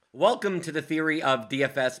Welcome to the Theory of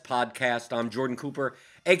DFS podcast. I'm Jordan Cooper,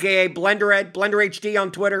 aka Blender Ed, Blender HD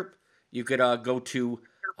on Twitter. You could go to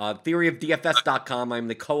theoryofdfs.com. I'm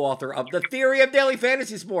the co-author of The Theory of Daily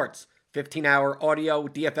Fantasy Sports, 15-hour audio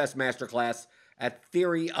DFS masterclass at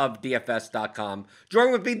theoryofdfs.com.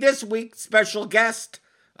 Joining with me this week, special guest.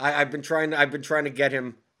 I've been trying to get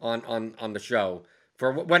him on the show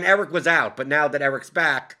for when Eric was out, but now that Eric's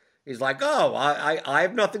back, he's like, oh, I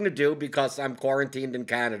have nothing to do because I'm quarantined in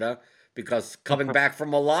Canada because coming back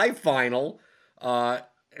from a live final,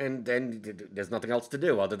 and there's nothing else to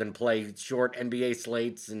do other than play short NBA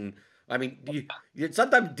slates. And I mean,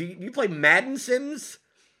 sometimes do you play Madden Sims?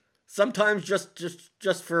 Sometimes just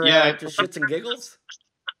for just shits and giggles.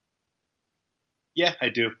 Yeah, I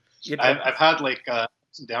do. I've had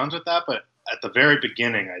ups and downs with that, but at the very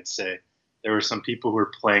beginning, I'd say there were some people who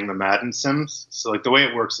were playing the Madden Sims. So the way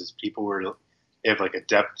it works is they have a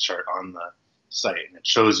depth chart on the site, and it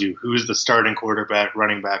shows you who's the starting quarterback,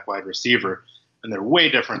 running back, wide receiver, and they're way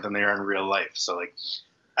different than they are in real life. So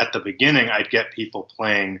at the beginning, I'd get people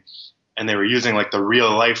playing, and they were using the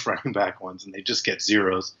real life running back ones, and they just get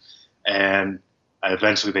zeros, and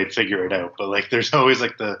eventually they'd figure it out. But there's always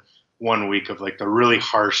the 1 week of the really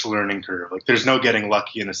harsh learning curve. There's no getting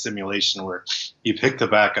lucky in a simulation where you pick the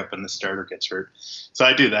backup and the starter gets hurt. So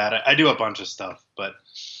I do that. I do a bunch of stuff, but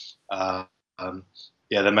the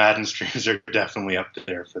Madden streams are definitely up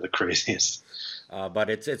there for the craziest. But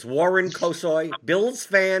it's Warren Kosoy, Bills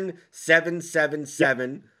fan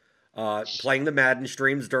 777, playing the Madden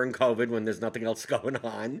streams during COVID when there's nothing else going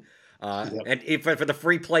on. Yep. And if for the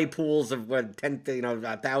free play pools of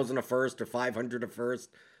 1,000 a first or 500 a first.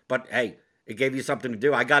 But hey, it gave you something to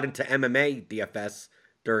do. I got into MMA DFS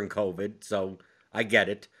during COVID, so I get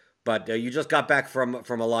it. But you just got back from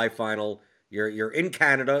a live final. You're in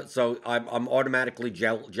Canada, so I'm automatically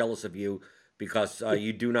jealous of you because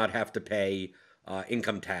you do not have to pay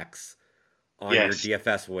income tax on your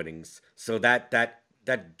DFS winnings. So that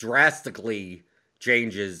drastically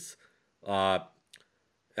changes. Literally,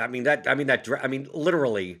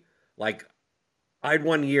 I had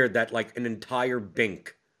 1 year that an entire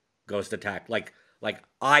bink goes to tax.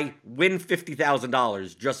 I win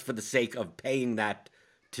 $50,000 just for the sake of paying that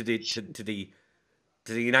to the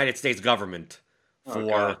United States government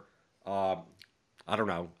for I don't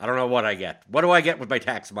know what I get. What do I get with my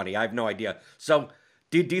tax money? I have no idea. So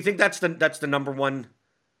do you think that's the number one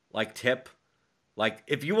tip?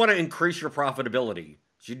 If you want to increase your profitability,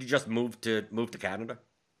 should you just move to Canada?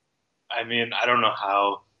 I mean, I don't know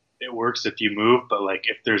how it works if you move, but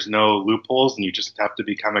if there's no loopholes and you just have to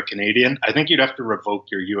become a Canadian, I think you'd have to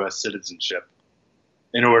revoke your U.S. citizenship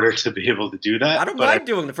in order to be able to do that. I don't mind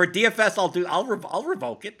doing it for DFS. I'll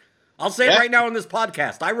revoke it. I'll say it right now on this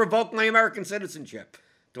podcast. I revoke my American citizenship.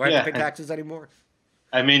 Do I have to pay taxes anymore?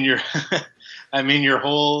 I mean, your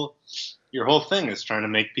whole thing is trying to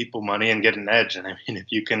make people money and get an edge. And I mean,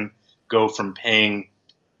 if you can go from paying,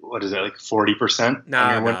 what is it, 40%?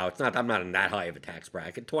 No, it's not. I'm not in that high of a tax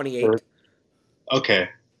bracket. 28. Okay.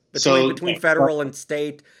 Between federal and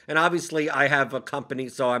state, and obviously I have a company,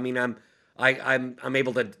 so I mean I'm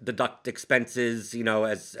able to deduct expenses,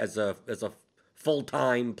 as a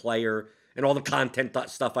full-time player and all the content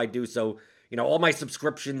stuff I do. So all my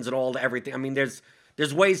subscriptions and everything. I mean there's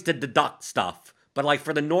ways to deduct stuff, but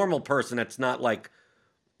for the normal person, it's not like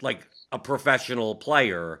a professional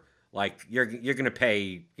player. You're gonna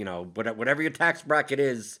pay, whatever your tax bracket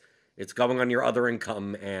is, it's going on your other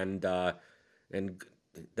income, and that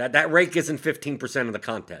rate isn't 15% of the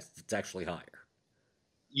contest. It's actually higher.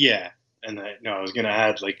 Yeah, and I was gonna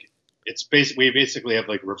add we basically have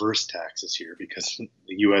reverse taxes here because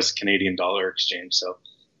the U.S. Canadian dollar exchange. So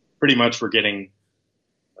pretty much we're getting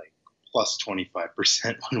plus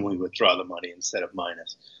 25% when we withdraw the money instead of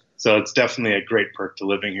minus. So it's definitely a great perk to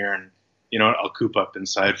living here, and I'll coop up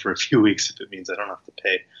inside for a few weeks if it means I don't have to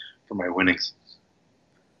pay for my winnings.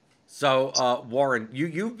 So, Warren,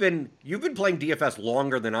 you've been playing DFS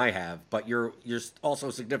longer than I have, but you're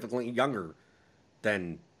also significantly younger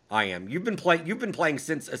than I am. You've been playing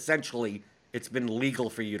since essentially it's been legal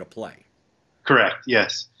for you to play. Correct.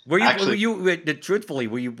 Yes. Were you truthfully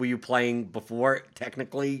were you playing before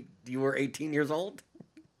technically you were 18 years old?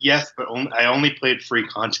 Yes, but I only played free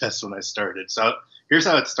contests when I started. So here's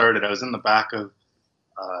how it started. I was in the back of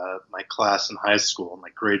my class in high school, in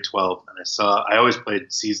grade 12, and I always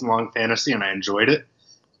played season-long fantasy, and I enjoyed it.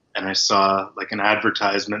 And I saw an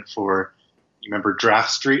advertisement for, you remember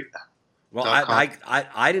Draft Street? Well,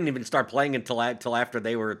 I didn't even start playing until after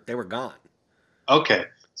they were gone. Okay,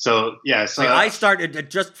 so yeah, I started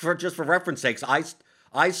just for reference sakes.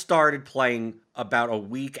 I started playing about a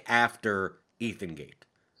week after Ethangate.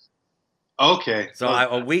 Okay. So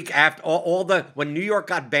a week after all the when New York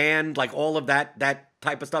got banned, like all of that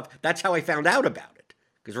type of stuff, that's how I found out about it.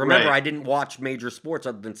 Because remember, Right. I didn't watch major sports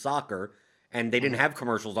other than soccer, and they didn't have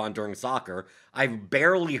commercials on during soccer. I've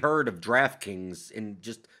barely heard of DraftKings, in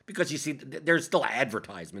just because you see there's still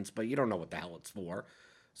advertisements, but you don't know what the hell it's for.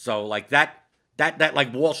 So like that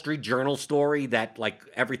like Wall Street Journal story, that like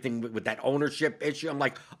everything with that ownership issue, I'm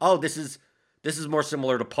like, oh, this is more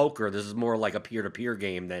similar to poker. This is more like a peer-to-peer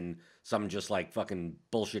game than some just like fucking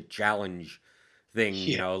bullshit challenge thing,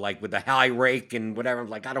 Yeah. like with the high rake and whatever. I'm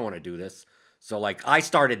like, I don't want to do this. So like I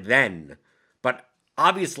started then, but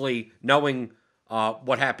obviously knowing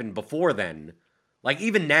what happened before then, like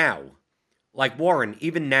even now, like Warren,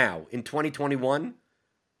 even now in 2021,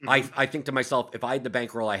 Hmm. I think to myself, if I had the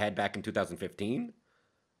bankroll I had back in 2015,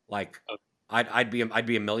 like I'd be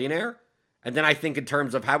a millionaire. And then I think in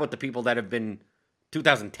terms of how about the people that have been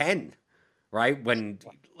 2010, right? When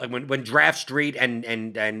Draft Street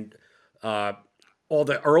and uh, all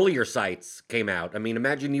the earlier sites came out. I mean,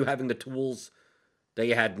 imagine you having the tools that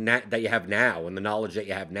you have now and the knowledge that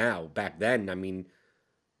you have now back then. I mean,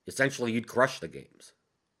 essentially you'd crush the games.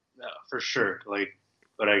 No, for sure. Like,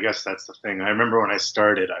 but I guess that's the thing. I remember when I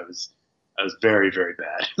started, I was very, very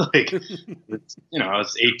bad. Like, I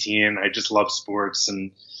was 18. I just love sports,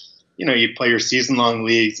 and you'd play your season long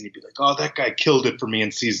leagues, and you'd be like, "Oh, that guy killed it for me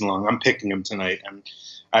in season long. I'm picking him tonight." And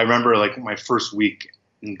I remember like my first week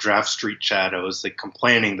in Draft Street chat, I was like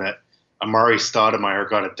complaining that Amari Stoudemire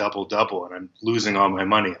got a double double, and I'm losing all my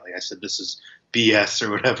money. Like I said, this is BS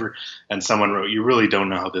or whatever. And someone wrote, "You really don't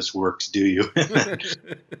know how this works, do you?"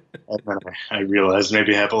 And then I realized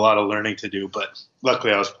maybe I have a lot of learning to do, but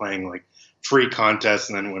luckily I was playing like free contests.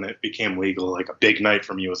 And then when it became legal, like a big night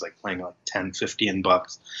for me was like playing like 10, 15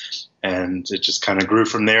 bucks. And it just kind of grew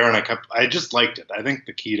from there. And I just liked it. I think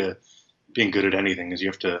the key to being good at anything is you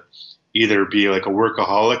have to either be like a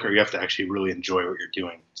workaholic or you have to actually really enjoy what you're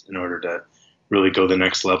doing in order to really go the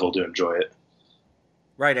next level to enjoy it.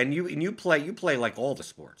 Right, and you play like all the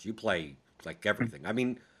sports. You play like everything. I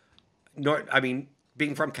mean,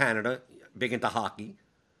 being from Canada, big into hockey.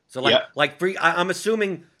 So Yeah. I'm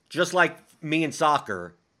assuming just like me in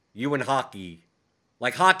soccer, you in hockey,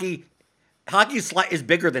 like hockey is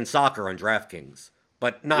bigger than soccer on DraftKings,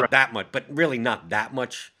 but Right. not that much. But really not that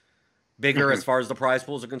much bigger Mhm. as far as the prize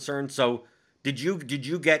pools are concerned. So did you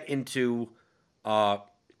get into uh,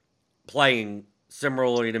 playing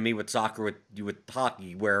similarly to me with soccer with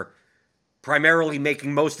hockey, where primarily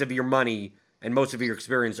making most of your money and most of your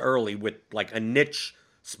experience early with like a niche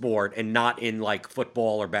sport and not in like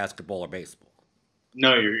football or basketball or baseball.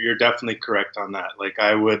 No, you're definitely correct on that. Like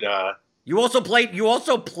I would, You also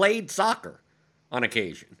played soccer on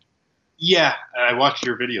occasion. yeah, I watched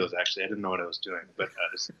your videos actually. I didn't know what I was doing, but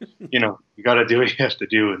you got to do what you have to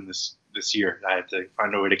do in this year. I had to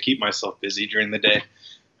find a way to keep myself busy during the day,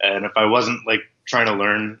 and if I wasn't like trying to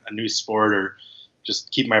learn a new sport or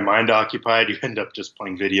just keep my mind occupied, you end up just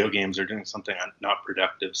playing video games or doing something not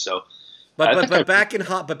productive. So But I but think I but back in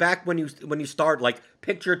hot but back when you start, like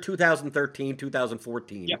picture 2013, yeah.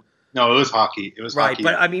 2014. No, it was hockey. It was Right, hockey.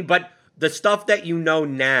 but I mean, but the stuff that you know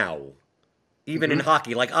now, even in Hmm.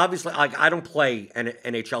 hockey, like obviously, like I don't play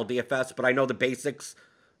NHL DFS, but I know the basics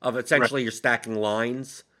of Right. essentially you're stacking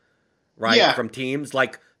lines, right, Yeah. from teams,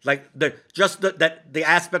 like the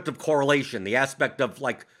aspect of correlation, the aspect of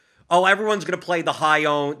like, oh, everyone's gonna play the high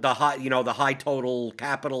total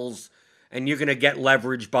capitals, and you're gonna get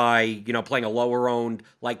leverage by playing a lower owned.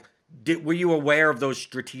 Like, were you aware of those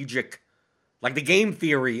strategic, like the game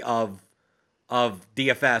theory of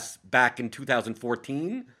DFS back in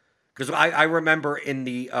 2014? Because I remember in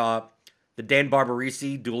the Dan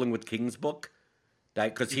Barbarisi Dueling with Kings book,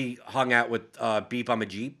 that because he hung out with Beep I'm a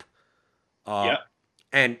Jeep, uh, Yeah.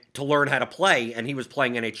 and to learn how to play, and he was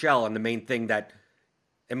playing NHL, and the main thing that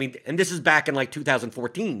I mean, and this is back in like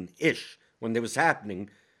 2014 ish when it was happening,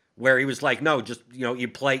 where he was like, no, just you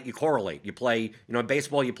correlate, you play, in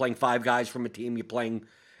baseball, you're playing five guys from a team, you're playing,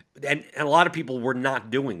 and a lot of people were not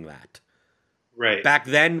doing that Right. back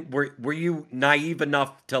then. Were you naive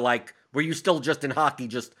enough to like? Were you still just in hockey?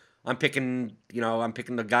 Just I'm picking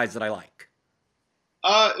the guys that I like.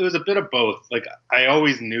 It was a bit of both. Like I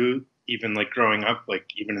always knew, even like growing up, like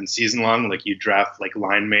even in season long, like you draft like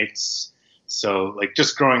line mates. So like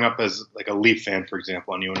just growing up as like a Leaf fan, for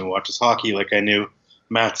example, anyone who watches hockey, like I knew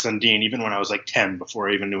Matt Sundin even when I was like 10, before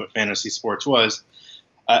I even knew what fantasy sports was.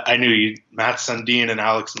 I knew Matt Sundin and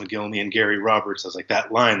Alex McGillney and Gary Roberts. I was like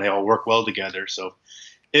that line, they all work well together. So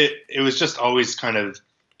it was just always kind of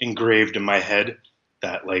engraved in my head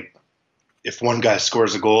that like if one guy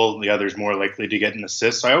scores a goal, the other's more likely to get an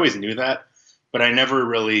assist. So I always knew that. but I never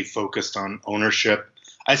really focused on ownership.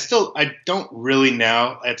 I don't really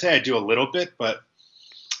now. I'd say I do a little bit, but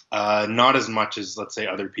not as much as, let's say,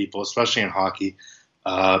 other people, especially in hockey.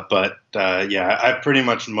 Yeah, I pretty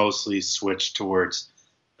much mostly switched towards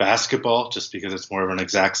basketball just because it's more of an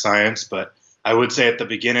exact science. But I would say at the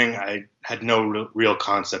beginning, I had no real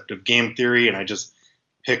concept of game theory, and I just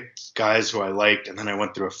picked guys who I liked. And then I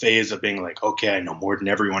went through a phase of being like, okay, I know more than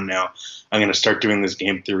everyone now. I'm going to start doing this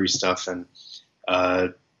game theory stuff. And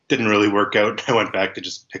didn't really work out. I went back to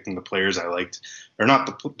just picking the players I liked, or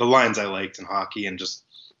not the lines I liked in hockey, and just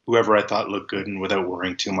whoever I thought looked good, and without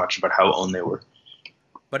worrying too much about how owned they were.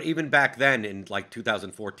 But even back then, in like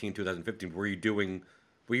 2014, 2015, were you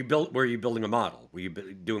building a model? Were you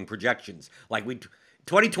doing projections? Like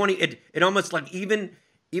 2020, it almost like even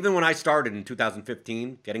when I started in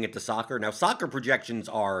 2015, getting into soccer. Now soccer projections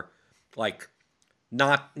are like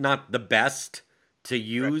not the best to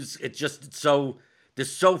use. Right. It's just so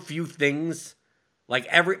there's so few things. Like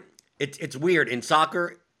it's weird in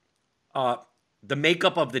soccer. The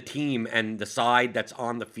makeup of the team and the side that's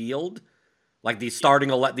on the field, like the starting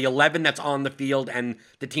the 11 that's on the field and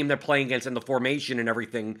the team they're playing against and the formation and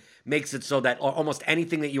everything, makes it so that almost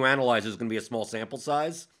anything that you analyze is going to be a small sample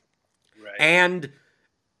size. Right. And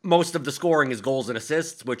most of the scoring is goals and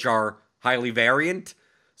assists, which are highly variant.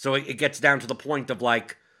 So it gets down to the point of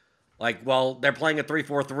like, well, they're playing a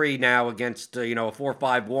 3-4-3 now against a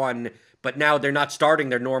 4-5-1, but now they're not starting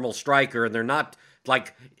their normal striker, and they're not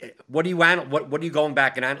like, what are you going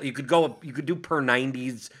back and you could do per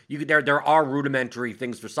 90s. There are rudimentary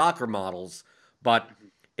things for soccer models, but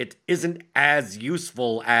it isn't as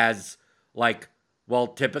useful as like, well,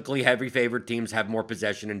 typically heavy favored teams have more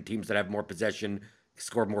possession, and teams that have more possession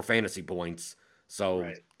score more fantasy points. So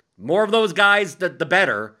right. More of those guys, the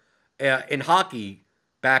better. In hockey,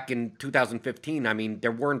 back in 2015, I mean,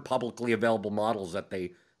 there weren't publicly available models that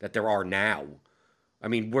there are now. I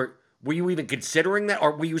mean, were you even considering that,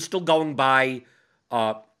 or were you still going by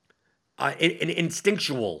an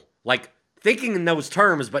instinctual, like thinking in those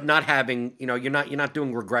terms, but not having, you're not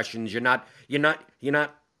doing regressions, you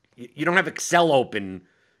don't have Excel open,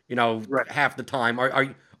 right. half the time.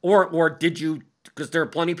 Or did you? Because there are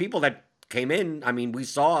plenty of people that came in. I mean, we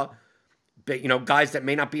saw, guys that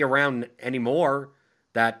may not be around anymore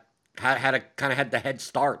that had the head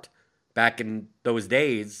start back in those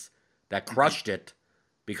days that crushed it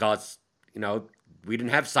because, we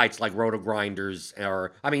didn't have sites like RotoGrinders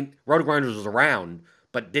RotoGrinders was around,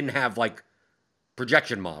 but didn't have like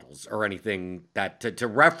projection models or anything that to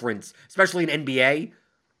reference, especially in NBA.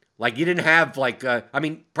 Like you didn't have like,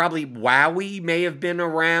 probably Wowie may have been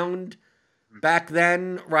around back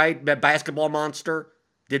then, right? Basketball Monster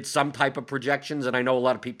did some type of projections, and I know a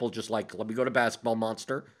lot of people just like, let me go to Basketball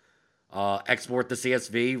Monster, export the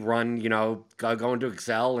CSV, run, go into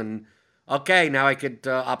Excel, and okay, now I could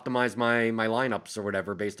optimize my lineups or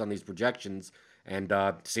whatever based on these projections. And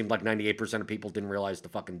it seemed like 98% of people didn't realize to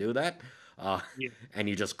fucking do that, and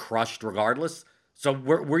you just crushed regardless. So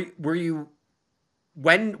were you?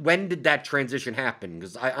 When did that transition happen?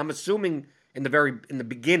 Because I'm assuming in the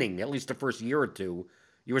beginning, at least the first year or two,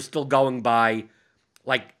 you were still going by,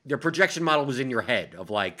 like, your projection model was in your head of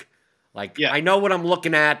like yeah. I know what I'm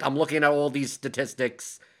looking at. I'm looking at all these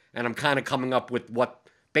statistics, and I'm kind of coming up with what,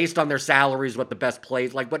 based on their salaries, what the best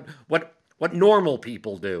plays, like what normal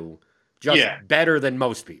people do, just better than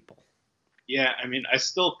most people. Yeah, I mean, I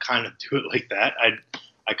still kind of do it like that.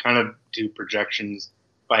 I kind of do projections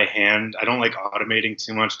by hand. I don't like automating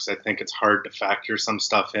too much because I think it's hard to factor some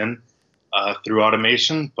stuff in through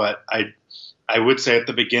automation. But I would say at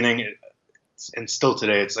the beginning, and still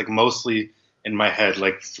today, it's like mostly in my head.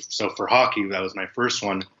 Like, so for hockey, that was my first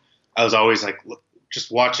one. I was always like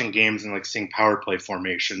just watching games and like seeing power play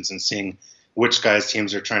formations and seeing which guys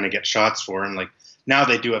teams are trying to get shots for. And like now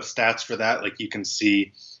they do have stats for that. Like you can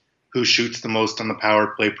see who shoots the most on the power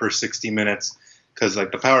play per 60 minutes. Because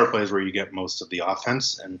like the power play is where you get most of the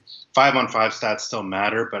offense, and 5-on-5 stats still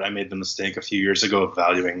matter. But I made the mistake a few years ago of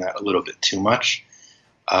valuing that a little bit too much.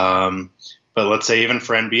 But let's say even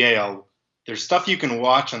for NBA, there's stuff you can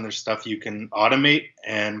watch and there's stuff you can automate,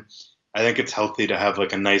 and I think it's healthy to have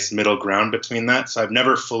like a nice middle ground between that. So I've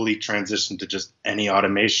never fully transitioned to just any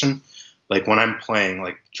automation. Like when I'm playing,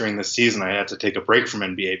 like during the season, I had to take a break from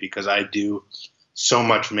NBA because I do so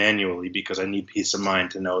much manually because I need peace of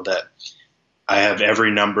mind to know that I have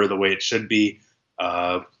every number the way it should be.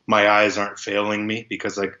 My eyes aren't failing me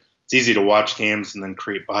because like it's easy to watch games and then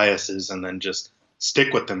create biases and then just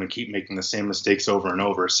stick with them and keep making the same mistakes over and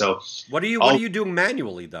over. So what do you do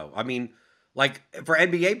manually though? I mean, like for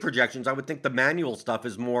NBA projections, I would think the manual stuff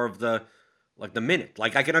is more of the like the minute.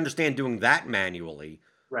 Like I can understand doing that manually,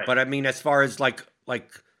 Right. but I mean, as far as like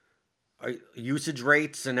usage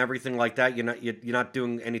rates and everything like that, you're not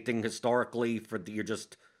doing anything historically for the. You're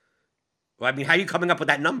just. Well, I mean, how are you coming up with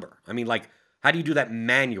that number? I mean, like, how do you do that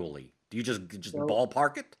manually? Do you just So,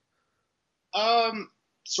 ballpark it?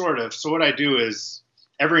 sort of. So what I do is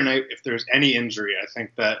every night, if there's any injury, I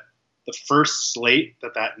think that the first slate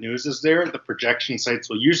that news is there, the projection sites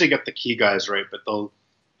will usually get the key guys right, but they'll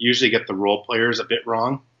usually get the role players a bit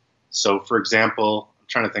wrong. So, for example, I'm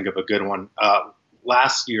trying to think of a good one.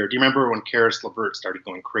 Last year, do you remember when Karis LeVert started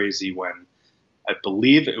going crazy when I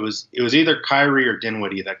believe it was either Kyrie or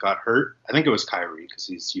Dinwiddie that got hurt? I think it was Kyrie because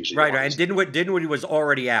he's usually right. And Dinwiddie was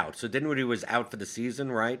already out, so Dinwiddie was out for the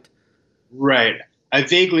season, right? Right. I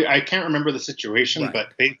can't remember the situation, Right.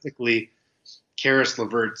 but basically, Karis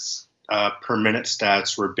LeVert's per minute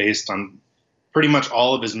stats were based on pretty much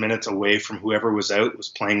all of his minutes away from whoever was out was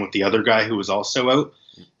playing with the other guy who was also out.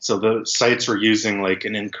 So the sites were using like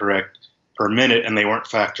an incorrect per minute, and they weren't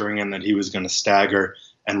factoring in that he was going to stagger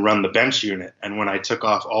and run the bench unit. And when I took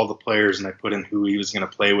off all the players and I put in who he was going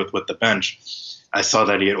to play with the bench, I saw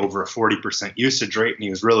that he had over a 40% usage rate, and he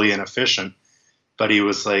was really inefficient. But he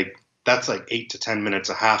was like, that's like 8 to 10 minutes,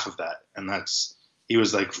 a half of that. And he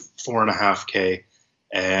was like 4.5K,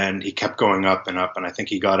 and he kept going up and up. And I think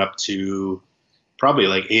he got up to probably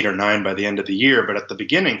like 8 or 9 by the end of the year. But at the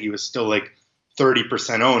beginning, he was still like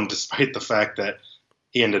 30% owned, despite the fact that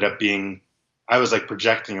he ended up being, I was like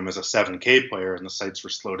projecting him as a 7K player, and the sites were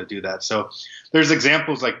slow to do that. So there's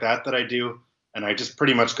examples like that I do. And I just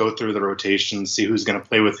pretty much go through the rotations, see who's going to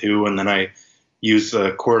play with who. And then I use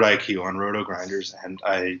the Court IQ on Roto Grinders, and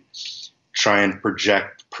I try and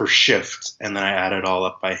project per shift, and then I add it all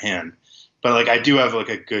up by hand. But like I do have like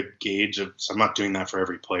a good gauge of, so I'm not doing that for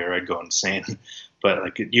every player. I'd go insane. But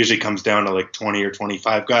like it usually comes down to like 20 or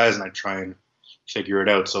 25 guys, and I try and figure it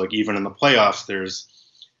out. So like even in the playoffs, there's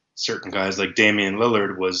certain guys like Damian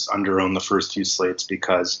Lillard was under-owned the first few slates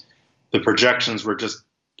because the projections were just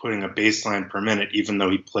putting a baseline per minute, even though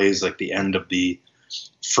he plays like the end of the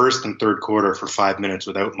first and third quarter for 5 minutes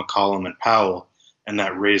without McCollum and Powell, and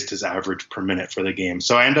that raised his average per minute for the game.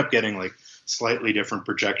 So I end up getting like slightly different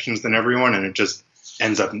projections than everyone, and it just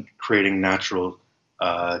ends up creating natural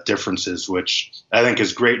differences, which I think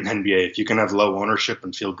is great in NBA. If you can have low ownership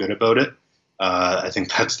and feel good about it, I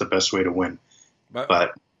think that's the best way to win.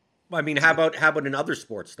 But I mean, how about in other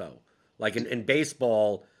sports though? Like in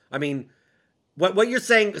baseball, I mean, what you're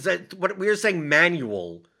saying is that what we're saying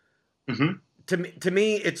manual. mm-hmm. To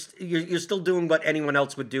me, it's you're still doing what anyone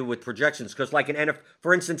else would do with projections, because like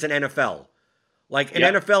for instance, in NFL, like in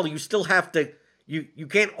NFL, you still have to you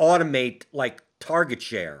can't automate like target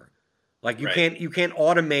share, like you can't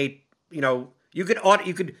automate,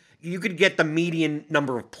 you could get the median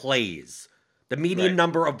number of plays, the median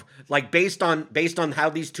number of like based on how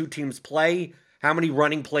these two teams play, how many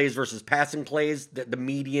running plays versus passing plays, the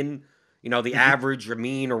median, the average or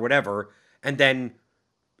mean or whatever, and then.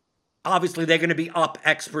 Obviously, they're going to be up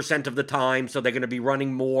X percent of the time, so they're going to be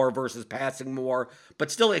running more versus passing more. But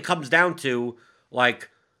still, it comes down to, like,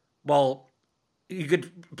 well, you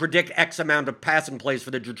could predict X amount of passing plays for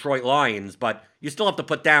the Detroit Lions, but you still have to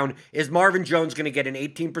put down, is Marvin Jones going to get an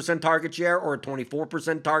 18% target share or a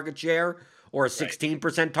 24% target share or a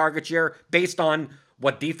 16% target share based on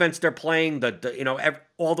what defense they're playing,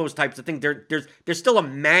 all those types of things. There's still a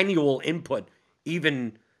manual input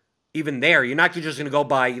even there. You're not just going to go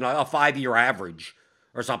by, a 5-year average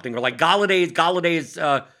or something. Or like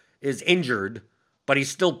Galladay is injured, but he's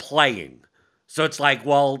still playing. So it's like,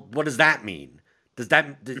 well, what does that mean? Does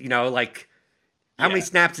that, how many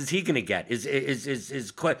snaps is he going to get? Is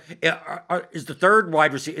the third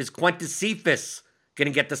wide receiver, is Quentin Cephas going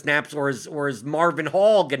to get the snaps, or is Marvin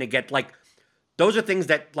Hall going to get, like, those are things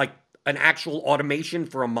that like an actual automation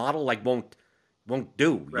for a model like won't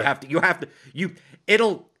do. Right.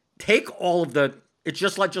 It'll take all of the, it's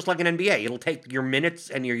just like an NBA. It'll take your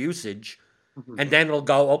minutes and your usage, and then it'll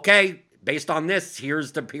go, okay, based on this,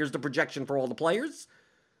 here's the projection for all the players.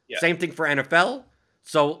 Yeah. Same thing for NFL.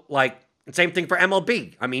 So like, same thing for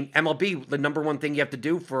MLB. I mean, MLB, the number one thing you have to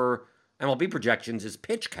do for MLB projections is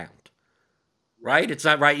pitch count, right? It's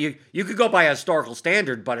not right. You could go by a historical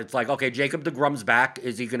standard, but it's like, okay, Jacob deGrom's back.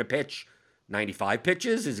 Is he going to pitch 95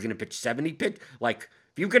 pitches? Is he going to pitch 70 pitch? Like,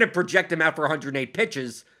 if you're going to project him out for 108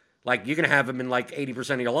 pitches, like, you're going to have him in like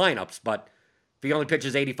 80% of your lineups, but if he only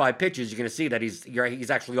pitches 85 pitches, you're going to see that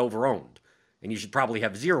he's actually overowned, and you should probably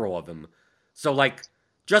have 0 of him. So, like,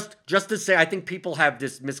 just to say, I think people have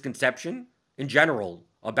this misconception in general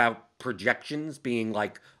about projections being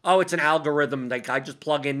like, oh, it's an algorithm. Like, I just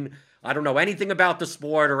plug in, I don't know anything about the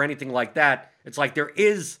sport or anything like that. It's like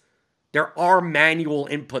there are manual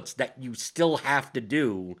inputs that you still have to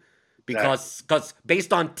do because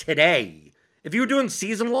based on today, if you were doing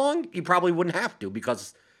season long, you probably wouldn't have to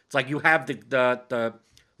because it's like you have the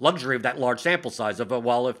luxury of that large sample size of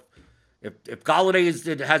well, if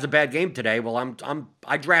Golladay has a bad game today, well,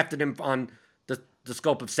 I drafted him on the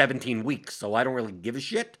scope of 17 weeks, so I don't really give a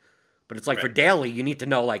shit. But it's like for daily, you need to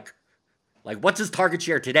know like what's his target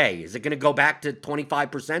share today? Is it going to go back to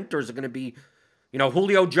 25% or is it going to be,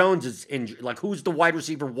 Julio Jones is injured. Like who's the wide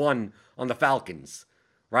receiver 1 on the Falcons,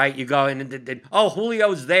 right? You go and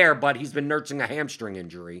Julio's there, but he's been nursing a hamstring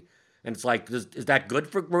injury, and it's like is that good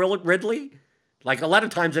for Ridley? Like a lot of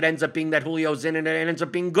times it ends up being that Julio's in and it ends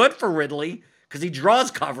up being good for Ridley because he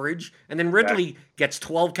draws coverage, and then Ridley gets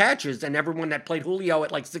 12 catches, and everyone that played Julio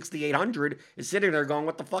at like 6,800 is sitting there going,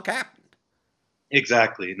 what the fuck happened?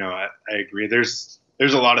 Exactly. No, I agree. There's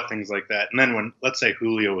a lot of things like that. And then when, let's say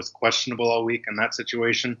Julio was questionable all week in that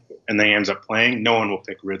situation, and then he ends up playing, no one will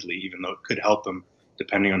pick Ridley, even though it could help him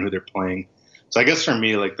depending on who they're playing. So I guess for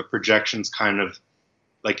me, like the projections kind of,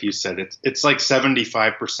 like you said, it's like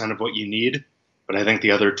 75% of what you need. But I think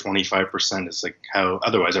the other 25% is like how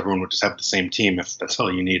otherwise everyone would just have the same team if that's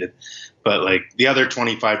all you needed. But like the other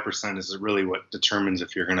 25% is really what determines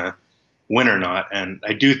if you're going to win or not. And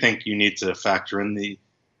I do think you need to factor in the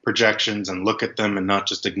projections and look at them and not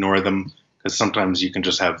just ignore them, because sometimes you can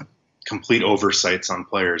just have complete oversights on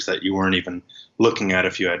players that you weren't even looking at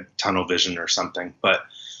if you had tunnel vision or something. But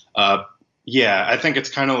yeah, I think it's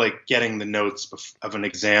kind of like getting the notes of an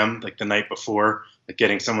exam like the night before, like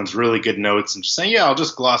getting someone's really good notes and just saying, yeah, I'll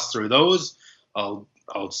just gloss through those. I'll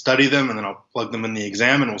study them and then I'll plug them in the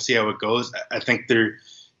exam and we'll see how it goes. I think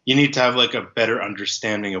you need to have like a better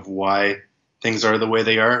understanding of why things are the way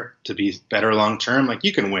they are to be better long term. Like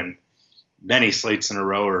you can win many slates in a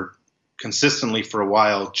row or consistently for a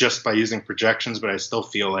while just by using projections, but I still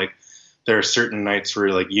feel like there are certain nights where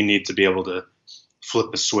like you need to be able to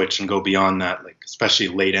flip a switch and go beyond that, like especially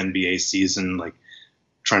late NBA season, like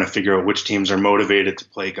trying to figure out which teams are motivated to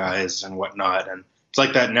play guys and whatnot. And it's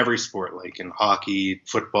like that in every sport, like in hockey,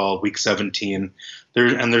 football, week 17.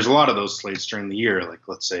 There's a lot of those slates during the year, like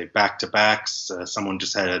let's say back-to-backs. Someone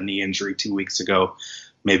just had a knee injury 2 weeks ago.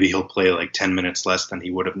 Maybe he'll play like 10 minutes less than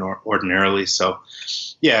he would have ordinarily. So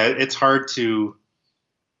yeah, it's hard to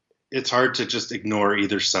just ignore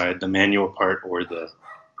either side, the manual part or the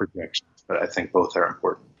projections. But I think both are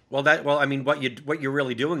important. I mean, what you're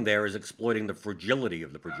really doing there is exploiting the fragility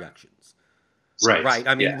of the projections. Right. Right.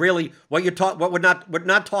 I mean, really, what we're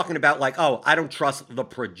not talking about like, oh, I don't trust the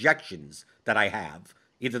projections that I have,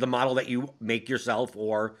 either the model that you make yourself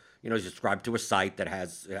or, subscribe to a site that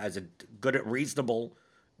has a good, reasonably.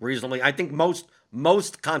 I think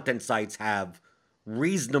most content sites have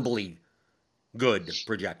reasonably good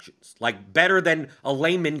projections, like better than a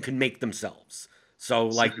layman can make themselves. So,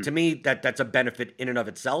 like, to me, that's a benefit in and of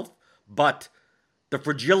itself. But the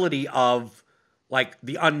fragility of, like,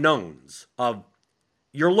 the unknowns of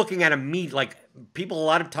you're looking at like, people a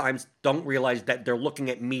lot of times don't realize that they're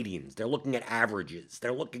looking at medians. They're looking at averages.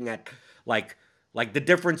 They're looking at, like the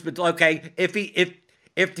difference between, okay, if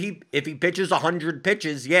he pitches 100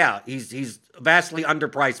 pitches, yeah, he's vastly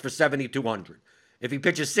underpriced for 7,200. If he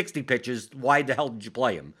pitches 60 pitches, why the hell did you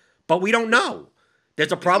play him? But we don't know.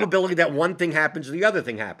 There's a probability that one thing happens or the other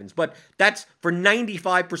thing happens. But that's for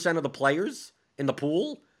 95% of the players in the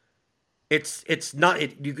pool. It's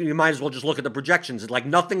not. You might as well just look at the projections. It's like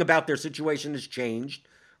nothing about their situation has changed,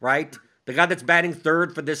 right? The guy that's batting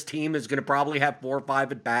third for this team is going to probably have 4 or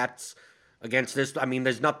 5 at bats against this. I mean,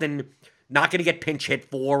 there's nothing. Not going to get pinch hit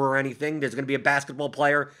for or anything. There's going to be a basketball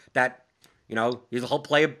player that, he'll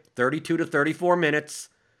play 32 to 34 minutes.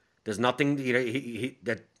 There's nothing.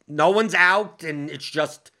 That. No one's out, and it's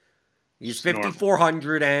just he's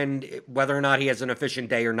 5,400, and whether or not he has an efficient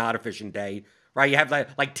day or not efficient day, right? You have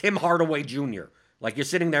like Tim Hardaway Jr. Like you're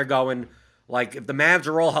sitting there going, like if the Mavs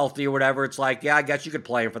are all healthy or whatever, it's like yeah, I guess you could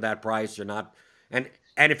play him for that price or not. And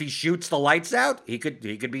if he shoots the lights out, he could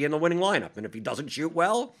be in the winning lineup. And if he doesn't shoot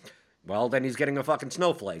well, then he's getting a fucking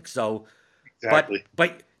snowflake. So, exactly.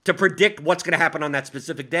 But to predict what's going to happen on that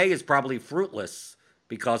specific day is probably fruitless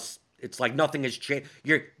because. It's like nothing has changed.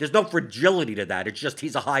 There's no fragility to that. It's just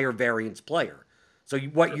he's a higher variance player. So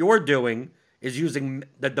what you're doing is using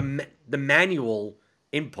the manual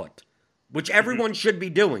input, which everyone should be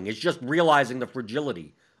doing. It's just realizing the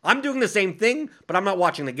fragility. I'm doing the same thing, but I'm not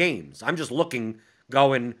watching the games. I'm just looking,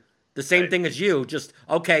 going the same thing as you. Just,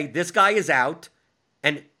 okay, this guy is out,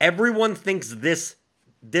 and everyone thinks this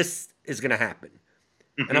is going to happen.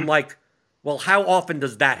 And I'm like, well, how often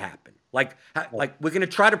does that happen? Like we're going to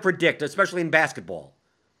try to predict, especially in basketball.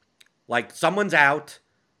 Like someone's out,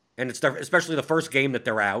 and it's especially the first game that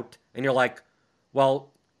they're out, and you're like,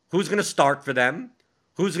 well, who's going to start for them?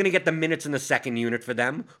 Who's going to get the minutes in the second unit for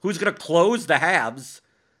them? Who's going to close the halves?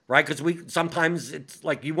 Right? Because sometimes it's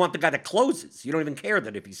like you want the guy that closes. You don't even care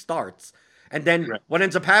that if he starts. And then what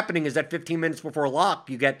ends up happening is that 15 minutes before lock,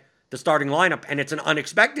 you get the starting lineup, and it's an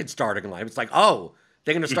unexpected starting lineup. It's like, oh,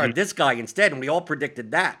 they're going to start this guy instead, and we all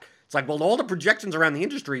predicted that. It's like, well, all the projections around the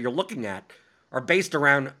industry you're looking at are based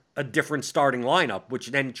around a different starting lineup, which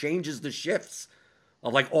then changes the shifts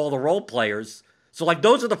of like all the role players. So like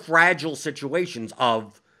those are the fragile situations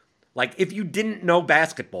of like if you didn't know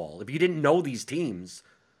basketball, if you didn't know these teams,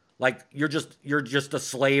 like you're just a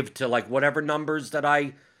slave to like whatever numbers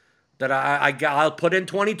I'll put in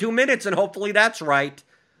 22 minutes and hopefully that's right.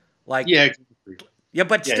 Like yeah,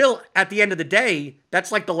 but still at the end of the day,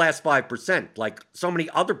 that's like the last 5%. Like so many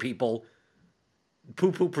other people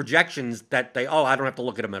poo-poo projections that I don't have to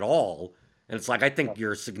look at them at all. And it's like I think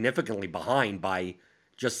you're significantly behind by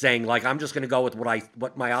just saying like I'm just going to go with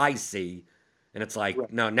what my eyes see. And it's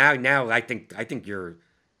like no, now I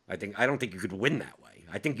don't think you could win that way.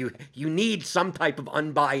 I think you need some type of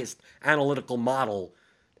unbiased analytical model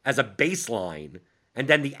as a baseline, and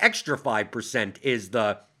then the extra 5% is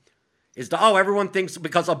the everyone thinks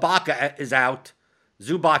because Ibaka is out,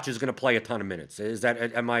 Zubac is going to play a ton of minutes. Is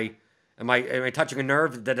that am I touching a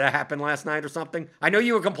nerve? Did that happen last night or something? I know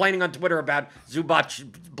you were complaining on Twitter about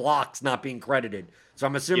Zubac blocks not being credited, so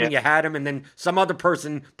I'm assuming you had him, and then some other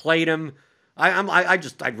person played him.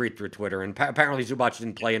 I'd read through Twitter, and apparently Zubac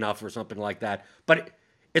didn't play enough or something like that. But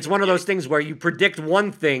it's one of those things where you predict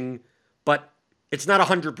one thing, but it's not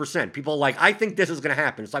 100%. People are like, I think this is going to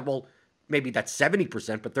happen. It's like, well, maybe that's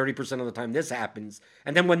 70%, but 30% of the time this happens.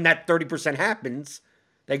 And then when that 30% happens,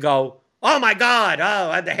 they go, oh my God,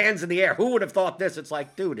 I had the hands in the air. Who would have thought this? It's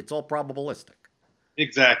like, dude, it's all probabilistic.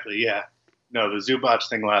 Exactly, yeah. No, the Zubac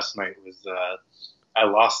thing last night was, I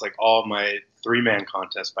lost like all my 3-man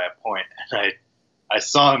contest by a point. And I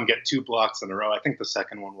saw him get 2 blocks in a row. I think the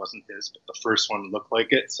second one wasn't his, but the first one looked like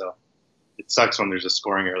it. So it sucks when there's a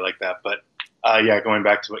scoring error like that. But going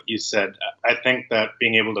back to what you said, I think that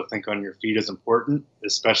being able to think on your feet is important,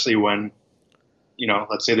 especially when,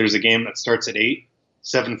 let's say there's a game that starts at 8,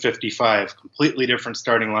 7:55, completely different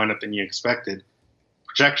starting lineup than you expected.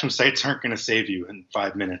 Projection sites aren't going to save you in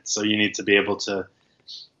 5 minutes, so you need to be able to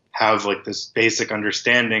have like this basic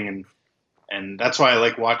understanding, and that's why I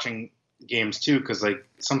like watching games too, because like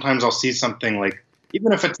sometimes I'll see something like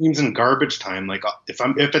even if a team's in garbage time, like if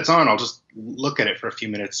it's on, I'll just look at it for a few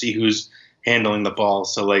minutes, see who's handling the ball.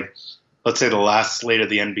 So like, let's say the last slate of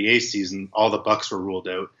the NBA season, all the Bucks were ruled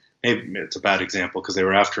out. Maybe it's a bad example because they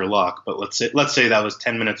were after a lock, but let's say that was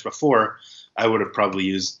 10 minutes before, I would have probably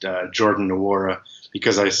used Jordan Nwora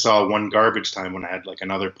because I saw one garbage time when I had like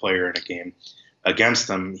another player in a game against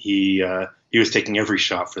them. He was taking every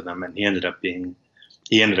shot for them, and he ended up getting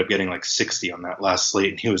like 60 on that last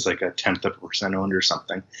slate, and he was like a 10th of a percent owned or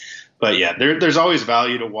something. But yeah, there's always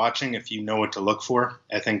value to watching if you know what to look for.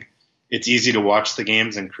 I think it's easy to watch the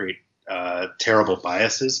games and create terrible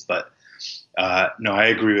biases, but no, I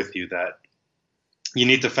agree with you that you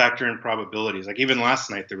need to factor in probabilities. Like even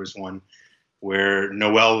last night, there was one where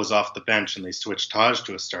Noel was off the bench and they switched Taj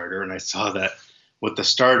to a starter, and I saw that with the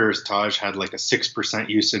starters, Taj had like a 6%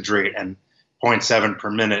 usage rate and 0.7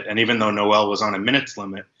 per minute, and even though Noel was on a minutes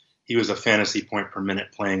limit, he was a fantasy point per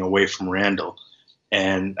minute playing away from Randall,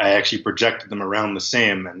 and I actually projected them around the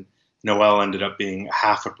same, and Noel ended up being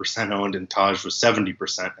 0.5% owned and Taj was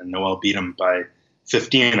 70%, and Noel beat him by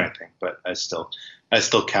 15, I think. But I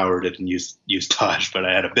still cowered it and used Taj, but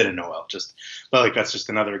I had a bit of Noel. But like that's just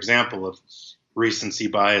another example of recency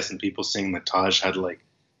bias and people seeing that Taj had like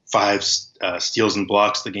 5 steals and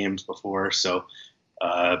blocks the games before. So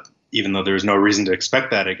even though there's no reason to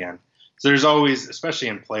expect that again, so there's always, especially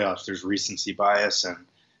in playoffs, there's recency bias, and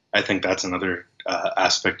I think that's another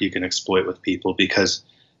aspect you can exploit with people because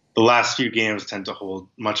the last few games tend to hold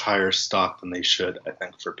much higher stock than they should, I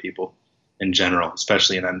think, for people in general,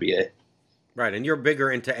 especially in NBA. Right, and you're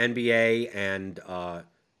bigger into NBA and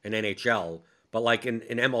NHL, but like in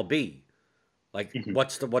MLB, like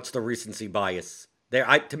what's the recency bias there?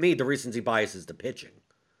 To me, the recency bias is the pitching.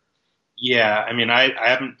 Yeah, I mean, I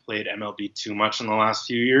haven't played MLB too much in the last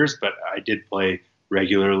few years, but I did play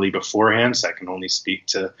regularly beforehand, so I can only speak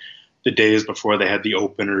to the days before they had the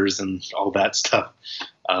openers and all that stuff.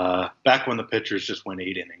 Back when the pitchers just went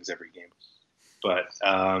 8 innings every game. But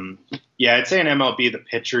yeah, I'd say in MLB, the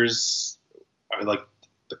pitchers are like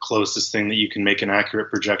the closest thing that you can make an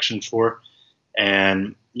accurate projection for.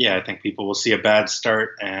 And yeah, I think people will see a bad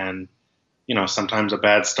start, and sometimes a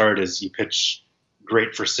bad start is you pitch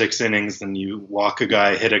great for 6 innings, then you walk a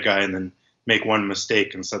guy, hit a guy, and then make one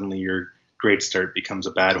mistake, and suddenly your great start becomes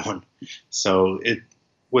a bad one. So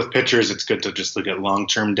with pitchers, it's good to just look at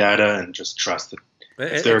long-term data and just trust it.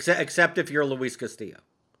 Except if you're Luis Castillo.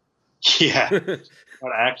 Yeah.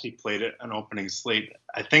 When I actually played it an opening slate,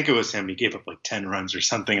 I think it was him. He gave up like 10 runs or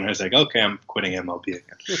something, and I was like, okay, I'm quitting MLB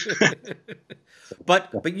again.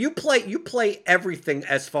 But you play everything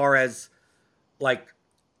as far as like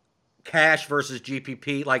cash versus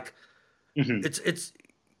GPP. Like it's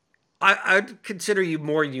I'd consider you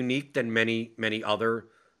more unique than many other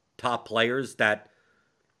top players that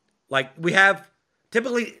like we have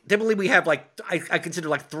typically we have like I consider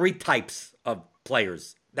like 3 types of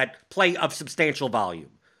players that play of substantial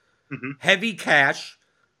volume. Heavy cash.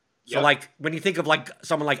 So like when you think of like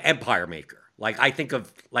someone like Empire Maker, like I think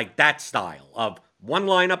of like that style of one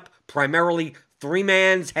lineup, primarily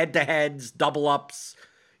 3-mans, head-to-heads, double-ups.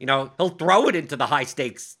 You know, he'll throw it into the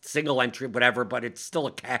high-stakes single entry, whatever, but it's still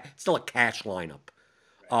a cash lineup.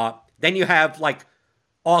 Then you have like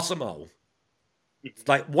Awesemo. It's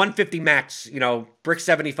like 150 max, you know, Brick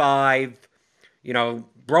 75, you know,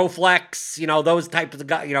 Broflex, you know, those types of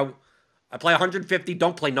guys, you know, I play 150,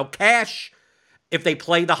 don't play no cash. If they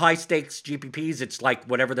play the high stakes GPPs, it's like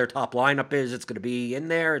whatever their top lineup is, it's going to be in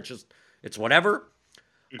there. It's whatever.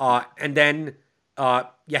 And then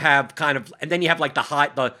you have like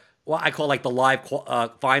what I call like the live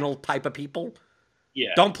final type of people.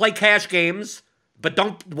 Yeah. Don't play cash games, but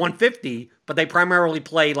don't 150, but they primarily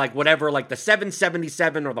play like whatever, like the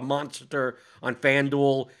 777 or the Monster on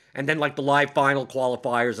FanDuel, and then like the live final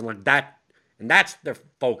qualifiers and like that, and that's their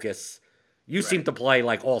focus. You seem to play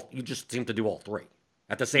like you just seem to do all 3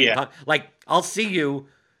 at the same time. Like I'll see you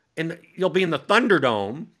you'll be in the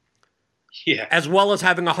Thunderdome, as well as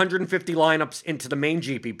having 150 lineups into the main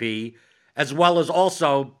GPP, as well as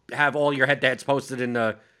also have all your head-to-heads posted in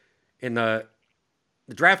the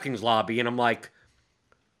DraftKings lobby, and I'm like,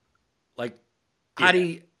 how do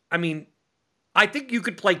you? I mean, I think you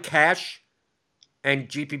could play cash and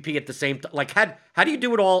GPP at the same time. Like, how do you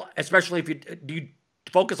do it all? Especially if you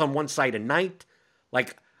focus on one site a night?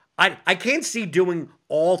 Like, I can't see doing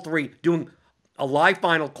all 3, doing a live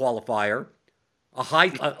final qualifier,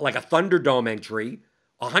 like a Thunderdome entry,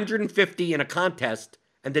 150 in a contest,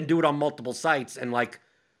 and then do it on multiple sites, and like,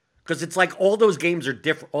 because it's like all those games are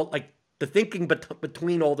different. Like the thinking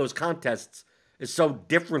between all those contests is so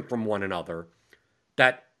different from one another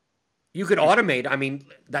that you could automate. I mean,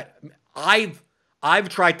 that I've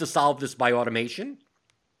tried to solve this by automation.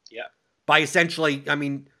 Yeah. By essentially, I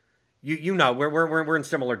mean, you know, we're in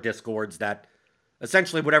similar discords that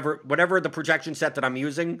essentially whatever the projection set that I'm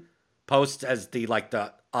using posts as the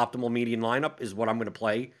optimal median lineup is what I'm going to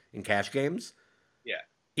play in cash games. Yeah.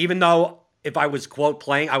 Even though if I was quote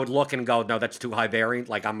playing, I would look and go, no, that's too high variant.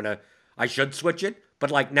 Like I should switch it.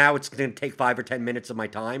 But like now it's going to take 5 or 10 minutes of my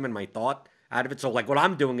time and my thought out of it. So like what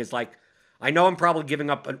I'm doing is like, I know I'm probably giving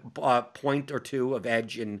up a point or 2 of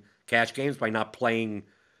edge in cash games by not playing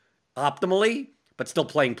optimally, but still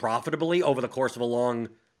playing profitably over the course of a long,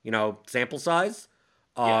 you know, sample size.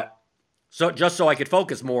 So just so I could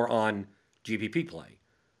focus more on GPP play.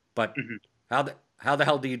 But how the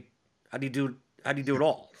hell do you do it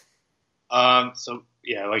all? So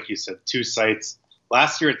yeah, like you said, 2 sites.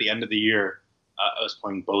 Last year at the end of the year, I was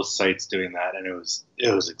playing both sites doing that, and it was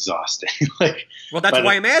exhausting. Well, that's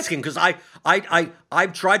why I'm asking, because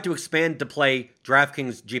I've tried to expand to play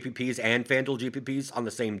DraftKings GPPs and FanDuel GPPs on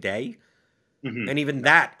the same day, and even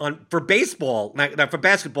that for baseball. Now for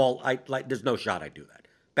basketball, there's no shot I do that.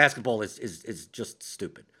 Basketball is just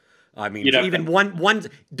stupid. I mean, even one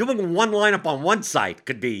doing one lineup on one site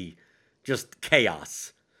could be just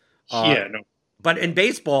chaos. No. But in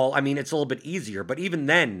baseball, I mean, it's a little bit easier. But even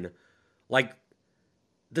then, like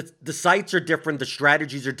the sites are different, the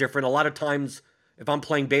strategies are different. A lot of times, if I'm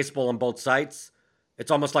playing baseball on both sites, it's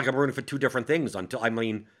almost like I'm rooting for 2 different things.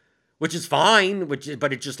 Which is fine.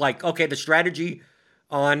 But it's just like, okay, the strategy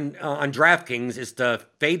on DraftKings is to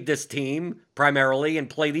fade this team primarily and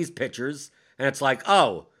play these pitchers, and it's like,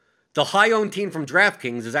 oh, the high-owned team from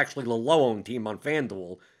DraftKings is actually the low-owned team on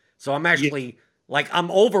FanDuel. So I'm actually I'm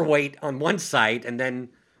overweight on one site, and then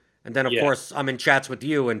of course I'm in chats with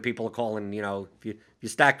you, and people are calling. You know, if you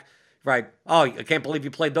stack right. Oh, I can't believe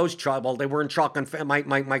you played those chalk. Well, they were in chalk on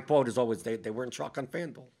my quote is always they were in chalk on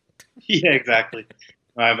FanDuel. Yeah, exactly.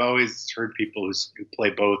 I've always heard people who play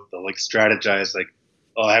both. They'll like strategize like,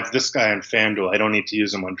 oh, I have this guy on FanDuel. I don't need to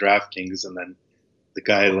use him on DraftKings, and then the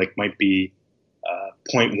guy like might be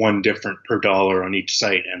 0.1 different per dollar on each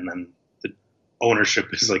site, and then the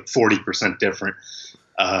ownership is like 40% different.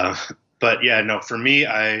 But yeah, no, for me,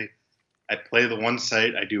 I I play the one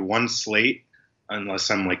site. I do one slate, unless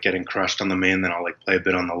I'm like getting crushed on the main, then I'll like play a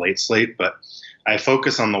bit on the late slate. But I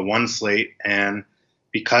focus on the one slate, and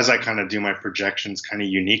because I kind of do my projections kind of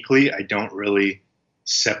uniquely, I don't really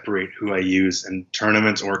separate who I use in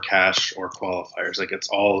tournaments or cash or qualifiers. Like it's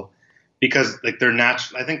all because like they're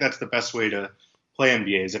natural. I think that's the best way to play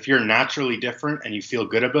NBA is if you're naturally different and you feel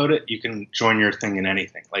good about it, you can join your thing in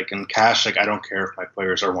anything. Like in cash, like I don't care if my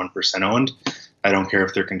players are 1% owned. I don't care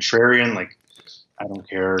if they're contrarian. Like I don't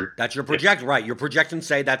care. That's your project, right? Your projections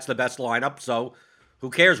say that's the best lineup, so who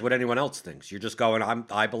cares what anyone else thinks? You're just going,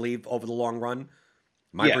 I believe over the long run,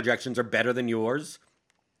 my projections are better than yours.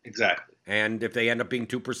 Exactly. And if they end up being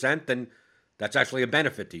 2%, then that's actually a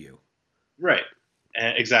benefit to you. Right.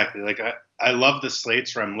 Exactly. Like I love the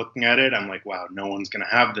slates where I'm looking at it. I'm like, wow, no one's going to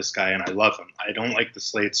have this guy, and I love him. I don't like the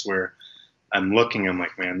slates where I'm looking, I'm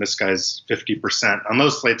like, man, this guy's 50%. On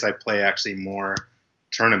those slates, I play actually more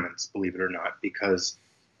tournaments, believe it or not, because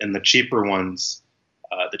in the cheaper ones,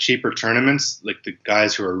 the cheaper tournaments, like the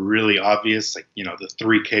guys who are really obvious, like, you know, the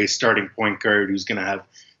 3K starting point guard who's going to have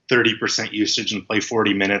 30% usage and play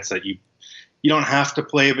 40 minutes that you don't have to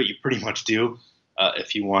play, but you pretty much do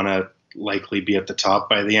if you want to likely be at the top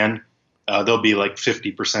by the end. They'll be like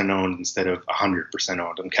 50% owned instead of 100%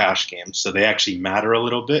 owned in cash games. So they actually matter a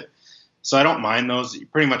little bit. So I don't mind those. You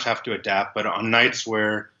pretty much have to adapt. But on nights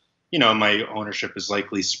where, you know, my ownership is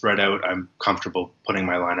likely spread out, I'm comfortable putting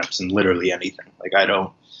my lineups in literally anything. Like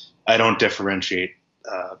I don't differentiate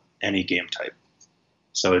any game type.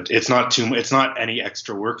 So it's not any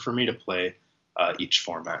extra work for me to play each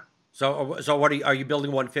format. So what are you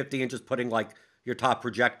building 150 and just putting like your top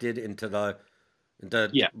projected into the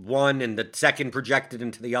one and the second projected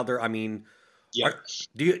into the other? I mean, yeah.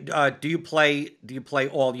 Do you play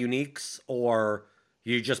all uniques, or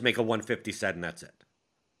you just make a 150 set and that's it?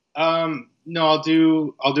 No, I'll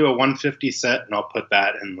do a 150 set and I'll put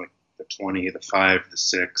that in like the 20, the 5, the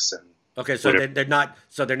 6, and okay. So they're not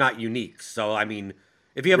uniques. So I mean,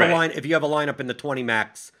 if you have a lineup in the 20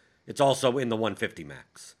 max, it's also in the 150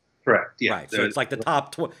 max. Correct. Yeah. Right. So it's like the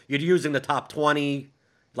top. You're using the top 20.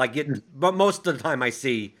 Like but most of the time I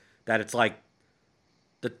see that it's like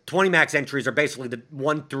the 20 max entries are basically the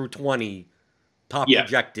 1 through 20 top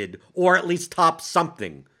projected, or at least top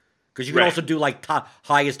something, because you can also do like top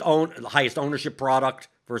highest ownership product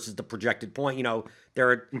versus the projected point. You know,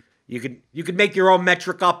 you could make your own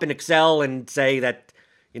metric up in Excel and say that,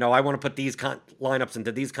 you know, I want to put these lineups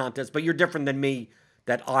into these contests, but you're different than me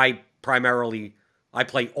that I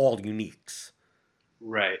play all uniques.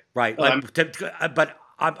 Right. Right. Well, but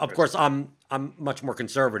of course I'm much more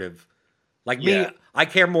conservative. Like me, I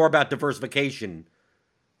care more about diversification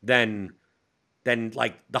than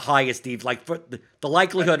like the highest Eve. Like for the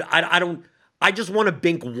likelihood, I just want to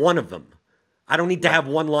bink one of them. I don't need to have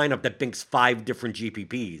one lineup that binks 5 different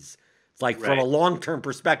GPPs. It's like from a long-term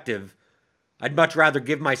perspective, I'd much rather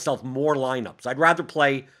give myself more lineups. I'd rather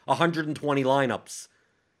play 120 lineups.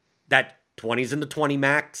 That 20's in the 20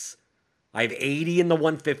 max. I have 80 in the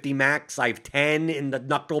 150 max. I have 10 in the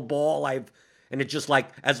knuckleball. And it's just like,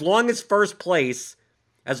 as long as first place,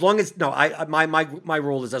 my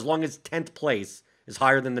rule is as long as 10th place is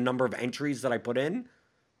higher than the number of entries that I put in,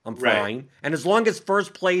 I'm fine. Right. And as long as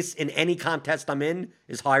first place in any contest I'm in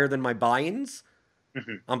is higher than my buy-ins,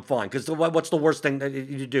 I'm fine. Because what's the worst thing that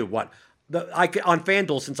you do? On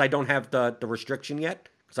FanDuel, since I don't have the restriction yet,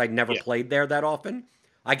 because I never played there that often,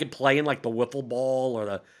 I could play in like the wiffle ball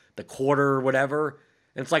or the quarter or whatever.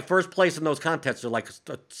 And it's like first place in those contests are like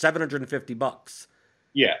 $750.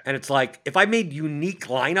 Yeah. And it's like, if I made unique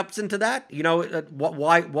lineups into that, you know, what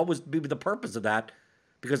was the purpose of that?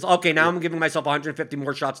 Because, okay, now I'm giving myself 150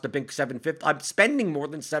 more shots to bink 750. I'm spending more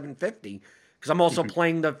than 750 because I'm also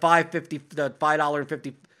playing the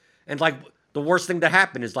 $5.50. And like the worst thing that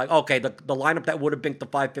happened is like, okay, the lineup that would have binked the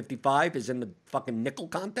 555 is in the fucking nickel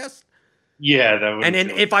contest. Yeah, that would. And then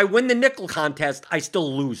if I win the nickel contest, I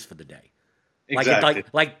still lose for the day. Exactly.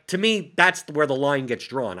 Like to me, that's where the line gets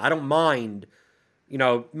drawn. I don't mind, you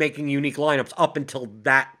know, making unique lineups up until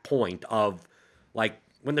that point of like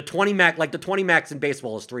when the 20 max in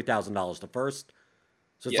baseball is $3,000 the first.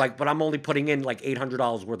 So it's like, but I'm only putting in like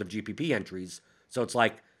 $800 worth of GPP entries. So it's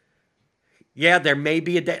like, yeah, there may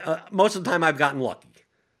be a day. Most of the time I've gotten lucky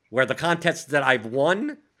where the contests that I've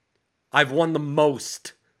won the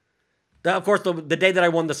most. Of course, the day that I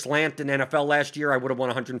won the slant in NFL last year, I would have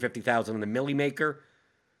won $150,000 in the Millie Maker,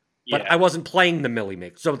 but I wasn't playing the Millie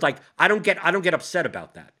Maker, so it's like I don't get upset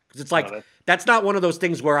about that because it's like that's not one of those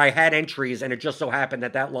things where I had entries and it just so happened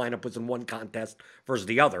that lineup was in one contest versus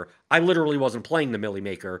the other. I literally wasn't playing the Millie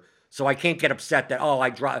Maker, So I can't get upset that I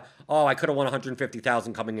could have won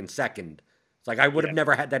 150,000 coming in second. It's like I would have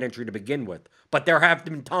never had that entry to begin with. But there have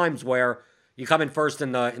been times where you come in first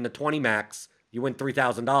in the 20 max, you win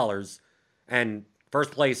 $3,000, and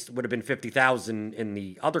first place would have been 50,000 in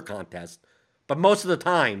the other contest. But most of the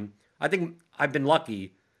time, I think I've been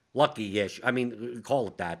lucky-ish. I mean, call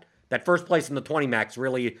it that. That first place in the 20 max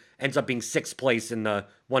really ends up being sixth place in the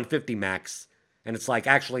 150 max. And it's like,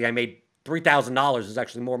 actually, I made $3,000 is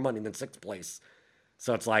actually more money than sixth place.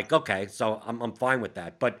 So it's like, okay, so I'm fine with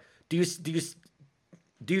that. But do you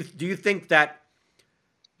think that,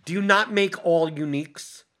 do you not make all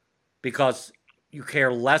uniques because you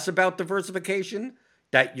care less about diversification?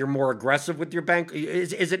 That you're more aggressive with your bank?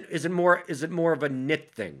 Is it more of a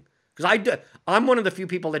nit thing? Because I'm one of the few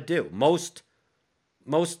people that do. Most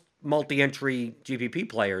multi-entry GPP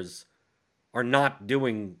players are not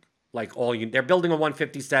doing like they're building a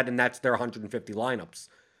 150 set and that's their 150 lineups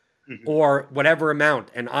or whatever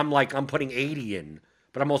amount. And I'm putting 80 in,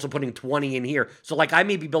 but I'm also putting 20 in here. So like I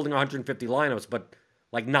may be building 150 lineups, but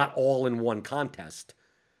like not all in one contest.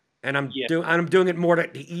 And I'm doing it more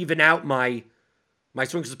to even out my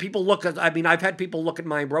swings. Because people look at, I mean, I've had people look at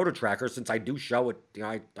my Roto Tracker since I do show it. You know,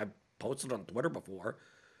 I posted on Twitter before,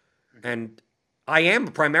 and I am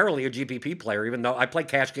primarily a GPP player, even though I play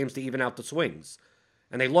cash games to even out the swings.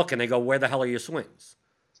 And they look and they go, "Where the hell are your swings?"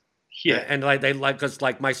 Yeah, and because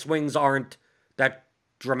like my swings aren't that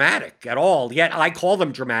dramatic at all. Yet I call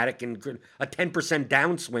them dramatic, and a 10%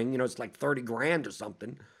 downswing, you know, it's like 30 grand or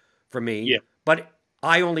something for me. Yeah. But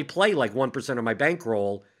I only play like 1% of my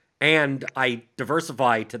bankroll, and I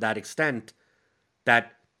diversify to that extent.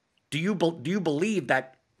 That do you believe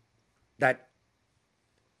that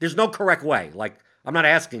there's no correct way? Like I'm not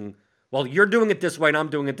asking, well, you're doing it this way and I'm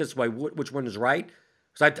doing it this way. Which one is right?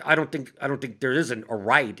 Because I don't think there isn't a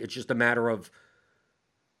right. It's just a matter of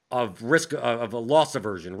risk of a loss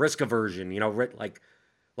aversion, risk aversion. You know,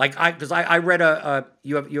 because I read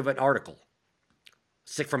you have an article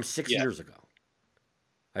from 6 years ago.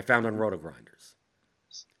 I found on Roto Grinders.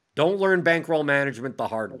 Don't learn bankroll management the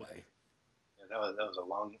hard way. Yeah, that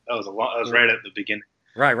was right at the beginning.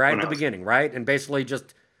 Right at the beginning, right? And basically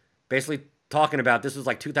talking about, this was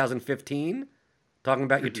like 2015, talking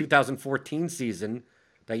about your 2014 season,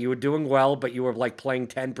 that you were doing well, but you were like playing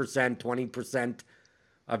 10%, 20%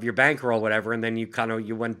 of your bankroll, whatever, and then you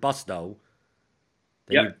went busto.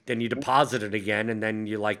 Then you deposited again, and then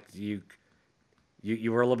you were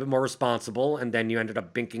a little bit more responsible, and then you ended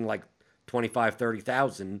up binking like 25,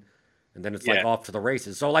 30,000, and then it's like off to the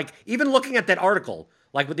races. So like even looking at that article,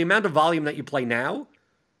 like with the amount of volume that you play now,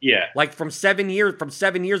 like from 7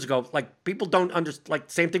 years ago, like people don't understand. Like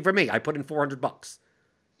same thing for me. I put in $400.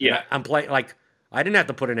 Yeah, I'm playing like I didn't have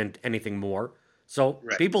to put in anything more. So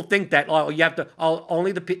people think that you have to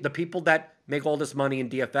only the people that make all this money in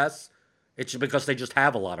DFS. It's because they just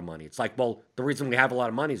have a lot of money. It's like, well, the reason we have a lot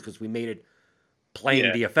of money is because we made it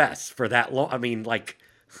playing DFS for that long. I mean, like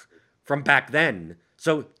from back then.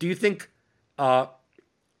 So do you think the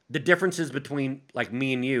differences between like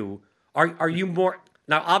me and you, are you more,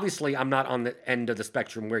 now obviously I'm not on the end of the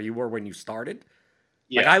spectrum where you were when you started.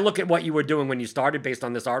 Like I look at what you were doing when you started based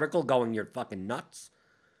on this article going, you're fucking nuts.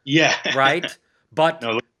 Yeah. Right? But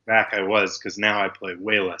no, looking back I was, because now I play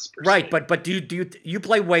way less percentage. Right, but do you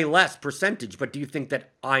play way less percentage, but do you think that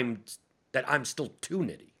I'm still too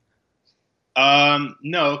nitty?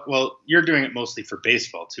 No, well, you're doing it mostly for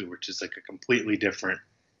baseball too, which is like a completely different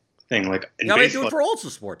thing. Like in baseball, I do it for also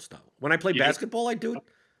sports though. When I play basketball, I do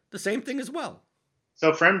the same thing as well.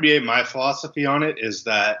 So for NBA, my philosophy on it is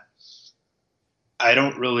that I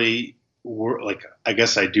don't really I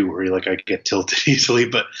guess I do worry, like I get tilted easily,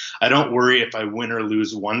 but I don't worry if I win or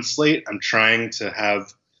lose one slate. I'm trying to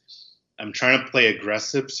play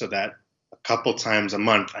aggressive so that a couple times a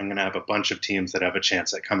month, I'm going to have a bunch of teams that have a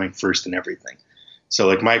chance at coming first in everything. So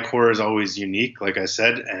like my core is always unique, like I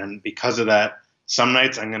said. And because of that, some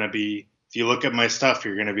nights I'm going to be, if you look at my stuff,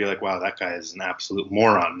 you're going to be like, wow, that guy is an absolute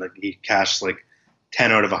moron. Like he cashed like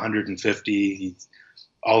 10 out of 150.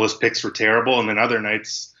 All his picks were terrible. And then other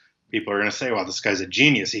nights, people are going to say, wow, this guy's a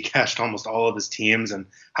genius. He cashed almost all of his teams. And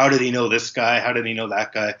how did he know this guy? How did he know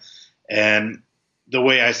that guy? And the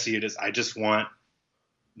way I see it is I just want,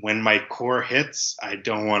 when my core hits, I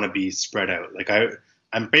don't want to be spread out. Like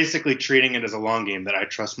I'm basically treating it as a long game, that I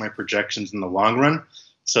trust my projections in the long run.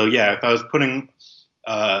 So yeah, if I was putting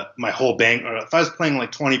my whole bank, or if I was playing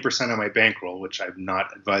like 20% of my bankroll, which I'm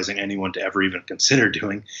not advising anyone to ever even consider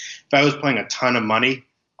doing, if I was playing a ton of money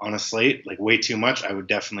on a slate, like way too much, I would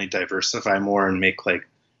definitely diversify more and make like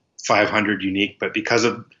 500 unique. But because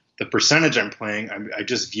of the percentage I'm playing, I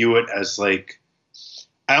just view it as like,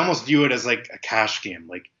 I almost view it as like a cash game.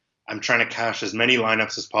 Like I'm trying to cash as many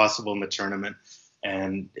lineups as possible in the tournament.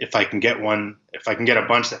 And if I can get a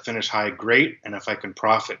bunch that finish high, great. And if I can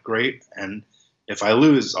profit, great. And if I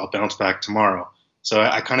lose, I'll bounce back tomorrow. So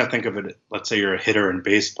I kind of think of it, let's say you're a hitter in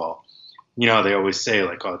baseball. You know, they always say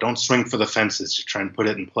like, oh, don't swing for the fences. You try and put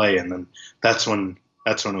it in play. And then that's when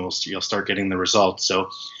you'll start getting the results. So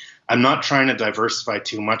I'm not trying to diversify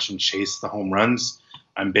too much and chase the home runs.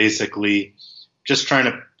 I'm basically just trying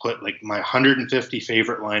to put like my 150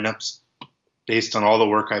 favorite lineups based on all the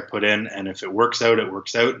work I put in. And if it works out, it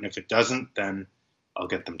works out. And if it doesn't, then I'll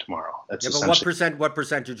get them tomorrow. That's but what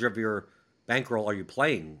percentage of your bankroll are you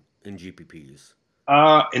playing in GPPs?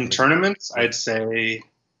 In tournaments, I'd say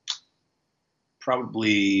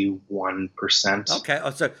probably 1%. Okay.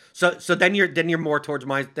 Oh, so then you're more towards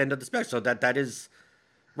my end of the spectrum. So that is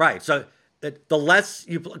right. So the less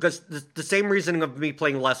you, because the same reasoning of me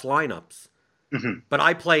playing less lineups, but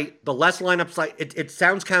I play the less lineups. It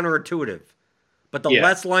sounds counterintuitive, but the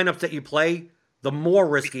less lineups that you play, the more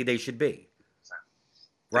risky they should be.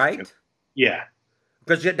 Right? Yeah.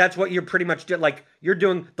 Because that's what you're pretty much doing. Like you're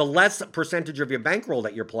doing the less percentage of your bankroll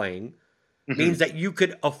that you're playing means that you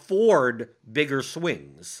could afford bigger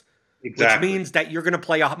swings. Exactly. Which means that you're going to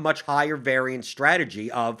play a much higher variance strategy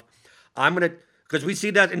of because we see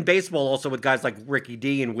that in baseball also with guys like Ricky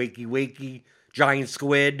D and Wakey Wakey, Giant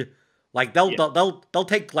Squid. Like they'll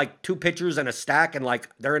take like two pitchers and a stack and like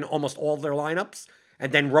they're in almost all their lineups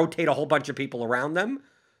and then rotate a whole bunch of people around them.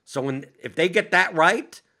 So if they get that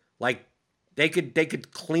right, like they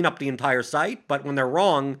could clean up the entire site, but when they're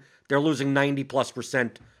wrong, they're losing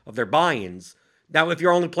 90+% of their buy-ins. Now, if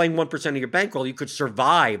you're only playing 1% of your bankroll, you could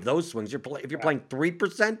survive those swings. If you're playing 3%,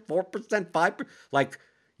 4%, 5%, like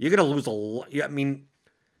you're gonna lose a lot. I mean,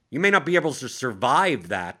 you may not be able to survive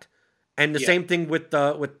that. And the same thing with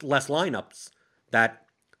less lineups. That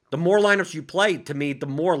the more lineups you play, to me, the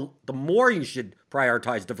more you should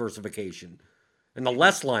prioritize diversification. And the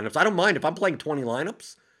less lineups, I don't mind if I'm playing 20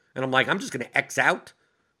 lineups and I'm like, I'm just going to X out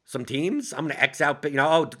some teams. I'm going to X out,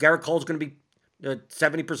 Garrett Cole's going to be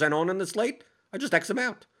 70% on in the slate. I just X him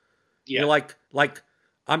out. Yeah. You're like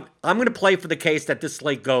I'm going to play for the case that this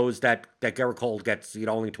slate goes that Garrett Cole gets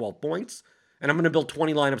only 12 points, and I'm going to build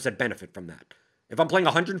 20 lineups that benefit from that. If I'm playing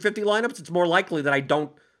 150 lineups, it's more likely that I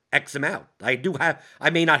don't X him out. I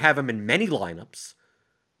may not have him in many lineups.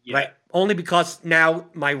 Yeah. Right? Only because now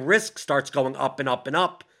my risk starts going up and up and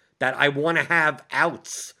up that I want to have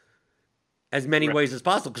outs as many ways as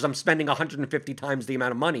possible because I'm spending 150 times the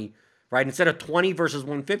amount of money, right? Instead of 20 versus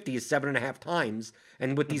 150 is 7.5 times.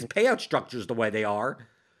 And with these payout structures the way they are,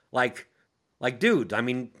 like dude, I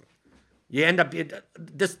mean, you end up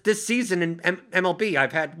this season in MLB,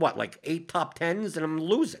 I've had 8 top 10s and I'm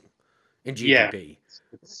losing in GPP.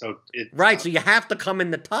 Yeah. Right, so you have to come in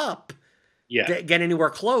the top. Yeah. Get anywhere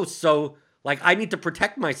close. So, I need to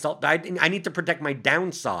protect myself. I need to protect my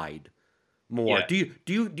downside more. Yeah.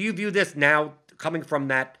 Do you view this now coming from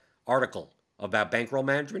that article about bankroll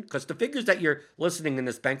management? Because the figures that you're listening in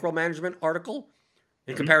this bankroll management article,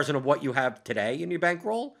 in comparison to what you have today in your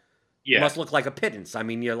bankroll, must look like a pittance. I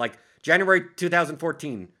mean, you're like January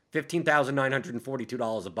 2014,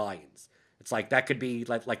 $15,942 of buy-ins. It's like that could be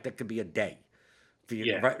that could be a day for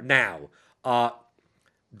you right now. I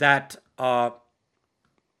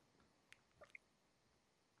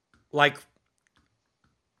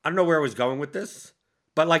don't know where I was going with this,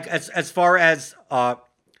 but as far as now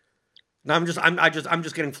I'm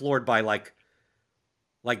just getting floored by the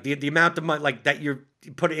amount of money that you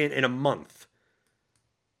put in a month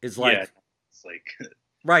is it's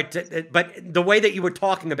right. But the way that you were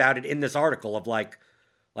talking about it in this article of it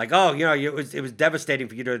was devastating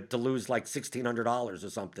for you to lose $1,600 or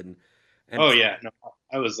something. And no,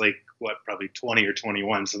 I was probably 20 or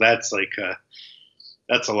 21. So that's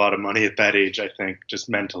that's a lot of money at that age, I think, just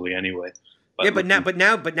mentally anyway. But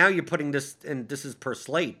now you're putting this, and this is per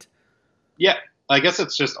slate. Yeah, I guess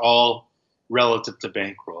it's just all relative to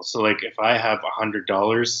bankroll. So if I have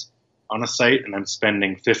 $100 on a site and I'm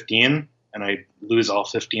spending 15 and I lose all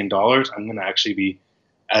 $15, I'm going to actually be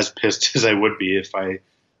as pissed as I would be if I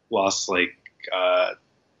lost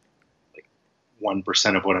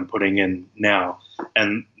 1% of what I'm putting in now.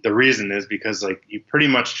 And the reason is because you pretty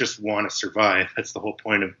much just want to survive. That's the whole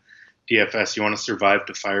point of DFS. You want to survive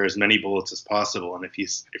to fire as many bullets as possible. And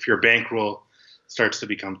if your bankroll starts to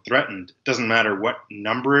become threatened, it doesn't matter what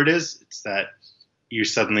number it is, it's that you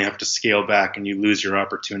suddenly have to scale back and you lose your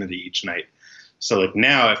opportunity each night. So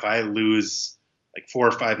now if I lose 4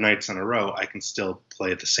 or 5 nights in a row, I can still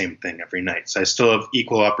play the same thing every night. So I still have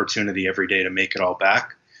equal opportunity every day to make it all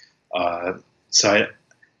back. So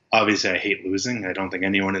obviously I hate losing. I don't think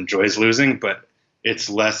anyone enjoys losing, but it's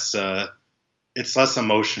less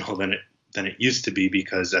emotional than it used to be,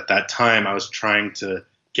 because at that time I was trying to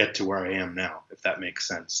get to where I am now, if that makes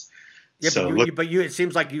sense. Yeah, So look, it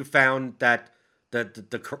seems like you found that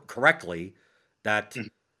correctly that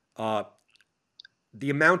uh, the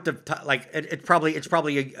amount of like it's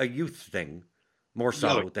probably a youth thing more yeah,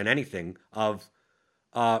 so than anything of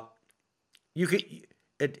uh, you could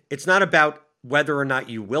it's not about whether or not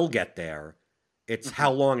you will get there, it's mhm,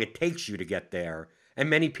 how long it takes you to get there, and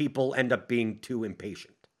many people end up being too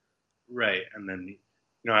impatient. right. And then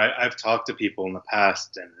I've talked to people in the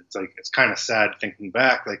past, and it's kind of sad thinking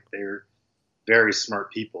back. Like, they're very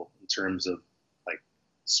smart people in terms of like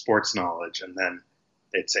sports knowledge, and then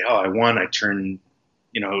they'd say, "Oh, I won. I turned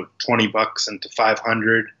 $20 into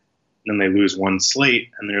 500." And then they lose one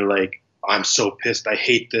slate, and they're like, oh, "I'm so pissed. I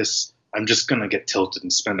hate this. I'm just gonna get tilted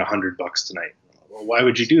and spend $100 tonight." Well, why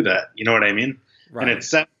would you do that? You know what I mean? And Right. it's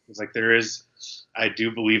sad. It's like there is. I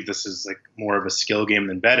do believe this is like more of a skill game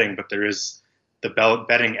than betting, but there is the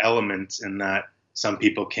betting element in that some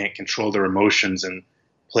people can't control their emotions and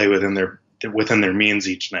play within their means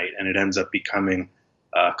each night, and it ends up becoming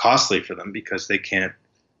costly for them because they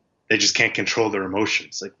just can't control their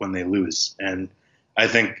emotions like when they lose. And I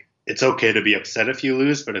think it's okay to be upset if you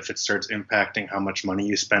lose, but if it starts impacting how much money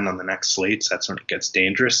you spend on the next slates, that's when it gets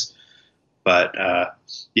dangerous. But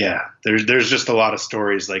yeah, there's just a lot of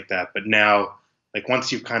stories like that. But now, like,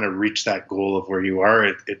 once you've kind of reached that goal of where you are,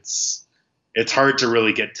 it's hard to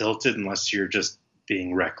really get tilted unless you're just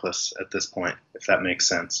being reckless at this point, if that makes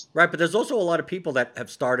sense. Right, but there's also a lot of people that have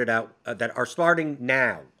started out that are starting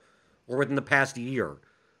now or within the past year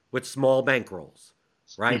with small bankrolls,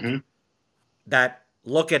 right? Hmm. That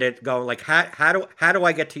look at it going like how do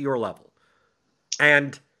I get to your level?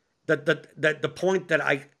 And the point that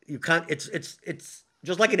I you can't it's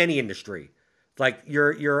just like in any industry. Like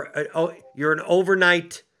you're an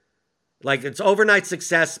overnight, like it's overnight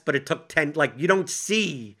success, but it took 10, like you don't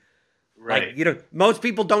see, like Right. most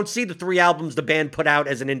people don't see the 3 albums the band put out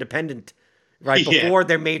as an independent, right Yeah. before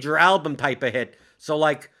their major album type of hit. So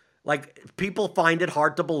like people find it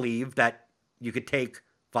hard to believe that you could take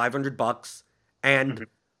 $500 and Hmm.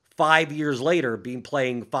 5 years later being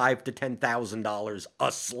playing $5,000 to $10,000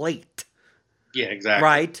 a slate, Yeah. Exactly.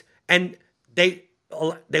 right? And they're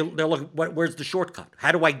looking, where's the shortcut?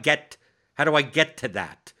 How do I get to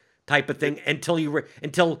that type of thing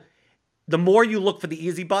until the more you look for the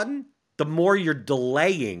easy button, the more you're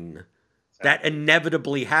delaying that Exactly.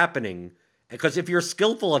 inevitably happening. Because if you're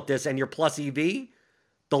skillful at this and you're plus EV,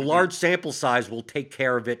 the Hmm. large sample size will take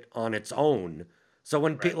care of it on its own. So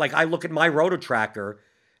when Right. like I look at my roto tracker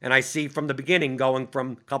and I see from the beginning going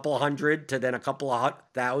from a couple of hundred to then a couple of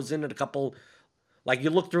thousand and a couple, like you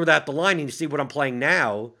look through the line and you see what I'm playing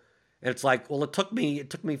now, and it's like, well, it took me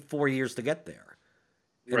 4 years to get there.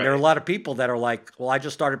 And there are a Right. lot of people that are like, well, I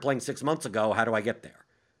just started playing 6 months ago. How do I get there?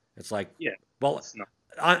 It's like, Yeah. well, It's not.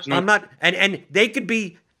 There's no. I'm not, and they could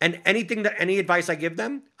be, and any advice I give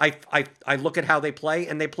them, I look at how they play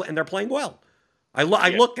and they're playing well. I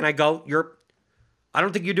Yeah. look and I go, I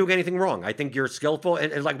don't think you're doing anything wrong. I think you're skillful.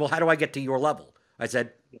 And like, well, how do I get to your level? I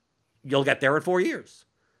said, you'll get there in 4 years.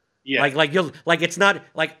 Yeah. It's not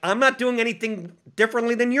like I'm not doing anything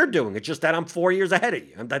differently than you're doing. It's just that I'm 4 years ahead of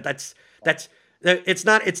you. And that's it's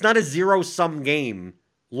not a zero sum game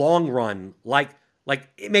long run. Like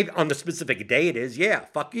maybe on the specific day it is. Yeah,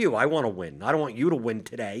 fuck you. I want to win. I don't want you to win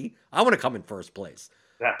today. I want to come in first place.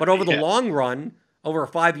 But over Exactly. the Yeah. long run, over a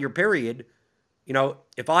 5 year period,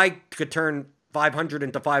 if I could turn 500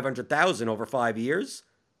 into 500,000 over 5 years,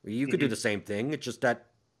 well, you could do Hmm. the same thing. It's just that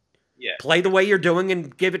Yeah. play the way you're doing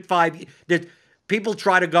and give it 5. People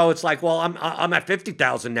try to go. It's like, well, I'm at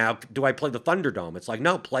 50,000 now. Do I play the Thunderdome? It's like,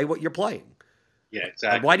 no, play what you're playing. Yeah. Like,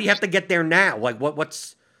 Exactly. why do you have to get there now? Like,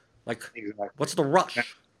 what's like, Exactly. what's the rush?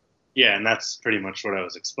 Yeah, and that's pretty much what I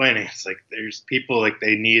was explaining. It's like there's people like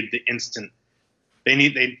they need the instant.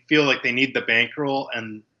 They feel like they need the bankroll,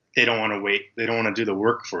 and they don't want to wait. They don't want to do the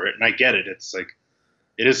work for it. And I get it. It's like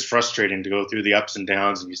it is frustrating to go through the ups and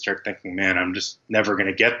downs, and you start thinking, man, I'm just never going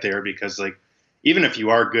to get there, because like even if you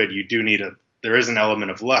are good, you do need there is an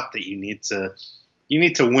element of luck that you need to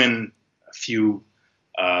win a few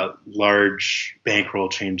large bankroll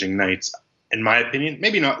changing nights, in my opinion.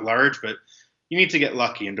 Maybe not large, but you need to get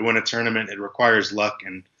lucky, and to win a tournament it requires luck.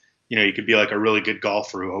 And you could be like a really good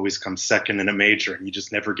golfer who always comes second in a major and you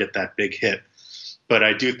just never get that big hit. But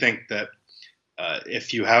I do think that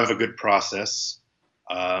if you have a good process,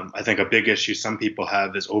 I think a big issue some people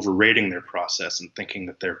have is overrating their process and thinking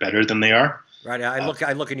that they're better than they are. Right?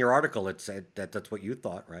 I look in your article. It said that that's what you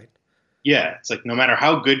thought, right? Yeah, it's like no matter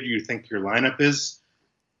how good you think your lineup is,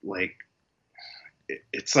 like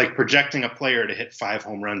it's like projecting a player to hit 5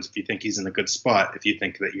 home runs if you think he's in a good spot, if you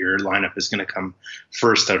think that your lineup is going to come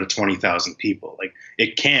first out of 20,000 people. Like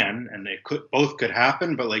it can, and it both could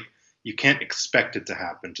happen, but like you can't expect it to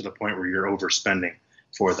happen to the point where you're overspending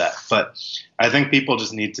for that. But I think people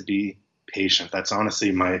just need to be patient. That's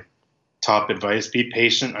honestly my top advice. Be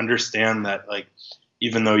patient, understand that like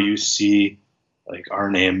even though you see like our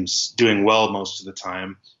names doing well most of the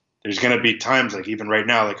time, there's going to be times like even right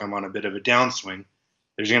now, like I'm on a bit of a downswing.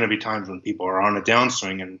 There's going to be times when people are on a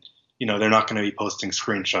downswing and, you know, they're not going to be posting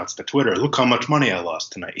screenshots to Twitter. Look how much money I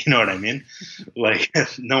lost tonight. You know what I mean? Like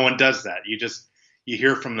no one does that. You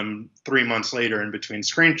hear from them 3 months later in between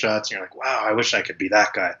screenshots and you're like, wow, I wish I could be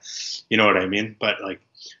that guy. You know what I mean? But like,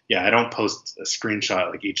 yeah, I don't post a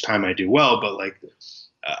screenshot like each time I do well, but like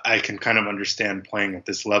I can kind of understand playing at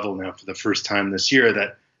this level now for the first time this year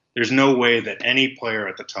that there's no way that any player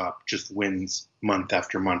at the top just wins month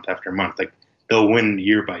after month after month. Like they'll win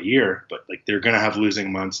year by year, but like they're going to have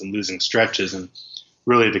losing months and losing stretches. And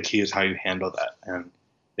really the key is how you handle that. And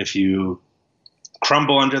if you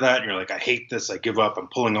crumble under that and you're like, I hate this, I give up, I'm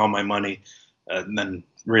pulling all my money, and then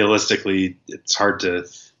realistically it's hard to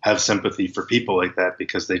have sympathy for people like that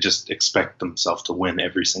because they just expect themselves to win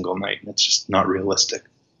every single night. And it's just not realistic.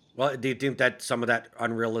 Well, do you think that some of that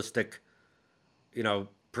unrealistic, you know,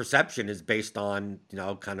 perception is based on, you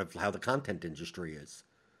know, kind of how the content industry is?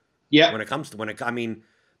 Yeah. When it comes to I mean,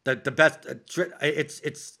 the best,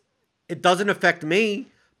 it doesn't affect me,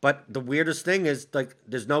 but the weirdest thing is like,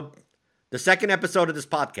 the second episode of this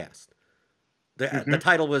podcast, the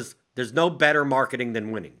title was, there's no better marketing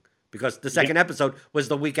than winning, because the second episode was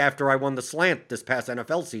the week after I won the slant this past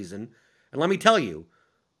NFL season. And let me tell you,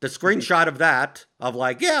 the screenshot of that, of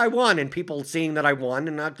like, yeah, I won, and people seeing that I won,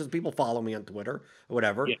 and not because people follow me on Twitter or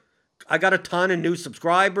whatever. Yeah. I got a ton of new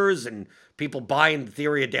subscribers and people buying the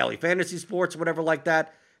Theory of Daily Fantasy Sports, whatever like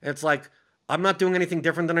that. And it's like, I'm not doing anything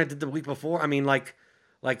different than I did the week before. I mean, like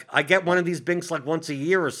I get one of these binks like once a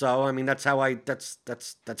year or so. I mean, that's how I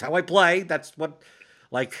play. That's what,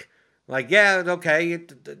 yeah, okay.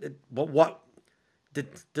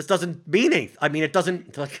 This doesn't mean anything. I mean, it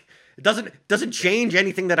doesn't change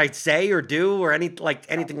anything that I say or do or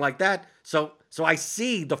anything like that. So I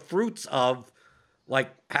see the fruits of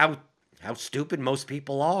like how stupid most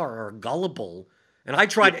people are or gullible. And I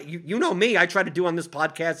try to, you know me, I try to do on this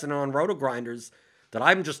podcast and on Roto Grinders that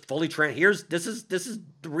I'm just fully this is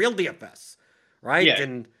the real DFS, right?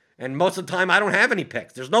 Yeah. And most of the time I don't have any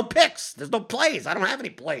picks. There's no picks. There's no plays. I don't have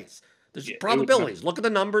any plays. There's probabilities. Look at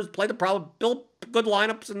the numbers, play the build good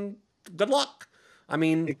lineups, and good luck. I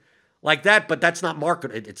mean, like that, but that's not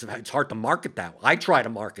market. It's hard to market that way. I try to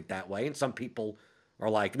market that way, and some people are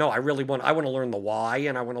like, no, I want to learn the why,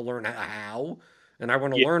 and I want to learn how, and I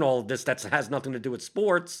want to learn all of this that has nothing to do with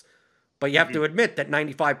sports. But you have to admit that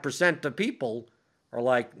 95% of people are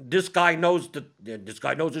like, this guy knows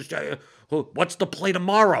what's the play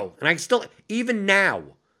tomorrow. And I still, even now,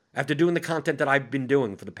 after doing the content that I've been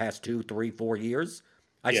doing for the past 2, 3, 4 years,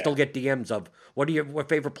 I still get DMs of, what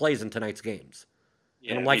favorite plays in tonight's games?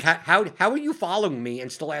 Yeah, and I'm like, how are you following me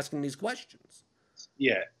and still asking these questions?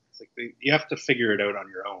 Yeah. Like you have to figure it out on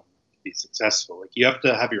your own to be successful. Like you have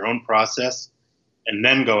to have your own process and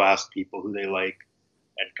then go ask people who they like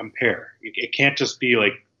and compare. It can't just be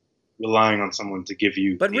like relying on someone to give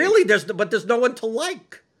you. But really, there's no one to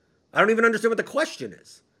like. I don't even understand what the question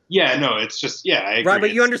is. Yeah, no, it's just, I agree. Right,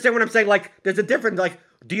 but you understand what I'm saying? Like, there's a difference. Like,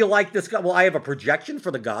 do you like this guy? Well, I have a projection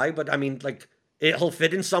for the guy, but I mean, like, he'll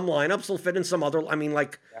fit in some lineups. He'll fit in some other. I mean,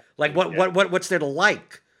 what's there to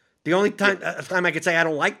like? The only time I could say I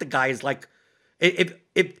don't like the guy is like,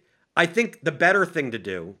 if I think the better thing to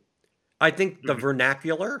do, I think the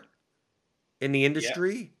vernacular in the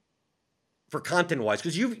industry for content wise,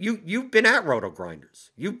 because you've been at Roto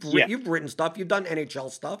Grinders, you've written stuff, you've done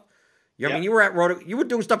NHL stuff. I mean, you were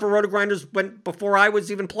doing stuff for Roto Grinders before I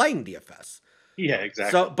was even playing DFS. Yeah,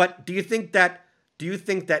 exactly. So, but do you think that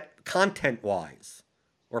content wise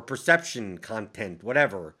or perception content,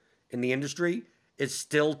 whatever, in the industry is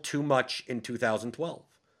still too much in 2012?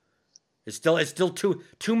 It's still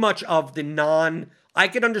too much of the I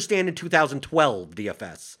could understand in 2012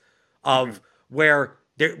 DFS of where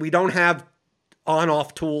we don't have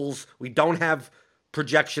on-off tools, we don't have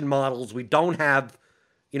projection models, we don't have,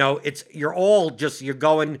 you're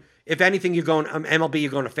going, if anything, you're going MLB,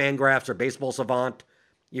 you're going to Fangraphs or Baseball Savant.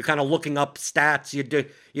 You're kind of looking up stats. He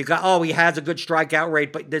has a good strikeout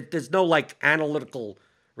rate, but there's no like analytical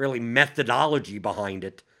really methodology behind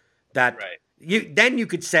it that then you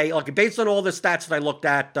could say, okay, based on all the stats that I looked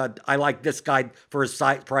at, I like this guy for his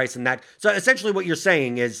price and that. So essentially what you're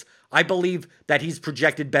saying is, I believe that he's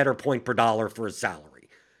projected better point per dollar for his salary.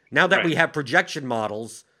 Now that we have projection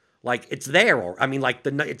models, like it's there, or I mean, like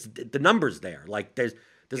the numbers there. Like there's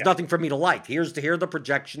nothing for me to like. Here are the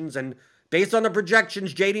projections, and based on the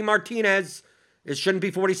projections, JD Martinez, it shouldn't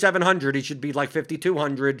be 4,700. He should be like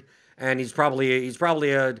 5,200, and he's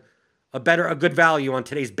probably a good value on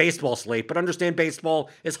today's baseball slate. But understand, baseball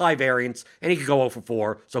is high variance, and he could go 0 for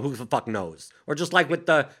 4. So who the fuck knows? Or just like with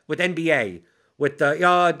NBA, with the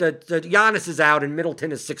Giannis is out and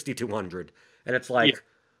Middleton is 6,200, and it's like,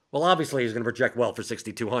 well, obviously he's going to project well for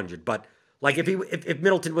 6,200. But like if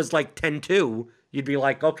Middleton was like 10-2, you'd be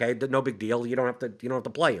like, okay, no big deal. You don't have to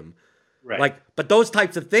play him. Right. Like, but those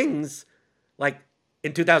types of things, like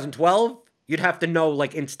in 2012, you'd have to know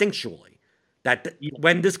like instinctually that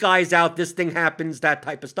when this guy's out, this thing happens, that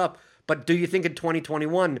type of stuff. But do you think in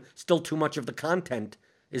 2021, still too much of the content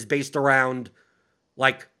is based around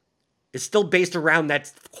that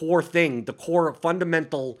core thing, the core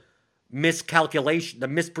fundamental miscalculation, the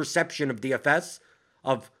misperception of DFS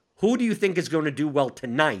of who do you think is going to do well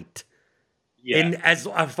tonight? In as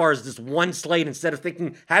far as this one slate, instead of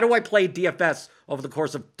thinking, how do I play DFS over the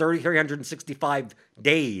course of 365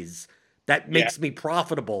 days that makes me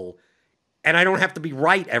profitable? And I don't have to be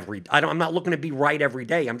right I'm not looking to be right every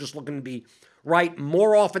day. I'm just looking to be right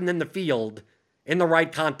more often than the field in the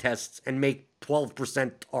right contests and make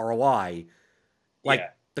 12% ROI.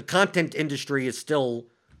 The content industry is still,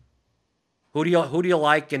 who do you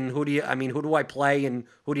like, and who do I play, and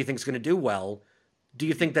who do you think is going to do well? Do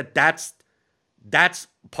you think that's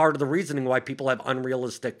part of the reasoning why people have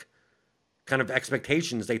unrealistic kind of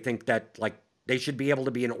expectations? They think that like they should be able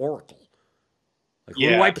to be an oracle. Like, who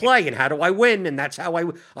do I play and how do I win? And that's how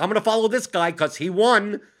I'm going to follow this guy because he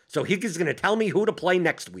won. So he's going to tell me who to play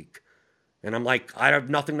next week. And I'm like, I have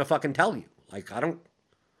nothing to fucking tell you. Like,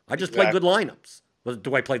 I just play good lineups. Well,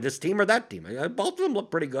 do I play this team or that team? Both of them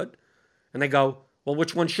look pretty good. And they go, well,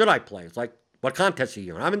 which one should I play? It's like, what contest are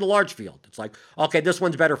you in? I'm in the large field. It's like, okay, this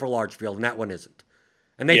one's better for large field and that one isn't.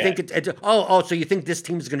 And they think so you think this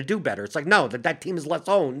team is going to do better. It's like, no, that team is less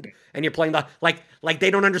owned and you're playing like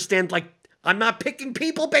they don't understand, like, I'm not picking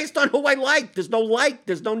people based on who I like. There's no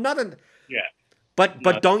there's no nothing. Yeah.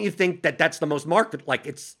 But don't you think that that's the most market? Like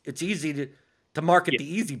it's easy to market the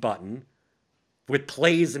easy button with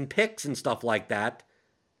plays and picks and stuff like that.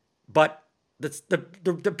 But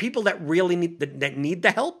the people that really need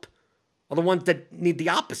the help are the ones that need the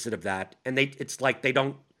opposite of that. And it's like they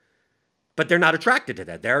don't, but they're not attracted to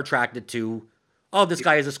that. They're attracted to, oh, this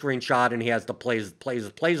guy has a screenshot and he has the plays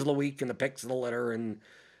of the week and the picks of the litter and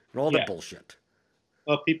all that bullshit.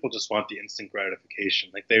 Well, people just want the instant gratification.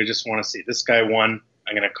 Like they just want to see this guy won.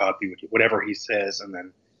 I'm going to copy whatever he says, and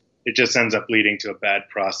then it just ends up leading to a bad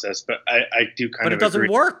process. But I do kind of. But it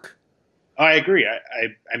doesn't work. I agree.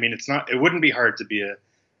 I mean, it's not. It wouldn't be hard to be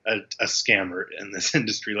a scammer in this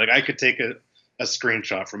industry. Like I could take a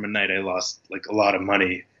screenshot from a night I lost like a lot of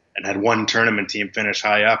money and had one tournament team finish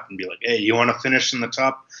high up and be like, hey, you want to finish in the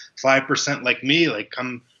top 5% like me? Like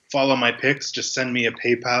come follow my picks, just send me a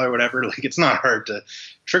PayPal or whatever. Like it's not hard to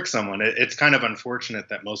trick someone. It's kind of unfortunate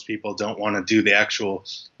that most people don't want to do the actual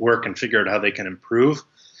work and figure out how they can improve.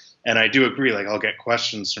 And I do agree. Like I'll get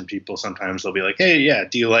questions from people sometimes. They'll be like, hey, yeah,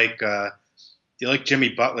 do you like Jimmy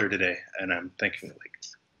Butler today? And I'm thinking like,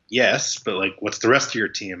 yes, but like, what's the rest of your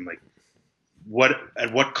team? Like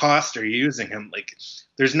at what cost are you using him? Like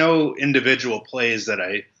there's no individual plays that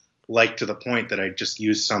I like to the point that I just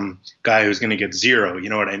use some guy who's going to get 0. You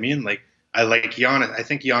know what I mean? Like I like Giannis. I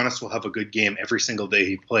think Giannis will have a good game every single day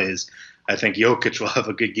he plays. I think Jokic will have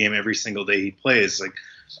a good game every single day he plays. Like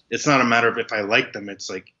it's not a matter of if I like them. It's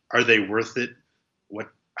like, are they worth it?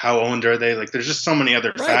 How owned are they? Like there's just so many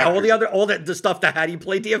other factors. All the stuff that how do you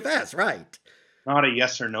play DFS? Right. Not a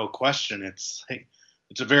yes or no question. It's like,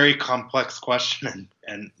 it's a very complex question.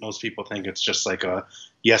 And most people think it's just like a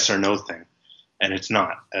yes or no thing. And it's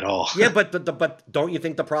not at all. Yeah, but don't you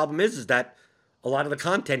think the problem is that a lot of the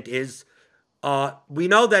content is we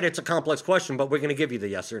know that it's a complex question, but we're going to give you the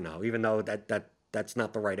yes or no, even though that's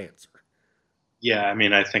not the right answer. Yeah, I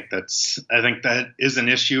mean, I think that is an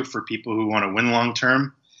issue for people who want to win long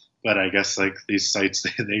term. But I guess like these sites,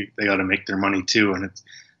 they got to make their money too, and it's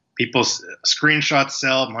people's screenshots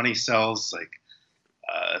sell, money sells. Like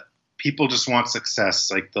people just want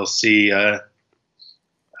success. Like they'll see.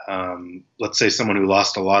 Let's say someone who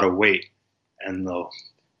lost a lot of weight and they'll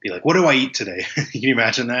be like, what do I eat today? Can you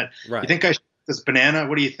imagine that? Right. You think I should eat this banana?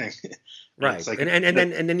 What do you think? Right. Like, and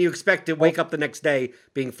then you expect to wake up the next day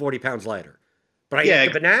being 40 pounds lighter. But I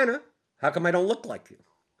ate the banana. How come I don't look like you?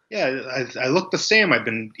 Yeah, I look the same. I've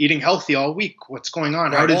been eating healthy all week. What's going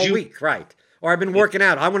on? How Right, did all you? week, right? Or I've been working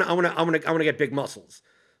out. I want to get big muscles.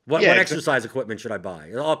 What Yeah, exactly. exercise equipment should I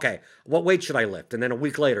buy? Okay, what weight should I lift? And then a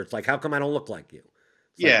week later, it's like, how come I don't look like you?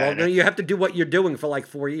 It's like, Yeah, well, no, you have to do what you're doing for like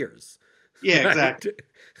 4 years, yeah, right? exactly.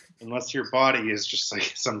 Unless your body is just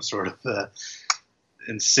like some sort of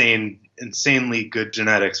insanely good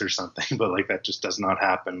genetics or something, but like that just does not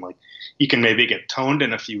happen. Like you can maybe get toned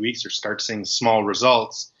in a few weeks or start seeing small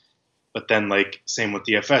results, but then like same with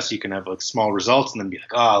DFS, you can have like small results and then be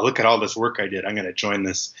like, oh, look at all this work I did. I'm going to join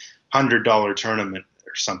this $100 tournament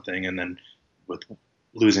or something, and then with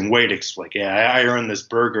losing weight, it's like, yeah, I earned this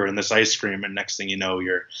burger and this ice cream, and next thing you know,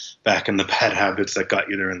 you're back in the bad habits that got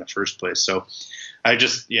you there in the first place. So I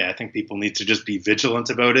think people need to just be vigilant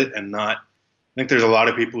about it and not. I think there's a lot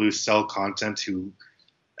of people who sell content who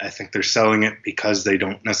I think they're selling it because they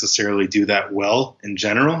don't necessarily do that well in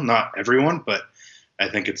general. Not everyone, but I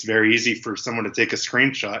think it's very easy for someone to take a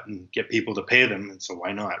screenshot and get people to pay them. And so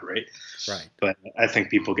why not, right? Right. But I think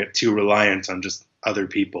people get too reliant on just other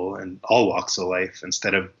people and all walks of life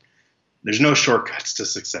instead of there's no shortcuts to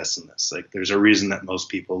success in this. Like there's a reason that most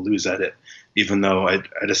people lose at it, even though I'd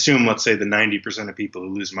assume, let's say the 90% of people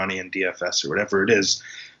who lose money in DFS or whatever it is,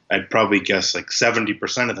 I'd probably guess like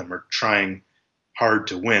 70% of them are trying hard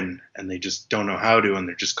to win and they just don't know how to, and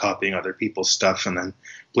they're just copying other people's stuff and then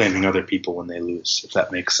blaming other people when they lose, if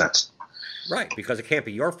that makes sense. Right, because it can't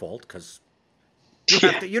be your fault because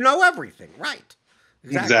you know everything, right?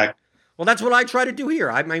 Exactly. Well, that's what I try to do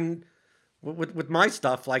here. I mean, with my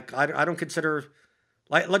stuff, like I don't consider,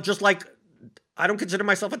 like I don't consider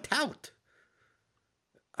myself a tout.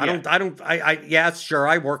 Yes, sure,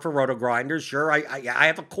 I work for Roto Grinders. Sure, I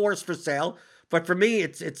have a course for sale, but for me,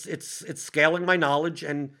 it's scaling my knowledge.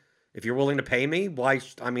 And if you're willing to pay me, why?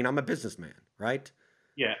 I mean, I'm a businessman, right?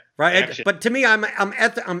 Yeah. Right. Actually, But to me,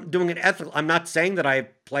 I'm doing it ethical. I'm not saying that I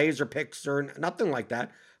have plays or picks or nothing like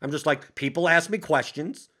that. I'm just like, people ask me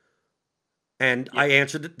questions, and I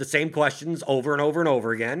answer the same questions over and over and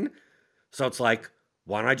over again. So it's like,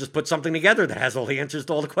 why don't I just put something together that has all the answers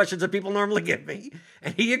to all the questions that people normally give me?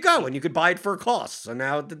 And here you go. And you could buy it for a cost. So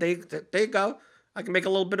now there you go. I can make a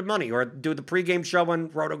little bit of money or do the pregame show on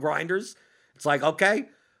Roto Grinders. It's like, okay.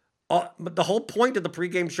 But the whole point of the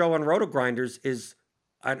pregame show on Roto Grinders is,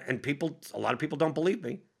 and a lot of people don't believe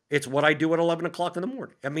me, it's what I do at 11 o'clock in the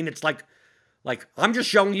morning. I mean, it's like I'm just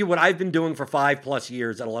showing you what I've been doing for 5+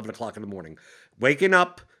 years at 11 o'clock in the morning. Waking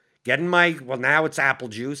up, getting now it's apple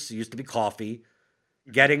juice. It used to be coffee.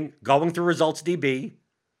 Going through Results DB.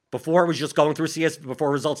 Before it was just going through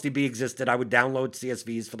before Results DB existed, I would download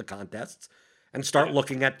CSVs for the contests and start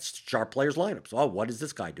looking at sharp players' lineups. Oh, what is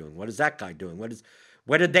this guy doing? What is that guy doing?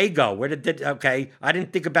 Where did they go? Okay, I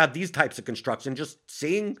didn't think about these types of construction. Just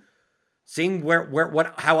seeing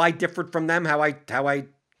how I differed from them, how I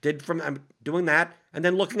did from I'm doing that, and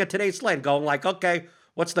then looking at today's slate, going like, okay,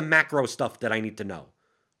 what's the macro stuff that I need to know?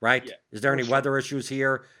 Right? Yeah, is there any weather issues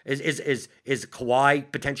here? Is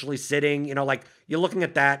Kawhi potentially sitting? You know, like you're looking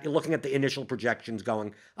at that. You're looking at the initial projections,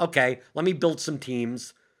 going, okay, let me build some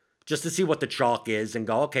teams just to see what the chalk is, and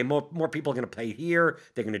go, okay, more people are going to play here.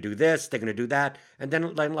 They're going to do this. They're going to do that, and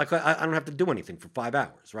then like I don't have to do anything for 5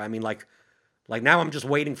 hours, right? I mean, like now I'm just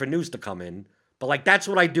waiting for news to come in. But like that's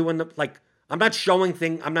what I do in the like. I'm not showing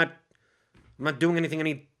things. I'm not doing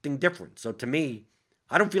anything different. So to me,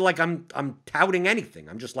 I don't feel like I'm touting anything.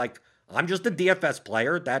 I'm just a DFS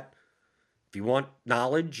player that if you want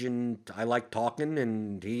knowledge and I like talking,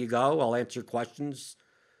 and here you go, I'll answer questions.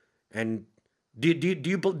 And do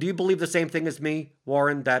you believe the same thing as me,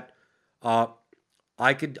 Warren, that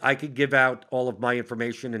I could give out all of my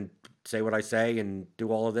information and say what I say and do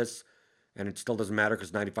all of this, and it still doesn't matter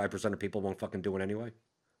because 95% of people won't fucking do it anyway?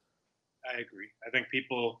 I agree. I think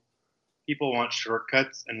people want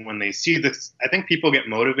shortcuts, and when they see this, I think people get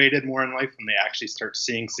motivated more in life when they actually start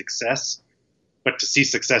seeing success. But to see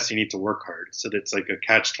success, you need to work hard. So it's like a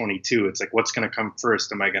catch-22. It's like, what's going to come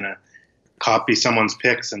first? Am I going to copy someone's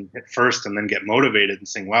picks and hit first and then get motivated and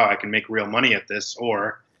saying, wow, I can make real money at this?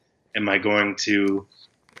 Or am I going to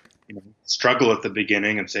struggle at the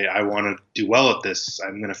beginning and say, I want to do well at this.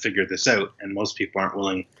 I'm going to figure this out. And most people aren't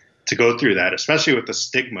willing to go through that, especially with the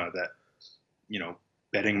stigma that,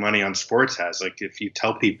 betting money on sports has. Like if you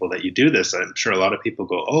tell people that you do this, I'm sure a lot of people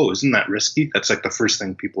go, oh, isn't that risky? That's like the first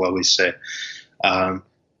thing people always say.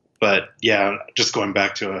 But yeah, just going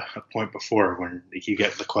back to a point before when you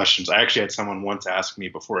get the questions, I actually had someone once ask me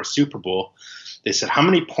before a Super Bowl, they said, how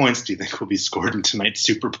many points do you think will be scored in tonight's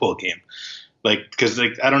Super Bowl game? Like, because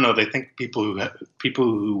I don't know, they think people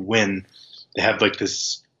who win, they have like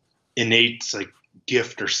this innate like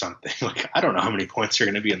gift or something. Like, I don't know how many points are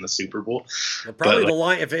going to be in the Super Bowl. Well, probably But, the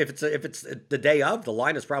line, if it's the day of, the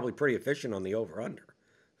line is probably pretty efficient on the over under.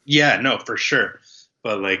 yeah, no, for sure.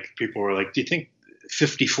 But like, people were like, "Do you think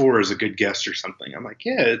 54 is a good guess or something?" I'm like,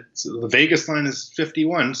 "Yeah, the Vegas line is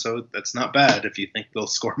 51, so that's not bad if you think they'll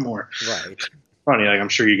score more." Right. Funny, like I'm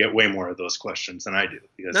sure you get way more of those questions than I do.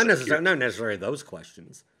 Because, Not like, necessarily, not necessarily those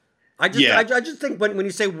questions. yeah, I just think when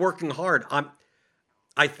you say working hard,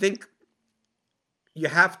 I think you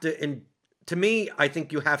have to. To me, I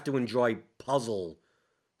think you have to enjoy puzzle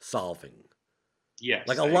solving. yes,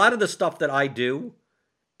 Like a lot of the stuff that I do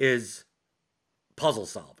is puzzle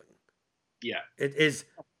solving. yeah, It is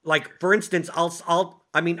like, for instance,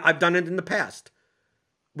 I mean, I've done it in the past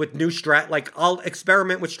with new like I'll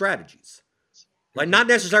experiment with strategies. Like not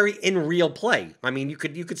necessarily in real play. I mean, you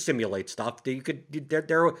could simulate stuff.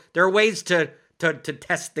 There are ways to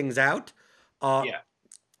test things out. yeah,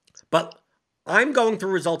 But I'm going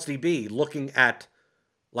through Results DB looking at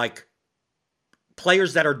like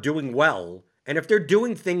players that are doing well, and if they're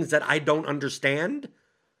doing things that I don't understand,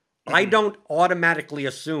 I don't automatically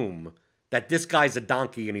assume that this guy's a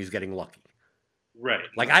donkey and he's getting lucky. right.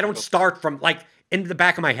 Like I don't start from like in the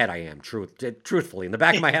back of my head. I am truthfully in the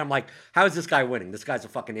back of my head. I'm like, how is this guy winning? This guy's a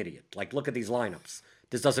fucking idiot. Like, look at these lineups.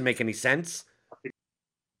 This doesn't make any sense.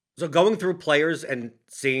 So going through players and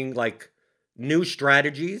seeing like new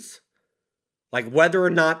strategies, like whether or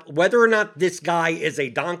not this guy is a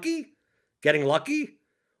donkey getting lucky,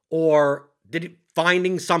 or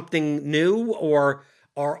finding something new, or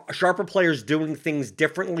are sharper players doing things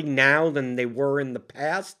differently now than they were in the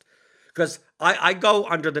past? Because I go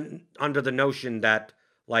under the notion that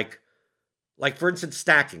like for instance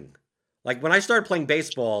stacking. Like when I started playing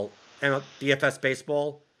baseball, DFS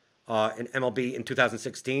baseball, in MLB in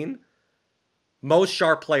 2016, most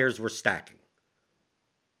sharp players were stacking.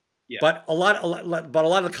 Yeah. But a lot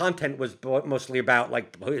of the content was mostly about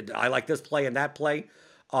like I like this play and that play.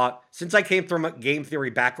 Since I came from a game theory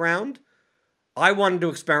background, I wanted to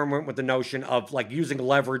experiment with the notion of like using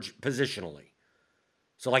leverage positionally.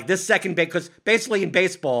 So like this second base, because basically in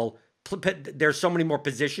baseball, there's so many more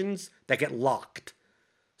positions that get locked.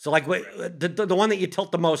 So like the one that you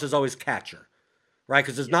tilt the most is always catcher, right?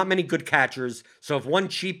 Because there's not many good catchers. So if one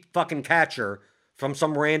cheap fucking catcher from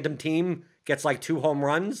some random team gets like 2 home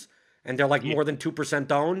runs and they're like more than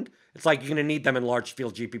 2% owned, it's like you're going to need them in large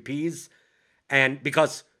field GPPs. And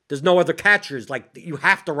because there's no other catchers, like you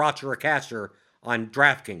have to roster a catcher on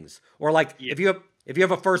DraftKings. Or like if you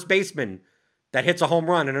have a first baseman that hits a home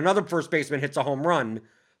run and another first baseman hits a home run,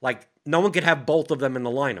 like no one could have both of them in the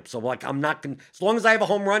lineup. So like I'm not as long as I have a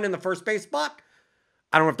home run in the first base spot,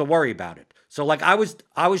 I don't have to worry about it. So like I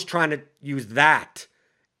was trying to use that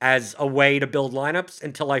as a way to build lineups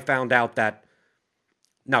until I found out that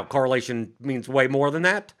no, correlation means way more than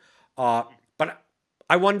that. But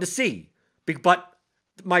I wanted to see. But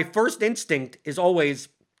my first instinct is always,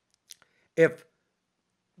 if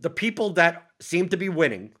the people that seem to be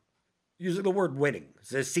winning, using the word winning,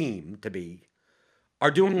 seem to be,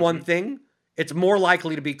 are doing one thing, it's more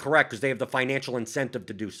likely to be correct because they have the financial incentive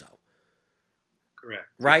to do so. Correct.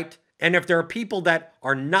 Right? And if there are people that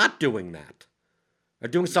are not doing that, are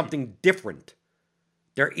doing something different,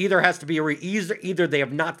 there either has to be either they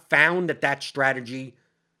have not found that strategy,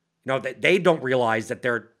 that they don't realize that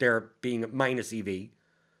they're being minus EV,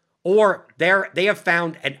 or they have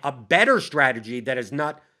found a better strategy that has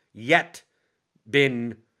not yet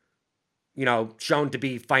been, shown to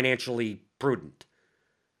be financially prudent.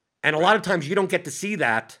 And a lot of times you don't get to see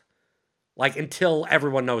that like until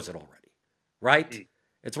everyone knows it already, right?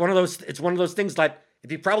 It's one of those things that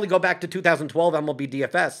if you probably go back to 2012 MLB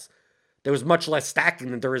DFS, there was much less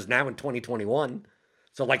stacking than there is now in 2021.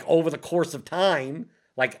 So like over the course of time,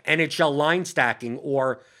 like NHL line stacking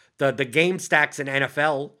or the game stacks in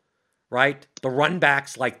NFL, right? The run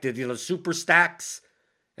backs, like the super stacks,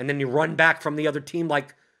 and then you run back from the other team.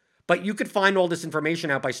 But you could find all this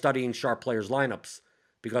information out by studying sharp players' lineups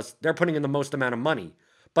because they're putting in the most amount of money.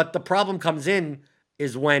 But the problem comes in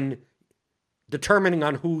is when determining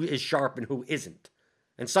on who is sharp and who isn't.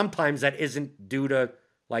 And sometimes that isn't due to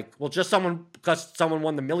because someone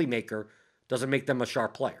won the Millie Maker doesn't make them a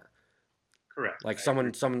sharp player. Correct. Like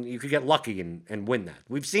someone you could get lucky and win that.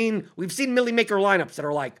 We've seen Millie Maker lineups that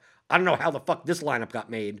are like, I don't know how the fuck this lineup got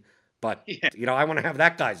made, but I want to have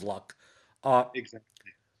that guy's luck. Exactly.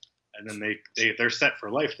 And then they're set for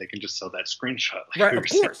life. They can just sell that screenshot. Right,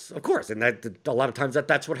 of course. And that a lot of times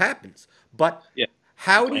that's what happens. But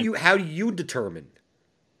how do you determine?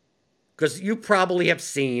 Because you probably have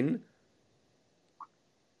seen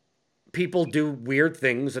people do weird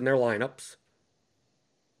things in their lineups.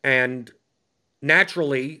 And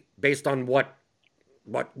naturally, based on what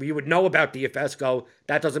we would know about DFS, go,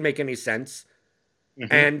 that doesn't make any sense.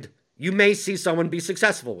 Mm-hmm. And you may see someone be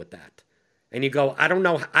successful with that. And you go, I don't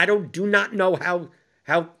know. Do not know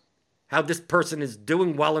how this person is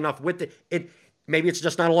doing well enough with it. Maybe it's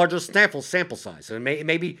just not a larger sample size. And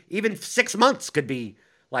maybe even 6 months could be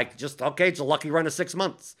like just, okay, it's a lucky run of 6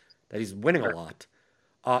 months that he's winning a lot.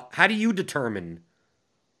 How do you determine,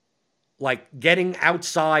 like, getting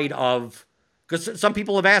outside of, because some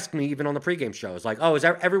people have asked me even on the pregame shows, like, oh, is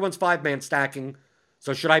everyone's 5-man stacking?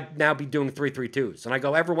 So should I now be doing 3-3-2s? And I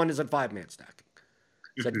go, everyone isn't 5-man stacking.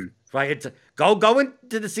 Said, right? It's go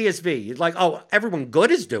into the CSV. It's like, oh, everyone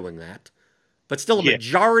good is doing that, but still a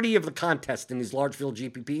majority of the contests in these large field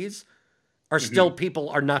GPPs are still people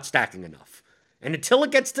are not stacking enough. And until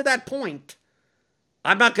it gets to that point,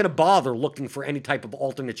 I'm not going to bother looking for any type of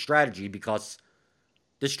alternate strategy because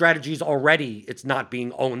the strategy is already, it's not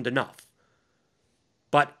being owned enough.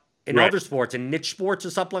 But in other sports, in niche sports or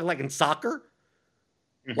something like in soccer,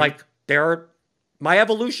 like my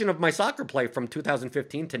evolution of my soccer play from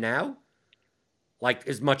 2015 to now, like,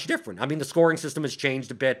 is much different. I mean, the scoring system has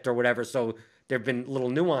changed a bit or whatever, so there have been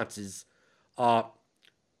little nuances. But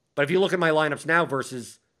if you look at my lineups now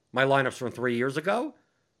versus my lineups from 3 years ago,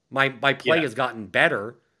 my play has gotten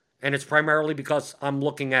better, and it's primarily because I'm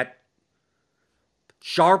looking at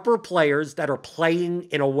sharper players that are playing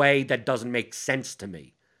in a way that doesn't make sense to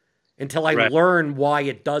me until I learn why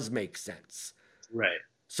it does make sense. Right.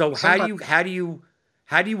 So how do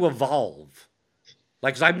you evolve?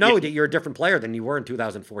 Like, 'cause I know that you're a different player than you were in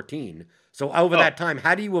 2014. So over that time,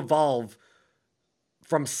 how do you evolve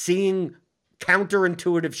from seeing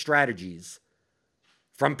counterintuitive strategies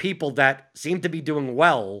from people that seem to be doing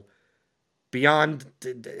well beyond,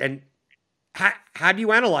 and how do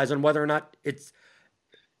you analyze on whether or not it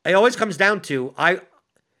always comes down to,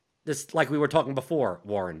 this, like we were talking before,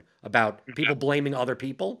 Warren, about people blaming other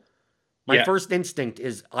people. My first instinct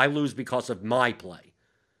is I lose because of my play.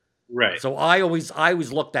 Right. So I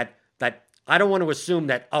always looked at that. I don't want to assume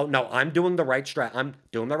that, oh no, I'm doing the right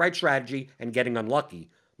strategy and getting unlucky.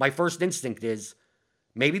 My first instinct is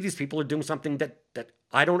maybe these people are doing something that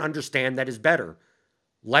I don't understand that is better.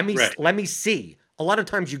 Let me see. A lot of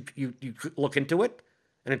times you look into it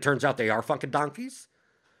and it turns out they are fucking donkeys.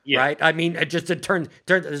 Yeah. Right? I mean, it turns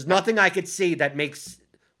there's nothing I could see that makes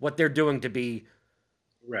what they're doing to be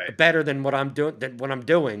better than what I'm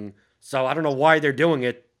doing. So I don't know why they're doing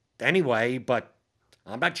it anyway, but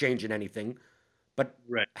I'm not changing anything. But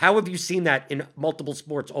how have you seen that in multiple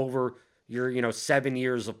sports over your 7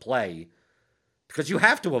 years of play? Because you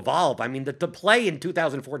have to evolve. I mean, the play in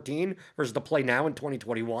 2014 versus the play now in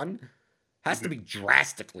 2021 has to be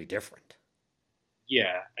drastically different.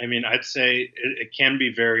 Yeah, I mean, I'd say it can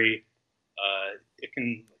be very, it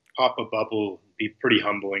can pop a bubble, be pretty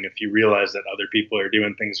humbling if you realize that other people are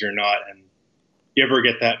doing things you're not. And you ever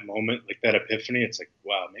get that moment, like that epiphany, it's like,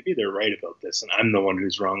 wow, maybe they're right about this, and I'm the one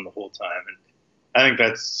who's wrong the whole time. And I think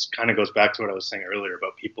that's kind of goes back to what I was saying earlier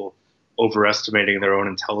about people overestimating their own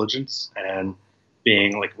intelligence and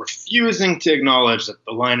being like refusing to acknowledge that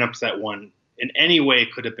the lineups that won in any way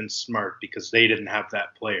could have been smart because they didn't have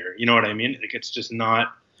that player. You know what I mean? Like, it's just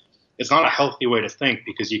not, it's not a healthy way to think,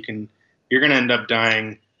 because you're going to end up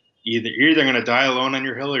dying. You're either going to die alone on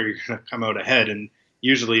your hill or you're going to come out ahead. And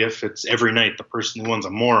usually if it's every night the person who wins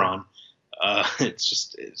a moron, it's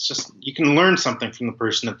just, you can learn something from the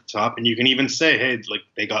person at the top, and you can even say, hey, like,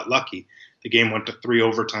 they got lucky. The game went to 3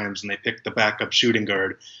 overtimes and they picked the backup shooting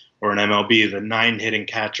guard, or an MLB, the 9 hitting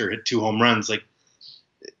catcher hit 2 home runs. Like,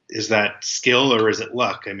 is that skill or is it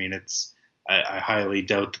luck? I mean, I highly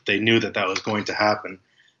doubt that they knew that was going to happen.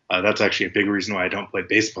 That's actually a big reason why I don't play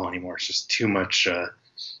baseball anymore. It's just too much.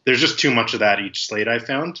 There's just too much of that each slate, I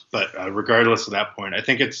found. But regardless of that point, I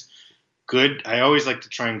think it's good. I always like to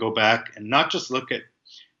try and go back and not just look at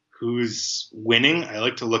who's winning. I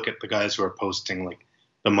like to look at the guys who are posting like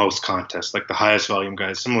the most contests, like the highest volume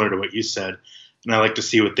guys, similar to what you said. And I like to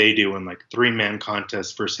see what they do in like 3-man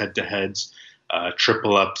contests versus head-to-heads,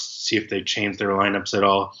 triple ups, see if they changed their lineups at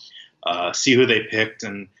all, see who they picked.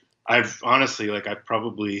 And I've honestly, I've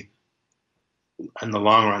probably in the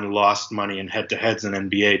long run lost money in head-to-heads in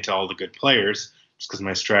NBA to all the good players just because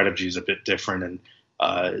my strategy is a bit different. And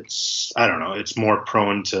I don't know, it's more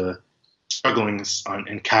prone to struggling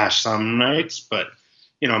in cash some nights, but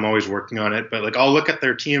I'm always working on it. But I'll look at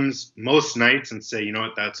their teams most nights and say, you know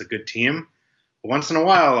what, that's a good team. Once in a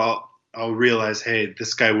while, I'll realize, hey,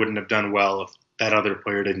 this guy wouldn't have done well if that other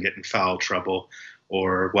player didn't get in foul trouble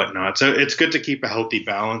or whatnot. So it's good to keep a healthy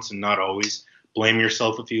balance and not always blame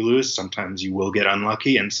yourself if you lose. Sometimes you will get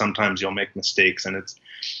unlucky, and sometimes you'll make mistakes. And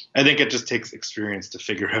I think it just takes experience to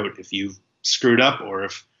figure out if you've screwed up, or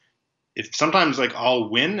if sometimes like I'll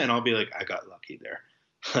win and I'll be like, I got lucky there.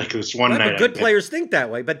 Like it was one night. But good players think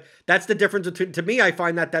that way. But that's the difference between, to me, I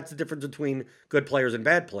find that's the difference between good players and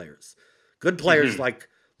bad players. Good players like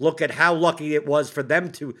look at how lucky it was for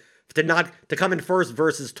them to come in first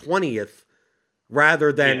versus 20th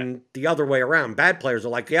rather than the other way around. Bad players are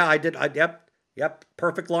like, yep,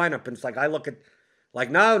 perfect lineup. And it's like, I look at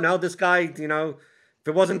like, no, this guy, you know, if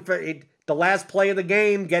it wasn't for the last play of the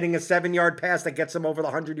game, getting a 7-yard pass that gets him over the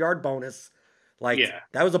 100-yard bonus, like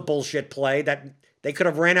that was a bullshit play that they could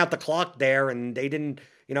have ran out the clock there and they didn't,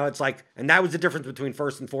 you know, it's like, and that was the difference between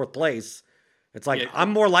first and fourth place. It's like,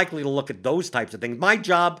 I'm more likely to look at those types of things. Our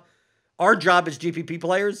job as GPP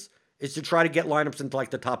players is to try to get lineups into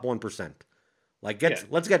like the top 1%. Like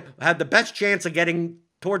let's have the best chance of getting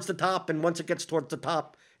towards the top. And once it gets towards the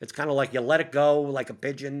top, it's kind of like you let it go like a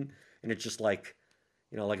pigeon. And it's just like,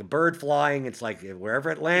 you know, like a bird flying. It's like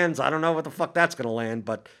wherever it lands, I don't know what the fuck that's going to land,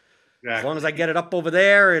 but as long as I get it up over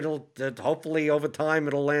there, it'll hopefully over time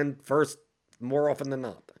it'll land first more often than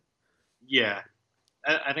not. Yeah,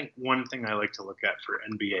 I think one thing I like to look at for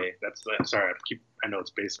NBA. I know it's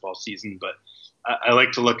baseball season, but I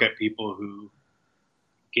like to look at people who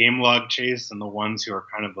game log chase and the ones who are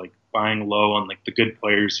kind of like buying low on like the good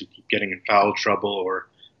players who keep getting in foul trouble or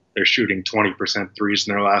they're shooting 20% threes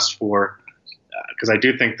in their last 4. Because I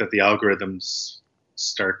do think that the algorithms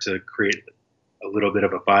start to create a little bit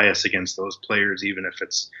of a bias against those players, even if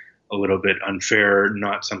it's a little bit unfair,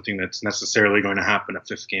 not something that's necessarily going to happen a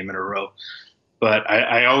 5th game in a row. But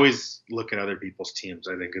I always look at other people's teams.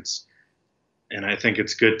 I think it's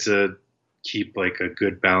good to keep like a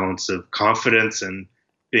good balance of confidence and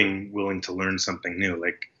being willing to learn something new.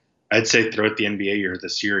 Like I'd say throughout the NBA year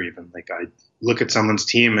this year, even like I look at someone's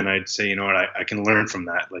team and I'd say, you know what, I can learn from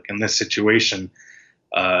that. Like in this situation,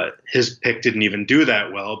 his pick didn't even do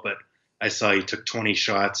that well, but I saw he took 20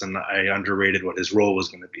 shots and I underrated what his role was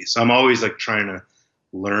going to be. So I'm always like trying to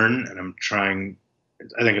learn, and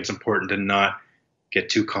I think it's important to not get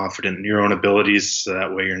too confident in your own abilities. So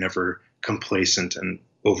that way you're never complacent and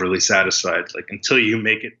overly satisfied. Like until you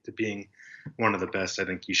make it to being one of the best, I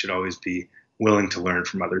think you should always be willing to learn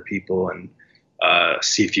from other people and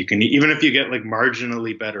see if you can, even if you get like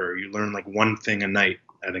marginally better, or you learn like one thing a night.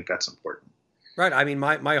 I think that's important. Right. I mean,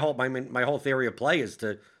 my whole theory of play is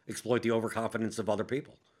to exploit the overconfidence of other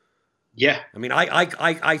people. Yeah. I mean,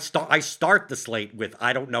 I start the slate with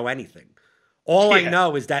I don't know anything. All I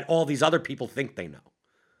know is that all these other people think they know.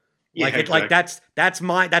 Like like that's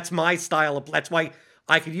my style of. That's why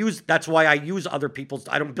I use other people's.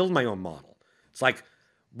 I don't build my own model. It's like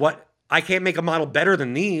I can't make a model better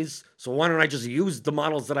than these. So why don't I just use the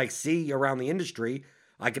models that I see around the industry?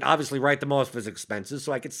 I could obviously write them off as expenses,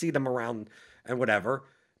 so I could see them around and whatever.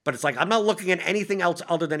 But it's like, I'm not looking at anything else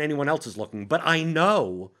other than anyone else is looking. But I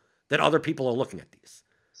know that other people are looking at these.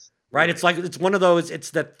 Right? It's like, it's one of those,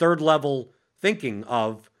 it's that third level thinking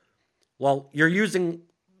of, well, you're using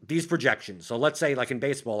these projections. So let's say like in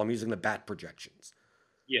baseball, I'm using the bat projections.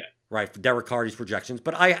 Yeah. Right. For Derek Carty's projections.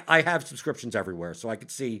 But I have subscriptions everywhere. So I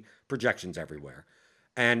could see projections everywhere.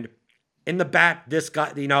 And in the bat, this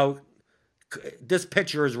guy, you know, this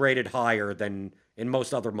pitcher is rated higher than in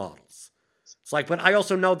most other models. It's like, but I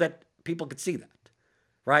also know that people could see that,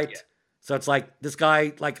 right? Yeah. So it's like this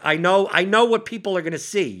guy, like I know what people are going to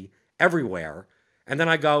see everywhere, and then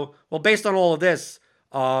I go, well, based on all of this,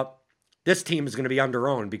 this team is going to be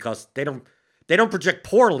underowned because they don't project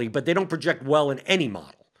poorly, but they don't project well in any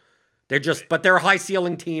model. But they're a high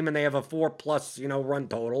ceiling team and they have a 4+ run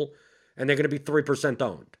total, and they're going to be 3%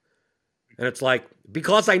 owned. And it's like,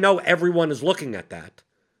 because I know everyone is looking at that,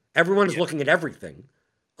 everyone is looking at everything.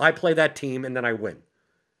 I play that team and then I win.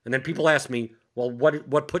 And then people ask me, well,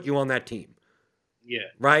 what put you on that team? Yeah.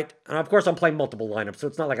 Right? And of course I'm playing multiple lineups, so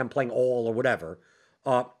it's not like I'm playing all or whatever.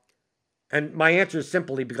 And my answer is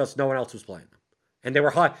simply because no one else was playing them. And they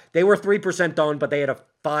were high. They were 3% owned, but they had a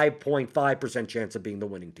 5.5% chance of being the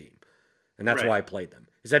winning team. And that's why I played them.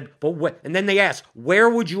 He said, and then they asked, where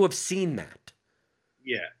would you have seen that?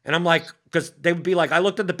 Yeah. And I'm like, because they would be like, I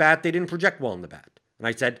looked at the bat, they didn't project well in the bat. And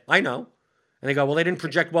I said, I know. And they go, well, they didn't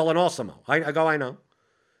project well in Awesemo. I go, I know.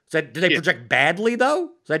 Said, did they project badly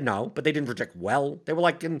though? Said no, but they didn't project well. They were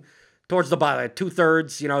like towards the bottom,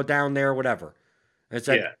 2/3, down there, whatever. And I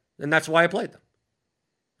said, and that's why I played them.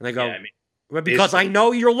 And they go, because I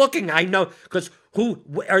know you're looking. I know, because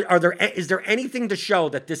is there anything to show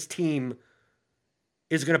that this team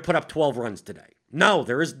is going to put up 12 runs today? No,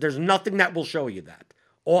 there's nothing that will show you that.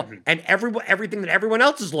 And everything that everyone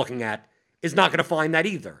else is looking at is not going to find that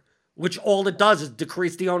either, which all it does is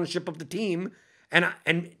decrease the ownership of the team.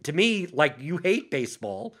 And to me, like, you hate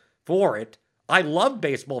baseball for it. I love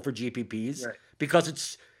baseball for GPPs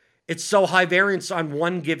because it's so high variance on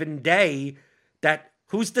one given day that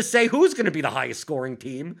who's to say who's going to be the highest scoring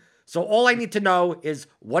team? So all I need to know is,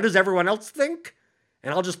 what does everyone else think?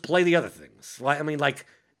 And I'll just play the other things. I mean, like,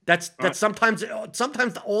 that's sometimes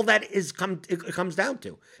all that it comes down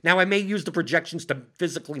to. Now, I may use the projections to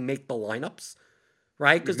physically make the lineups,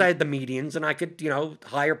 right? Because I had the medians, and I could,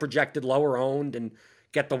 higher projected, lower owned, and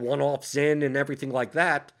get the one-offs in and everything like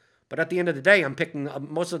that. But at the end of the day, I'm picking,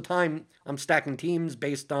 most of the time, I'm stacking teams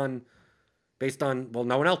based on, well,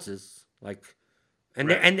 no one else is. Like, and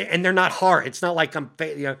they're not hard. It's not like I'm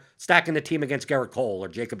stacking the team against Garrett Cole or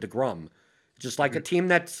Jacob deGrom. It's just like a team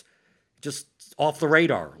that's just off the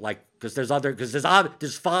radar. Like, because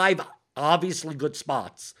there's 5 obviously good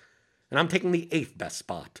spots, and I'm taking the 8th best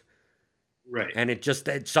spot. Right. And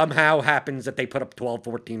it somehow happens that they put up 12,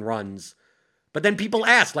 14 runs. But then people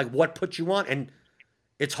ask, like, what put you on? And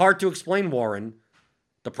it's hard to explain, Warren,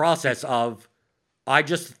 the process of, I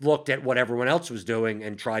just looked at what everyone else was doing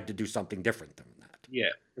and tried to do something different than that. Yeah,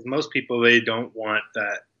 because most people, they don't want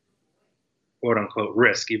that quote-unquote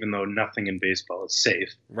risk, even though nothing in baseball is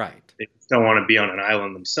safe. Right. They don't want to be on an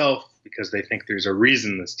island themselves because they think there's a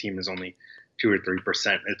reason this team is only 2 or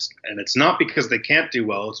 3%. It's not because they can't do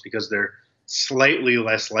well. It's because they're slightly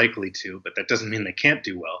less likely to, but that doesn't mean they can't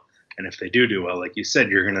do well. And if they do well, like you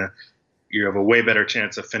said, you have a way better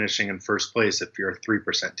chance of finishing in first place if your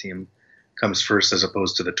 3% team comes first as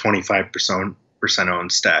opposed to the 25%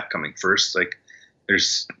 owned stack coming first. Like,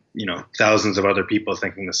 there's thousands of other people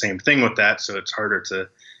thinking the same thing with that, so it's harder to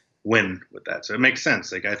win with that. So it makes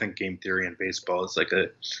sense. Like, I think game theory in baseball is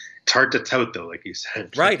it's hard to tout though, like you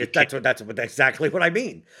said. Right. That's exactly what I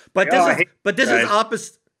mean. But this is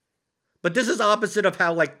opposite. But this is opposite of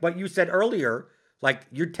how, like, what you said earlier. Like,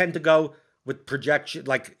 you tend to go with projection.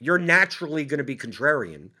 Like, you're naturally going to be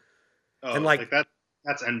contrarian. Oh, and like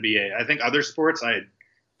that's NBA. I think other sports,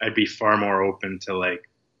 I'd be far more open to, like,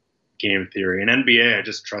 game theory. In NBA, I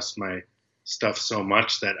just trust my stuff so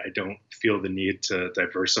much that I don't feel the need to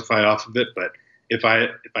diversify off of it. But if I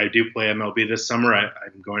do play MLB this summer,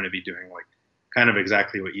 I'm going to be doing, like, kind of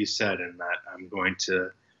exactly what you said, in that I'm going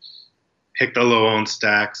to pick the low owned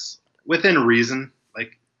stacks within reason.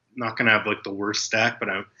 Like, not going to have, like, the worst stack, but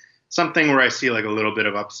I'm something where I see, like, a little bit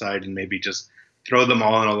of upside, and maybe just throw them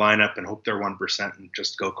all in a lineup and hope they're 1% and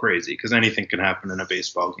just go crazy, because anything can happen in a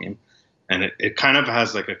baseball game. And it kind of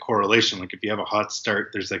has, like, a correlation. Like, if you have a hot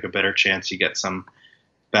start, there's, like, a better chance you get some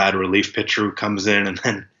bad relief pitcher who comes in and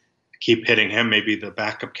then keep hitting him. Maybe the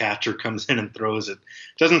backup catcher comes in and throws it.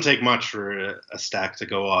 It doesn't take much for a stack to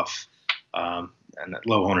go off. And at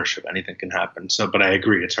low ownership, anything can happen. So, but I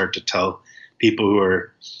agree, it's hard to tell people who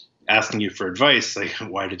are asking you for advice, like,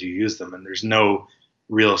 why did you use them? And there's no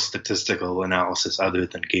real statistical analysis other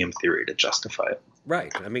than game theory to justify it.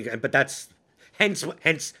 Right. I mean, but that's hence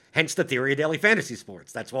the theory of daily fantasy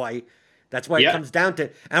sports. That's why it comes down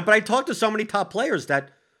to. But I talked to so many top players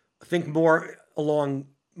that think more along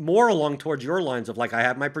towards your lines of, like, I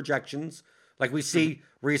have my projections, like we see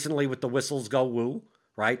recently with the Whistles Go Woo,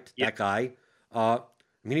 right? That guy. I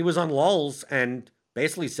mean, he was on Lulz and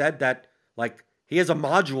basically said that, like, he has a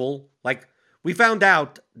module. Like, we found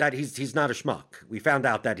out that he's not a schmuck. We found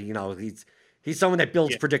out that he's someone that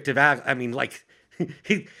builds predictive. I mean, like,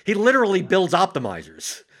 he literally builds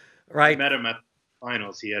optimizers, right? I met him at the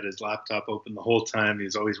finals. He had his laptop open the whole time. He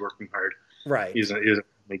was always working hard. Right. He was a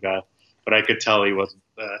friendly guy, but I could tell he wasn't.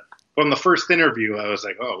 From the first interview, I was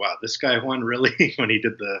like, oh wow, this guy won really when he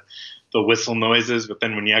did the whistle noises. But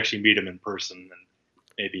then when you actually meet him in person, and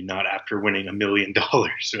maybe not after winning $1 million,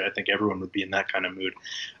 I think everyone would be in that kind of mood.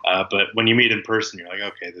 But when you meet in person, you're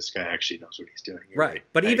like, okay, this guy actually knows what he's doing. Right.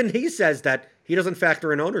 But even he says that he doesn't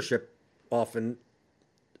factor in ownership often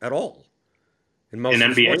at all in most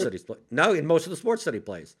of the sports that he's played. No, in most of the sports that he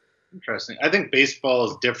plays. Interesting. I think baseball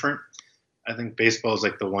is different. I think baseball is,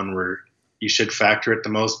 like, the one where you should factor it the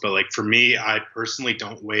most. But, like, for me, I personally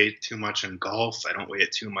don't weigh it too much in golf. I don't weigh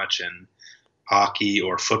it too much in hockey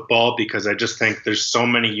or football, because I just think there's so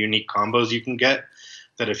many unique combos you can get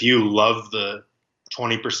that if you love the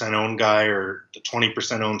 20% owned guy or the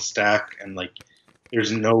 20% owned stack, and, like,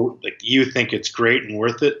 there's no, like, you think it's great and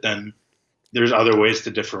worth it, then there's other ways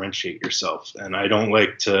to differentiate yourself. And I don't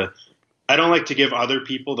like to give other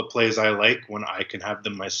people the plays I like when I can have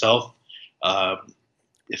them myself.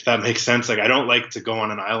 If that makes sense. Like, I don't like to go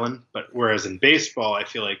on an island, but whereas in baseball, I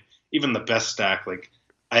feel like even the best stack, like,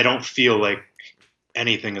 I don't feel like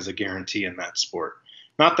anything is a guarantee in that sport.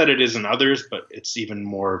 Not that it is in others, but it's even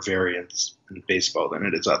more variance in baseball than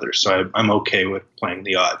it is others. So I'm okay with playing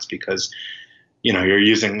the odds because, you're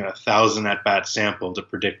using 1,000 at-bat sample to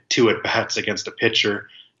predict 2 at-bats against a pitcher.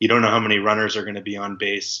 You don't know how many runners are going to be on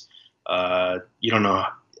base. You don't know.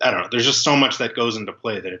 I don't know. There's just so much that goes into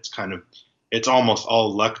play that it's almost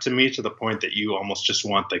all luck to me, to the point that you almost just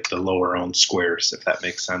want like the lower owned squares, if that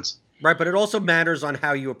makes sense. Right, but it also matters on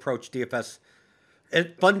how you approach DFS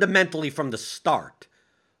fundamentally from the start.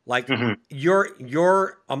 Like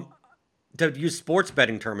you're to use sports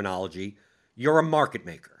betting terminology, you're a market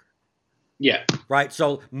maker. Yeah. Right.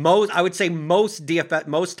 So I would say most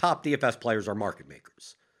top DFS players are market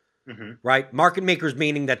makers. Right. Market makers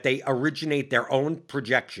meaning that they originate their own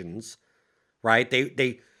projections. Right.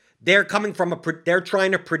 They're coming from they're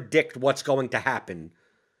trying to predict what's going to happen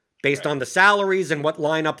based on the salaries and what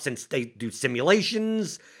lineups, and they do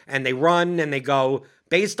simulations and they run and they go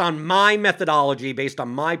based on my methodology, based on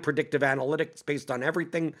my predictive analytics, based on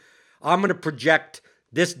everything. I'm going to project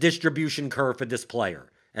this distribution curve for this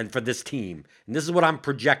player and for this team. And this is what I'm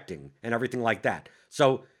projecting and everything like that.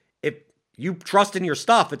 So if you trust in your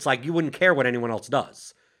stuff, it's like you wouldn't care what anyone else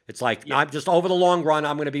does. It's like, I'm just over the long run,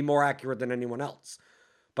 I'm going to be more accurate than anyone else.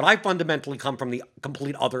 But I fundamentally come from the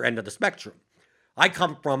complete other end of the spectrum. I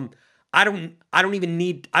come from, I don't even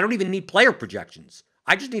need player projections.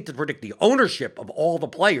 I just need to predict the ownership of all the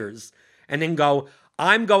players and then go,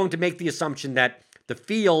 I'm going to make the assumption that the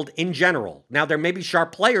field in general, now there may be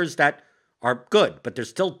sharp players that are good, but there's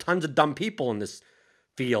still tons of dumb people in this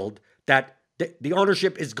field, that the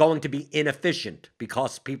ownership is going to be inefficient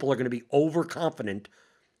because people are going to be overconfident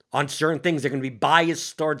on certain things. They're going to be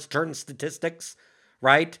biased towards certain statistics,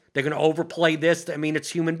 right? They're going to overplay this. I mean, it's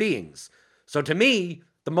human beings. So to me,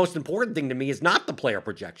 the most important thing to me is not the player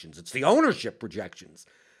projections. It's the ownership projections.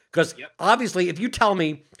 Because obviously, if you tell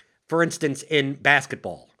me, for instance, in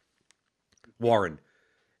basketball, Warren,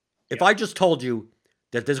 if I just told you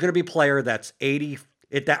that there's going to be a player that's on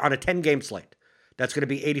a 10-game slate, that's going to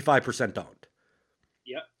be 85% owned.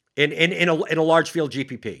 Yep. In a large field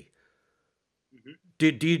GPP.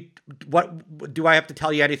 Do I have to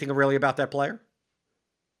tell you anything really about that player?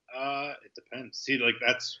 It depends. See, like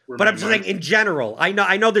that's. But I'm just saying, in general, I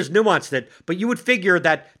know there's nuance that, but you would figure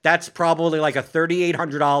that that's probably like a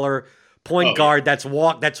 $3,800 point guard. Yeah.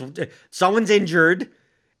 That's someone's injured,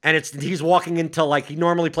 and he's walking into, like, he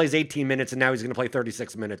normally plays 18 minutes, and now he's going to play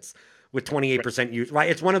 36 minutes with 28% use. Right?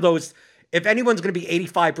 It's one of those. If anyone's going to be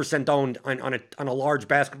 85% owned on a large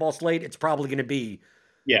basketball slate, it's probably going to be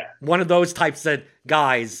one of those types of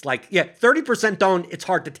guys. Like 30% owned, it's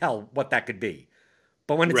hard to tell what that could be.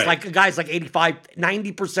 But when it's like guys like 85,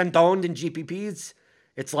 90% owned in GPPs,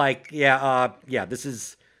 it's like, this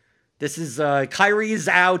is Kyrie's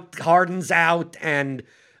out, Harden's out, and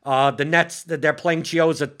the Nets, they're playing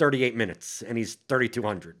Chiozza at 38 minutes, and he's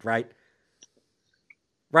 3,200, right?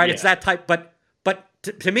 Right, yeah. It's that type, but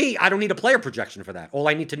to me, I don't need a player projection for that. All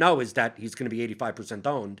I need to know is that he's going to be 85%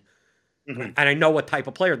 owned, and I know what type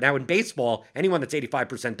of player. Now in baseball, anyone that's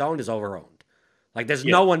 85% owned is over-owned. Like there's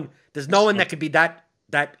no one that could be that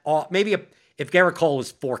maybe if Garrett Cole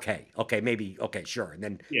was 4K, sure, and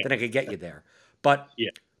then I could get you there. But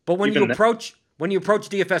when you approach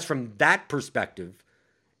DFS from that perspective,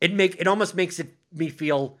 it almost makes me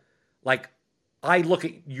feel like I look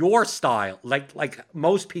at your style, like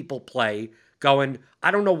most people play, going,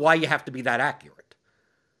 I don't know why you have to be that accurate.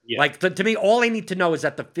 Yeah. Like to me, all I need to know is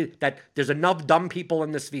that that there's enough dumb people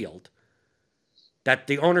in this field that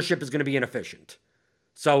the ownership is going to be inefficient.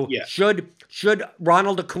 So should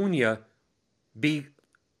Ronald Acuna be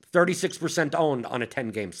 36% owned on a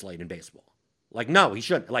 10-game slate in baseball? Like, no, he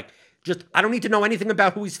shouldn't. Like, just I don't need to know anything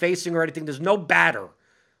about who he's facing or anything. There's no batter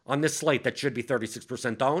on this slate that should be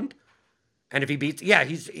 36% owned. And if he beats,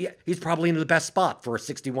 he's probably in the best spot for a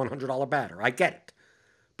 $6,100 batter. I get it.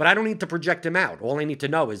 But I don't need to project him out. All I need to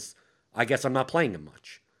know is, I guess I'm not playing him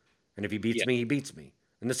much. And if he beats me, he beats me.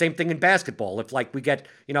 And the same thing in basketball. If, like, we get,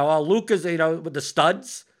 Luka's, with the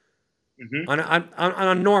studs, on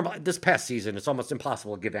a normal, this past season, it's almost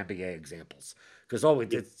impossible to give NBA examples. Because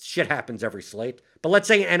shit happens every slate. But let's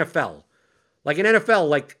say NFL. Like, in NFL,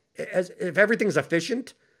 like, if everything's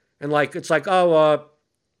efficient, and, like, it's like,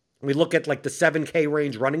 we look at, like, the 7K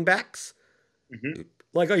range running backs.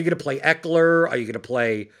 Like, are you going to play Eckler? Are you going to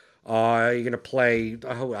play, I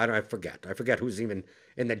forget who's even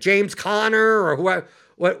in the James Conner or whoever.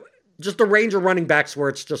 What, just the range of running backs where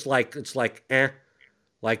it's just like, like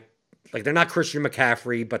they're not Christian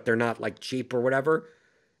McCaffrey, but they're not, like, cheap or whatever.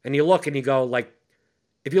 And you look and you go, like,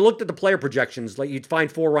 if you looked at the player projections, like, you'd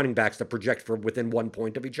find 4 running backs that project for within 1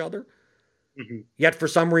 point of each other. Yet for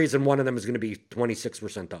some reason, one of them is going to be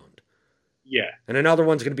 26% owned. Yeah. And another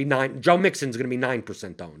one's going to be 9. Joe Mixon's going to be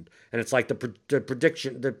 9% owned. And it's like the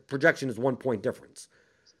projection is 1 point difference.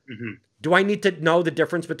 Do I need to know the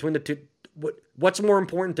difference between the two? What's more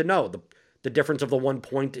important to know? The difference of the 1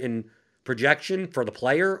 point in projection for the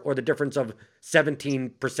player, or the difference of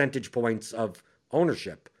 17 percentage points of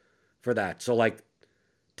ownership for that? So like,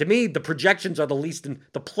 to me, the projections are the least,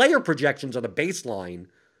 the player projections are the baseline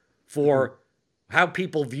for how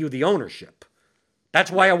people view the ownership.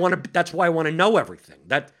 That's why I want to know everything.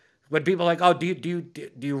 That when people are like, oh, do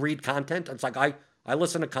you read content? It's like I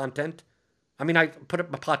listen to content. I mean, I put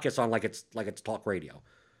my podcast on like it's talk radio,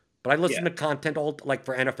 but I listen to content all like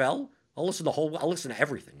for NFL. I'll listen to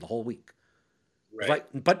everything the whole week. Right.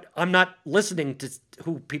 But I'm not listening to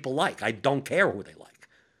who people like. I don't care who they like.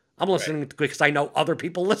 I'm listening because I know other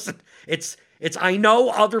people listen. It's I know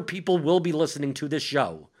other people will be listening to this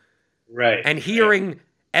show. Right. And hearing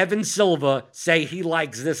Evan Silva say he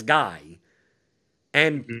likes this guy.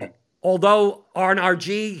 And although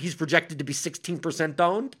RNRG, he's projected to be 16%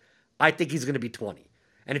 owned, I think he's going to be 20.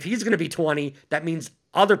 And if he's going to be 20, that means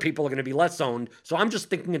other people are going to be less owned. So I'm just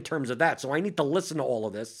thinking in terms of that. So I need to listen to all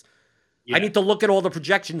of this. Yeah. I need to look at all the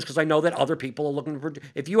projections because I know that other people are looking for.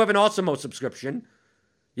 If you have an Awesemo subscription,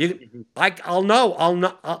 I'll know.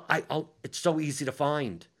 It's so easy to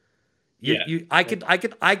find. I could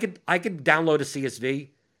download a CSV,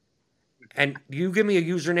 and you give me a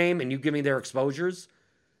username and you give me their exposures,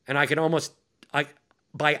 and I can almost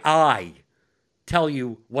by eye tell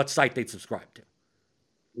you what site they'd subscribe to.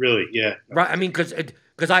 Really? Yeah. Right. I mean, because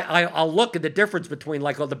I'll look at the difference between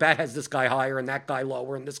like, oh, the bat has this guy higher and that guy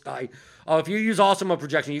lower and this guy. Oh, if you use Awesemo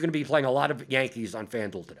projection, you're going to be playing a lot of Yankees on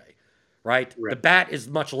FanDuel today, right? The bat is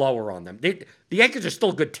much lower on them. The Yankees are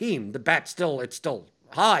still a good team. The bat it's still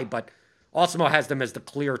high, but Awesemo has them as the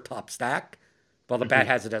clear top stack, while the bat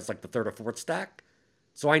has it as like the third or fourth stack.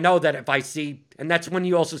 So I know that if I see, and that's when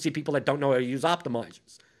you also see people that don't know how to use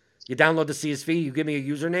optimizers. You download the CSV, you give me a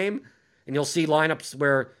username, and you'll see lineups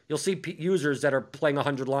where you'll see users that are playing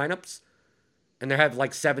 100 lineups, and they have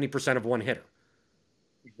like 70% of one hitter.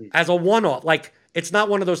 As a one-off, like it's not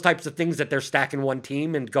one of those types of things that they're stacking one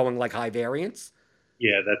team and going like high variance.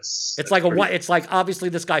 Yeah, it's like it's like obviously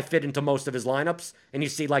this guy fit into most of his lineups, and you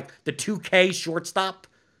see like the 2K shortstop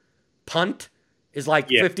punt is like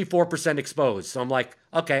 54% exposed. So I'm like,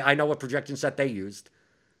 okay, I know what projection set they used,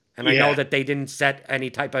 and I know that they didn't set any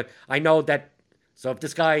type of. I know that. So if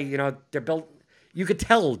this guy, they're built, you could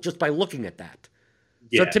tell just by looking at that.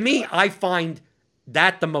 Yeah. So to me, I find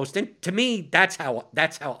that the most. To me, that's how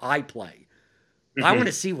I play. I want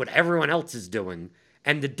to see what everyone else is doing.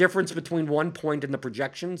 And the difference between 1 point and the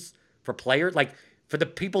projections for players, like for the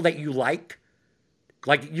people that you like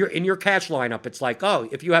you're in your cash lineup, it's like, oh,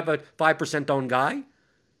 if you have a 5% owned guy,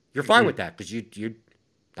 you're fine with that because you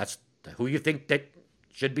that's who you think that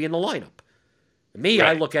should be in the lineup. Me,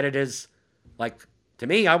 I look at it as like, to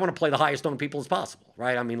me, I want to play the highest owned people as possible,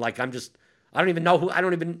 right? I mean, like I don't even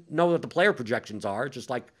know what the player projections are. Just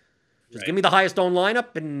give me the highest owned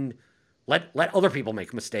lineup and let other people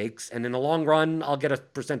make mistakes, and in the long run, I'll get a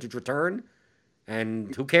percentage return.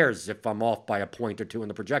 And who cares if I'm off by a point or two in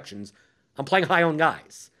the projections? I'm playing high-owned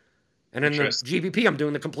guys. And in the GPP, I'm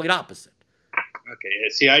doing the complete opposite. Okay,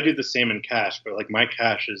 see, I do the same in cash, but like my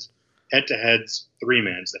cash is head-to-heads,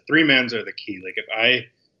 3-mans. The 3-mans are the key.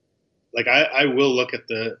 Like I will look at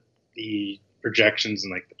the projections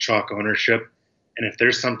and like the chalk ownership. And if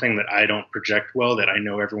there's something that I don't project well that I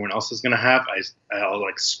know everyone else is going to have, I'll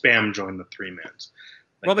like spam join the 3-mans.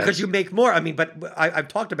 Well, because you make more. I mean, but I've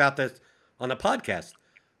talked about this on the podcast.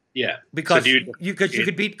 Yeah. Because you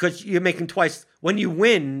could beat, because you're making twice. When you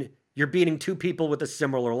win, you're beating two people with a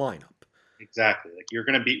similar lineup. Exactly. Like you're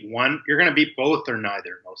going to beat one. You're going to beat both or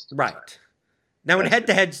neither most of the time. Right. Now, in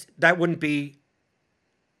head-to-heads, that wouldn't be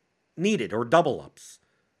needed, or double-ups.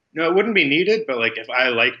 No, it wouldn't be needed, but like if I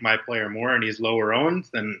like my player more and he's lower owned,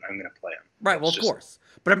 then I'm going to play him. Right, well, of course.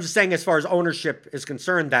 But I'm just saying, as far as ownership is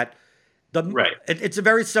concerned, that it's a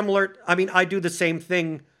very similar. I mean, I do the same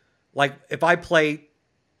thing. Like if I play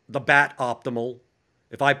the bat optimal,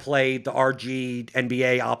 if I play the RG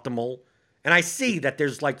NBA optimal, and I see that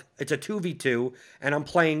there's like it's a 2v2, and I'm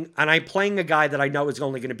playing a guy that I know is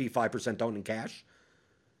only going to be 5% owned in cash.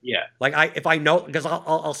 Yeah. Like if I know, because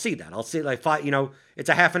I'll see that. I'll see like it's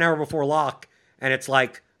a half an hour before lock, and it's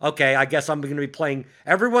like, okay, I guess I'm going to be playing.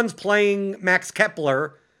 Everyone's playing Max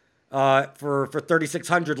Kepler for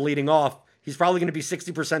 3,600 leading off. He's probably going to be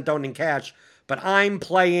 60% owned in cash, but I'm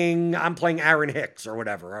playing Aaron Hicks or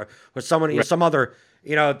whatever, or someone, some other,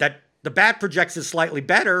 that the bat projects is slightly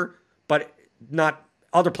better, but not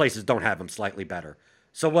other places don't have them slightly better.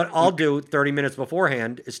 So what I'll do 30 minutes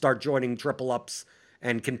beforehand is start joining triple ups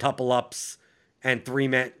and quintuple ups and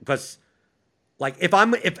 3-man, because like if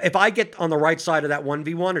I get on the right side of that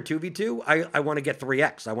 1v1 or 2v2, I want to get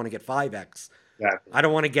 3x. I want to get 5x. Exactly. I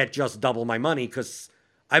don't want to get just double my money, because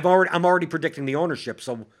I'm already predicting the ownership.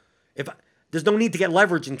 So there's no need to get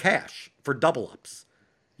leverage in cash for double ups.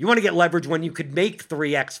 You want to get leverage when you could make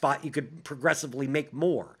 3x, 5, you could progressively make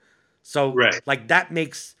more. So like that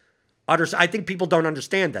makes I think people don't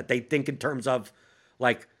understand that. They think in terms of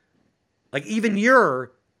like even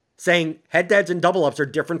you're saying head-to-heads and double ups are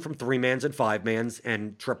different from 3-mans and 5-mans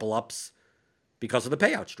and triple ups because of the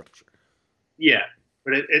payout structure. Yeah,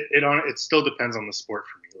 but it still depends on the sport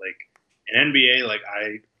for me. Like in NBA, like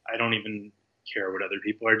I don't even care what other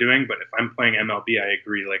people are doing, but if I'm playing MLB, I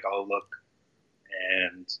agree. Like I'll look,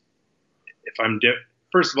 and if I'm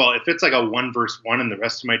first of all, if it's like a 1 versus 1 and the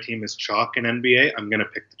rest of my team is chalk in NBA, I'm gonna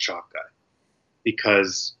pick the chalk guy,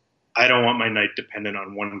 because I don't want my night dependent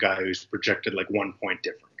on one guy who's projected like 1 point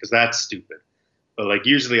different, because that's stupid. But like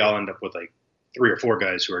usually I'll end up with like 3 or 4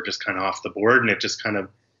 guys who are just kind of off the board, and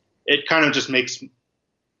it kind of just makes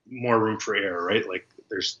more room for error, right? Like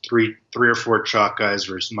there's three or 4 chalk guys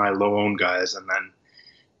versus my low owned guys, and then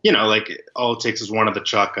like all it takes is one of the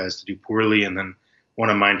chalk guys to do poorly, and then one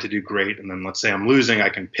of mine to do great, and then let's say I'm losing, I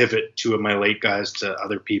can pivot 2 of my late guys to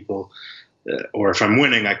other people. Or if I'm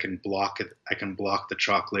winning, I can block it. I can block the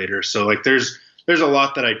chalk later. So like, there's a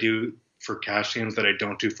lot that I do for cash games that I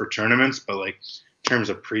don't do for tournaments. But like in terms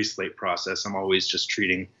of pre-slate process, I'm always just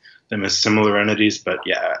treating them as similar entities. But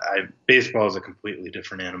yeah, baseball is a completely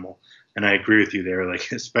different animal, and I agree with you there.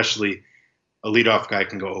 Like especially a leadoff guy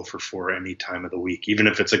can go 0 for 4 any time of the week, even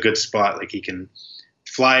if it's a good spot. Like he can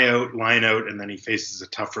fly out, line out, and then he faces a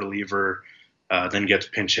tough reliever. Then gets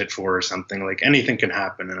pinch hit for or something. Like anything can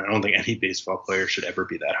happen, and I don't think any baseball player should ever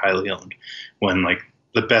be that highly owned when like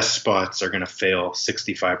the best spots are going to fail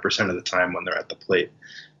 65% of the time when they're at the plate.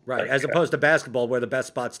 Right, as opposed to basketball where the best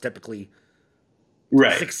spots typically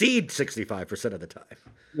succeed 65% of the time.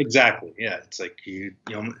 Exactly. Yeah, it's like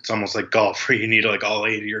it's almost like golf where you need like all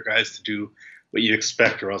 8 of your guys to do what you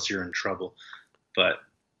expect, or else you're in trouble. But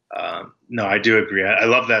no, I do agree. I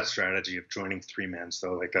love that strategy of joining 3-mans,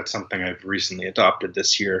 though. Like that's something I've recently adopted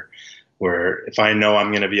this year, where if I know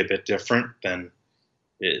I'm going to be a bit different, then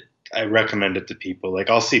I recommend it to people. Like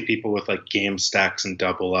I'll see people with like game stacks and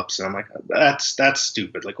double ups, and I'm like, that's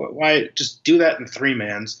stupid. Like why just do that in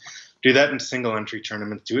 3-mans? Do that in single entry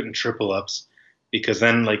tournaments. Do it in triple ups, because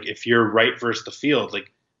then like if you're right versus the field,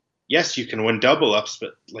 like yes, you can win double ups,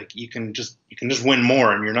 but like you can just win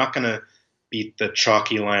more, and you're not going to beat the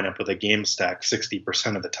chalky lineup with a game stack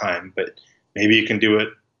 60% of the time, but maybe you can do it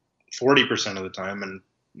 40% of the time and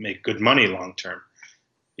make good money long term.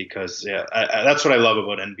 Because that's what I love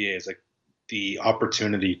about NBA is like the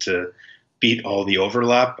opportunity to beat all the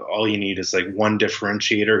overlap. All you need is like one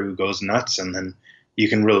differentiator who goes nuts, and then you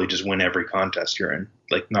can really just win every contest you're in.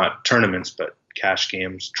 Like not tournaments, but cash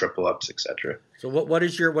games, triple ups, etc. So what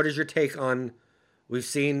is your take on? We've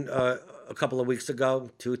seen a couple of weeks ago,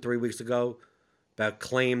 2-3 weeks ago, about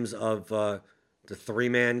claims of the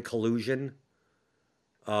 3-man collusion.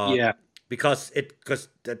 Because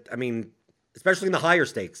I mean, especially in the higher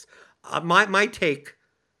stakes. My take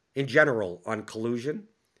in general on collusion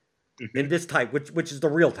in this type, which is the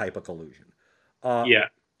real type of collusion.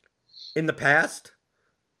 In the past,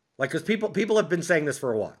 like because people have been saying this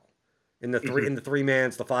for a while. In the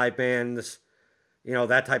 3-mans, the 5-mans,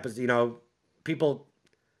 that type of people.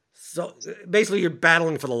 So basically, you're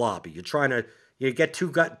battling for the lobby. You're trying to get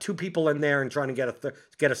two people in there and trying to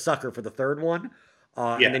get a sucker for the third one.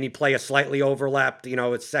 And then you play a slightly overlapped,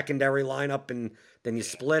 it's secondary lineup, and then you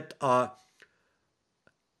split.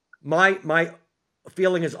 My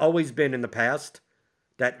feeling has always been in the past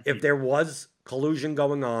that if there was collusion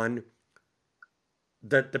going on,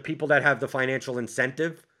 the people that have the financial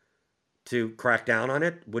incentive to crack down on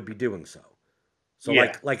it would be doing so. So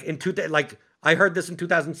like I heard this in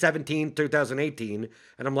 2017, 2018,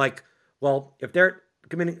 and I'm like, well, if they're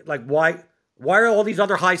committing, like, why are all these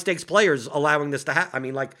other high stakes players allowing this to happen? I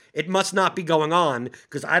mean, like, it must not be going on,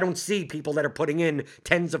 because I don't see people that are putting in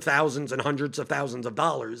tens of thousands and hundreds of thousands of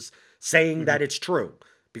dollars saying that it's true,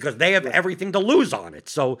 because they have everything to lose on it.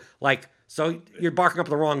 So you're barking up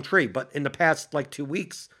the wrong tree. But in the past, like 2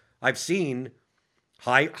 weeks, I've seen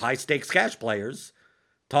high stakes cash players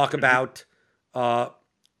talk about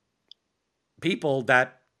people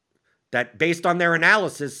that based on their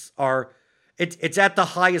analysis it's at the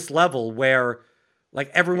highest level where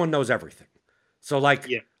like everyone knows everything. So like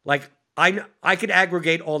I could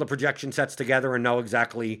aggregate all the projection sets together and know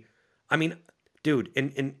exactly. I mean, dude,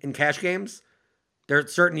 in cash games, there are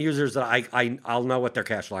certain users that I'll know what their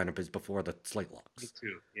cash lineup is before the slate Me locks.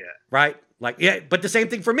 too. Yeah. Right? Like, yeah, but the same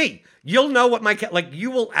thing for me. You'll know what my like you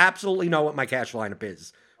will absolutely know what my cash lineup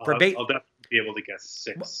is. For I'll definitely be able to guess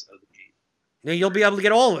 6 of the 8. You'll be able to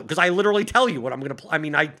get all of it because I literally tell you what I'm going to play. I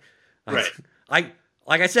mean, Right. I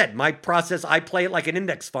like I said, my process. I play it like an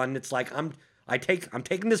index fund. It's like I'm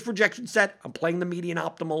taking this projection set. I'm playing the median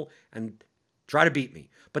optimal and try to beat me.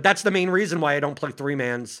 But that's the main reason why I don't play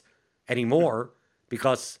 3-mans anymore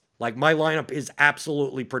because like my lineup is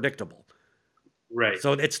absolutely predictable. Right.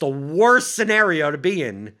 So it's the worst scenario to be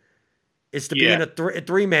in is to be in a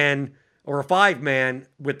 3-man or a 5-man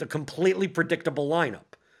with a completely predictable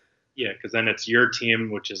lineup. Yeah, because then it's your team,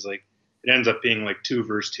 which is like it ends up being like 2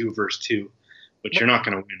 versus 2 versus 2, but you're not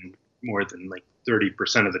going to win more than like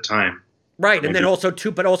 30% of the time. Right, and then also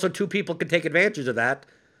two people can take advantage of that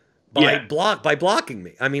by blocking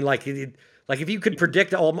me. I mean, like if you could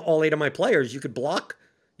predict all 8 of my players, you could block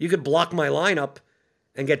my lineup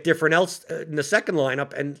and get different else in the second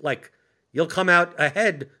lineup, and like you'll come out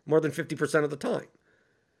ahead more than 50% of the time.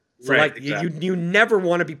 So right, like exactly. you never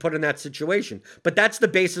want to be put in that situation. But that's the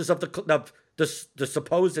basis of the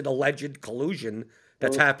supposed alleged collusion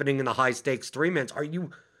that's happening in the high stakes 3-mans. Are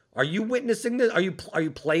you witnessing this? Are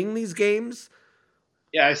you playing these games?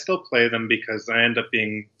 Yeah, I still play them because I end up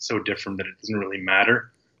being so different that it doesn't really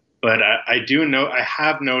matter. But I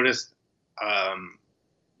have noticed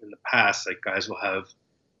in the past, like guys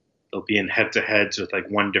they'll be in head-to-heads with like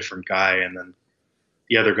one different guy, and then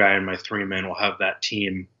the other guy in my 3-man will have that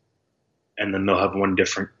team, and then they'll have one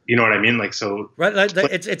different. You know what I mean? Like so. Right.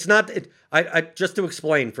 It's not. I just to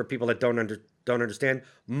explain for people that don't understand.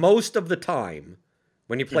 Most of the time,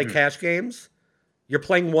 when you play cash games, you're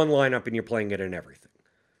playing one lineup and you're playing it in everything.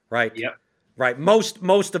 Right. Yep. Right. Most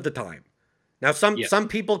of the time. Now some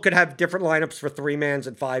people could have different lineups for 3-mans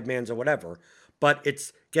and 5-mans or whatever, but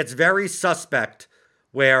it gets very suspect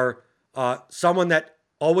where someone that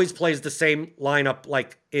always plays the same lineup,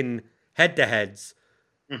 like in head-to-heads,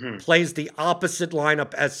 plays the opposite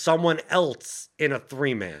lineup as someone else in a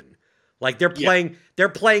 3-man. Like they're playing the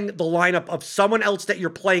lineup of someone else that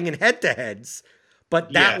you're playing in head-to-heads,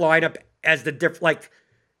 but that lineup as the like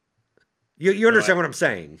you understand what I'm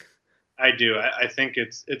saying? I do. I think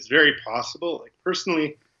it's very possible. Like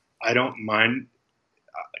personally, I don't mind.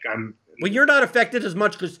 Well, you're not affected as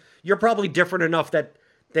much because you're probably different enough that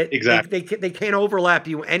exactly they can't overlap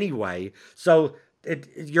you anyway. So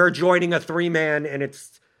you're joining a 3-man, and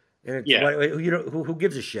it's who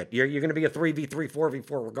gives a shit? You're going to be a 3v3,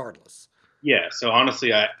 4v4 regardless. Yeah. So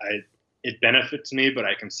honestly, it benefits me, but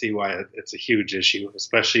I can see why it's a huge issue,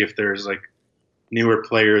 especially if there's like newer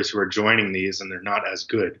players who are joining these and they're not as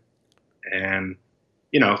good. And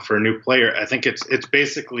for a new player, I think it's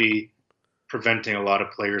basically preventing a lot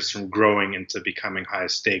of players from growing into becoming high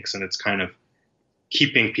stakes, and it's kind of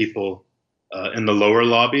keeping people in the lower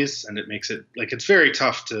lobbies, and it makes it like it's very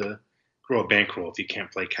tough to grow a bankroll if you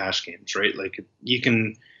can't play cash games, right? Like you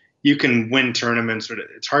can win tournaments, but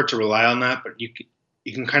it's hard to rely on that, but you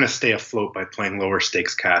can kind of stay afloat by playing lower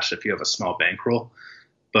stakes cash if you have a small bankroll.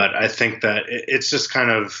 But I think that it's just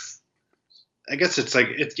kind of, I guess it's like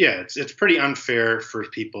it's pretty unfair for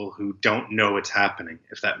people who don't know what's happening,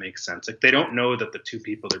 if that makes sense. Like they don't know that the two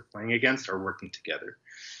people they're playing against are working together,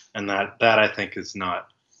 and that I think is not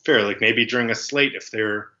fair. Like maybe during a slate, if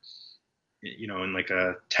they're in like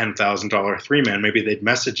a $10,000 3-man, maybe they'd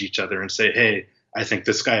message each other and say, hey, I think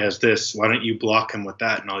this guy has this, why don't you block him with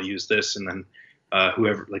that, and I'll use this, and then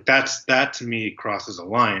whoever, like that to me crosses a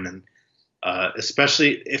line. And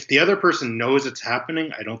especially if the other person knows it's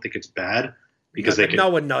happening, I don't think it's bad. Because no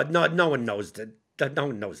one knows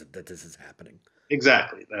that this is happening.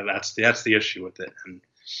 Exactly. That's the issue with it, and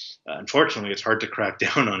unfortunately, it's hard to crack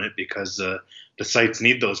down on it because the sites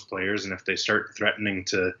need those players, and if they start threatening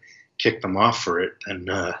to kick them off for it, then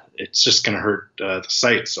it's just going to hurt the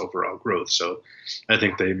site's overall growth. So, I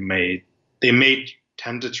think they may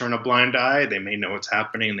tend to turn a blind eye. They may know what's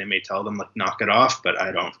happening, and they may tell them like knock it off. But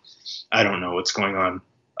I don't know what's going on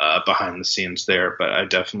behind the scenes there, but I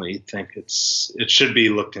definitely think it should be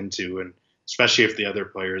looked into, and especially if the other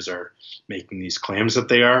players are making these claims that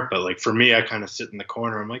they are. But like for me, I kind of sit in the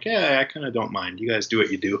corner. I'm like, yeah, I kind of don't mind. You guys do what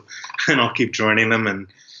you do, and I'll keep joining them, and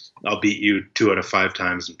I'll beat you 2 out of 5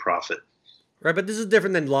 times and profit. Right, but this is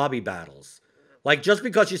different than lobby battles. Like just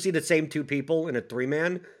because you see the same 2 people in a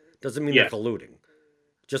 3-man doesn't mean they're colluding.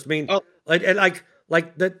 Just mean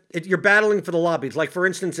you're battling for the lobbies. Like for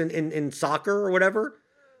instance, in soccer or whatever.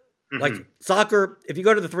 Like soccer, if you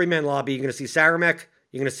go to the 3-man lobby, you're going to see Saramek,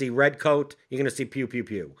 you're going to see Redcoat, you're going to see Pew Pew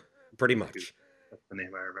Pew, pretty much. That's the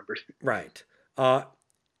name I remembered. Right. Uh,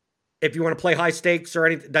 if you want to play high stakes or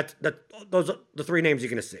anything, those are the three names you're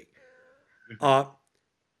going to see.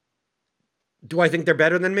 Do I think they're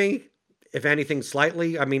better than me? If anything,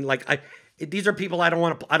 slightly. I mean, these are people I don't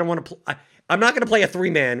want to. I'm not going to play a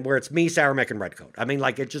 3-man where it's me, Saramek, and Redcoat. I mean,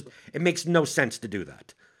 it makes no sense to do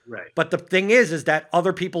that. Right. But the thing is that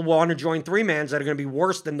other people want to join 3-mans that are going to be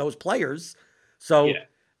worse than those players. So,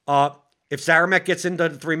 if Saramek gets into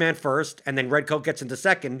the 3-man first and then Redcoat gets into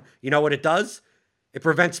second, you know what it does? It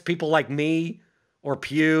prevents people like me or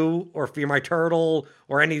Pew or Fear My Turtle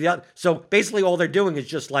or any of the other. So basically, all they're doing is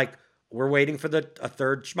just like, we're waiting for a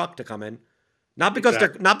third schmuck to come in. Not because they're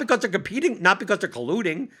competing, not because they're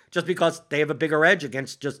colluding, just because they have a bigger edge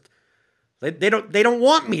against just they don't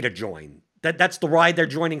want me to join. That's the ride they're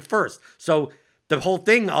joining first. So the whole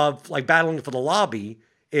thing of like battling for the lobby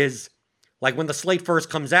is like when the slate first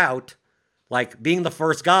comes out, like being the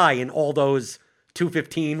first guy in all those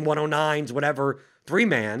 215, 109s, whatever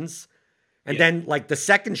 3-mans, and then like the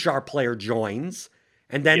second sharp player joins,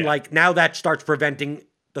 and then like now that starts preventing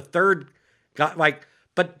the third guy. Like,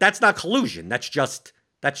 but that's not collusion. That's just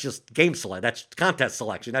game select. That's contest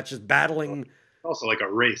selection. That's just battling. Also, like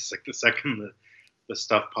a race. Like the second the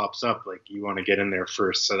stuff pops up, like you want to get in there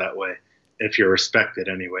first, so that way, if you're respected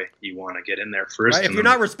anyway, you want to get in there first. Right? If you're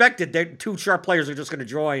not respected, two sharp players are just going to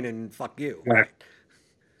join and fuck you. Right.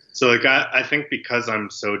 So like I think because I'm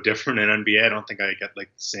so different in NBA, I don't think I get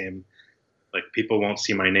like the same. Like people won't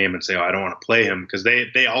see my name and say, "Oh, I don't want to play him," because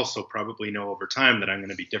they also probably know over time that I'm going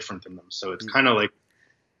to be different than them. So it's kind of like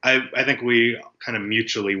I think we kind of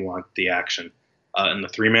mutually want the action in the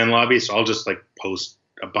 3-man lobby. So I'll just like post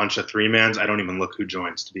a bunch of 3-mans. I don't even look who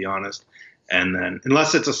joins, to be honest. And then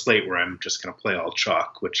unless it's a slate where I'm just going to play all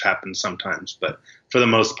chalk, which happens sometimes, but for the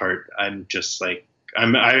most part, I'm just like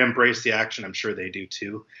I embrace the action. I'm sure they do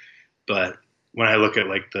too. But when I look at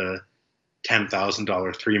like the $10,000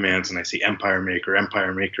 3-mans and I see Empire Maker,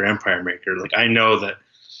 like I know that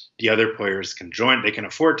the other players can join, they can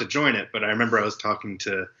afford to join it. But I remember I was talking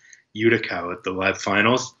to Utica at the live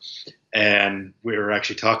finals, and we were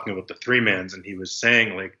actually talking about the 3-mans, and he was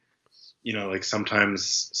saying like, you know, like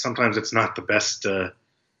sometimes it's not the best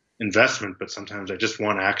investment, but sometimes I just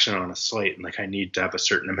want action on a slate, and like I need to have a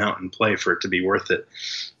certain amount in play for it to be worth it.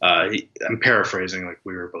 I'm paraphrasing, like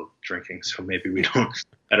we were both drinking, so maybe we don't.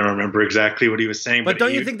 I don't remember exactly what he was saying. But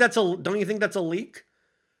don't you think that's a leak?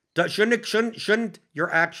 Shouldn't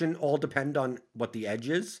your action all depend on what the edge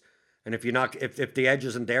is? And if the edge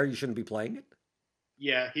isn't there, you shouldn't be playing it.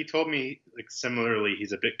 Yeah, he told me like similarly.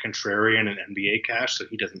 He's a bit contrarian in NBA cash, so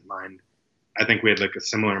he doesn't mind. I think we had like a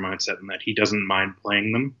similar mindset in that he doesn't mind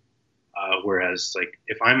playing them. Whereas like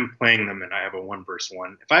if I'm playing them and I have a 1 versus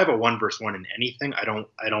 1, if I have a 1 versus 1 in anything, I don't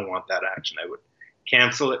want that action. I would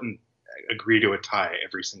cancel it and agree to a tie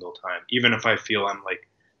every single time. Even if I feel I'm like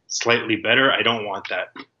slightly better, I don't want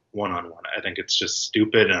that 1-on-1. I think it's just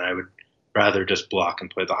stupid, and I would rather just block and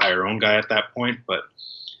play the higher own guy at that point. But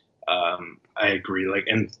I agree. Like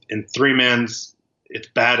in 3-mans, it's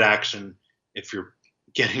bad action if you're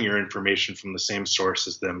getting your information from the same source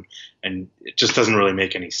as them, and it just doesn't really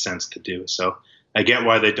make any sense to do. So I get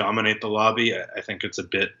why they dominate the lobby. I think it's a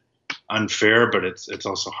bit unfair, but it's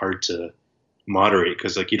also hard to moderate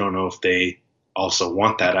because like you don't know if they also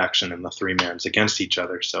want that action in the 3-mans against each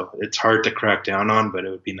other. So it's hard to crack down on, but it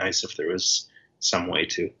would be nice if there was some way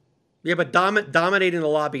to. Yeah, but dominating the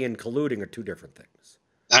lobby and colluding are two different things.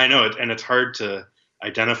 I know, and it's hard to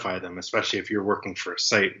identify them, especially if you're working for a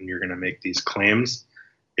site and you're going to make these claims.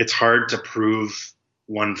 It's hard to prove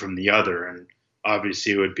one from the other, and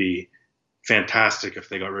obviously it would be fantastic if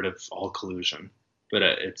they got rid of all collusion. But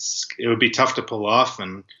it would be tough to pull off,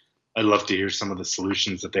 and I'd love to hear some of the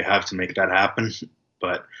solutions that they have to make that happen.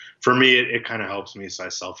 But for me, it kind of helps me, so I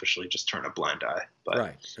selfishly just turn a blind eye. But.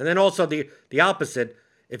 Right, and then also the opposite.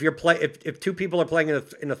 If two people are playing in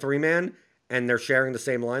a 3-man and they're sharing the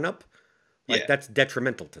same lineup, like that's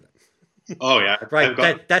detrimental to them. Oh yeah,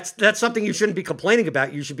 right. That's something you shouldn't be complaining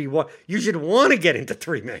about. You should want to get into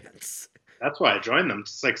 3-mans. That's why I joined them.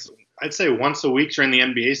 It's like I'd say once a week during the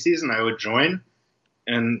NBA season, I would join,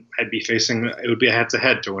 and I'd be facing. It would be a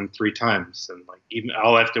head-to-head to win 3 times, and like even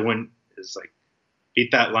all I have to win is like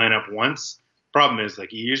beat that lineup once. Problem is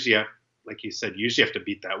like you usually have, like you said, you usually have to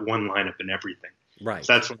beat that one lineup in everything. Right.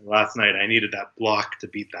 So that's when last night I needed that block to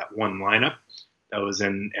beat that one lineup that was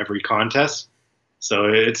in every contest. So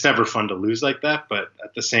it's never fun to lose like that, but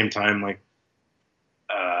at the same time, like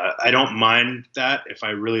I don't mind that if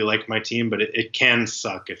I really like my team, but it can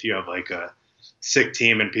suck if you have like a sick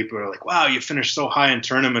team, and people are like, "Wow, you finished so high in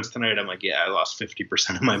tournaments tonight." I'm like, "Yeah, I lost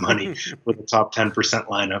 50% of my money with the top 10%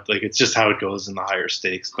 lineup." Like, it's just how it goes in the higher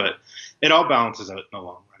stakes, but it all balances out in the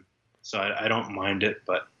long run. So I don't mind it,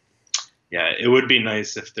 but yeah, it would be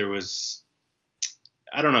nice if there was.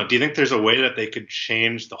 I don't know. Do you think there's a way that they could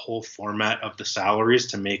change the whole format of the salaries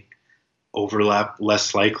to make overlap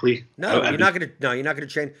less likely? No, you're not gonna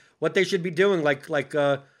change. What they should be doing, like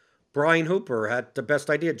Brian Hooper had the best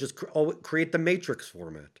idea. Just create the Matrix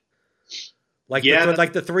format. Like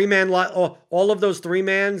like the 3-man all of those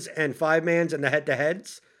 3-mans and 5-mans and the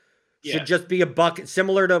head-to-heads should just be a bucket,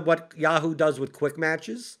 similar to what Yahoo does with quick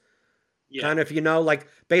matches. Yeah. Kind of, like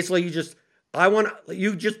basically you just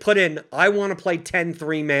put in, I want to play 10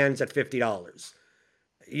 3-mans at $50.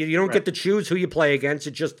 You don't get to choose who you play against.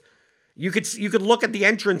 It just you could look at the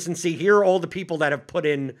entrance and see, here are all the people that have put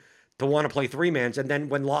in to want to play 3-mans, and then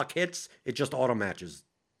when lock hits, it just auto matches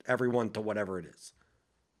everyone to whatever it is.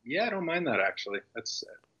 Yeah, I don't mind that actually.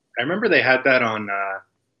 I remember they had that on I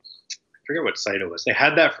forget what site it was. They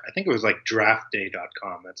had that, I think it was like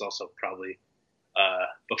draftday.com. That's also probably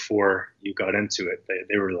before you got into it.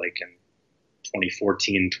 They were like in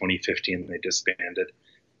 2014, 2015 they disbanded.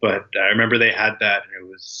 But I remember they had that,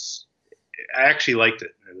 and I actually liked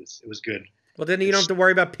it. It was good. Well, then you don't have to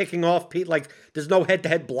worry about picking off Pete. Like, there's no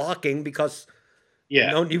head-to-head blocking because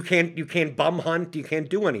you can't bum hunt, you can't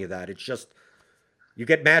do any of that. It's just you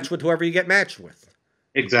get matched with whoever you get matched with.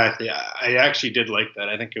 Exactly. I actually did like that.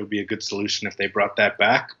 I think it would be a good solution if they brought that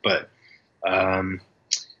back. But I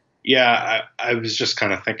was just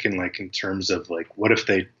kind of thinking, like, in terms of like, what if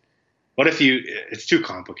it's too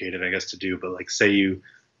complicated, I guess, to do, but like, say you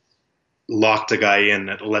locked a guy in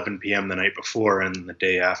at 11 p.m. the night before, and the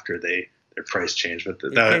day after their price changed.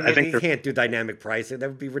 But I think you can't do dynamic pricing. That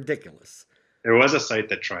would be ridiculous. There was a site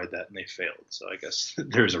that tried that and they failed. So I guess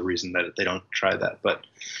there's a reason that they don't try that. But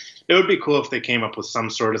it would be cool if they came up with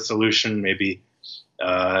some sort of solution, maybe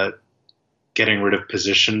getting rid of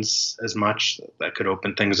positions as much. That could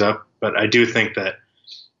open things up. But I do think that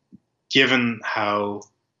given how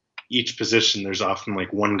each position, there's often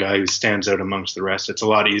like one guy who stands out amongst the rest, it's a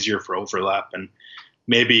lot easier for overlap. And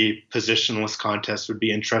maybe positionless contests would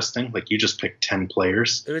be interesting. Like, you just pick 10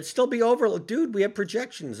 players. It would still be overlap. Dude, we have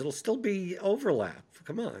projections. It'll still be overlap.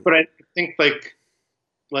 Come on. But I think, like,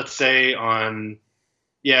 let's say on,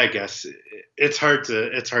 I guess it's hard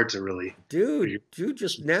to really. Dude,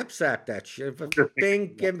 just knapsack that shit.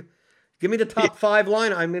 Bing, give me the top 5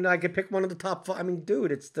 line. I mean, I could pick one of the top 5. I mean,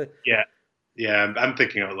 dude, it's the. Yeah, I'm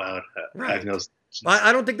thinking out loud. Right.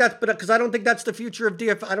 I don't think that's, because I don't think that's the future of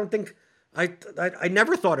DF. I don't think. I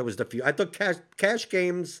never thought it was the future. I thought cash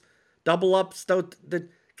games, double ups. The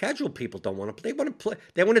casual people don't want to play. They want to play.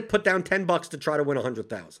 They want to put down $10 to try to win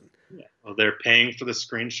 100,000. Yeah. Well, they're paying for the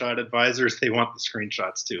screenshot advisors. They want the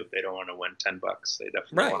screenshots too. If they don't want to win $10, they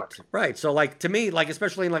definitely want to. Right. So, like, to me, like,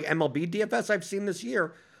 especially in like MLB DFS, I've seen this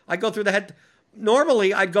year, I go through the head.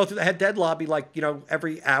 Normally, I'd go through the head-to-head lobby like,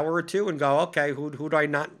 every hour or two and go, okay, who do I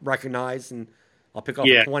not recognize? And I'll pick off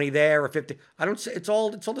 20 there or 50. I don't say it's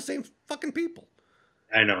all the same fucking people.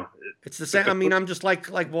 I know. It's the same. I mean, I'm just like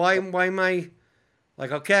why am I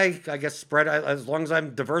like, okay, I guess as long as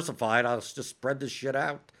I'm diversified, I'll just spread this shit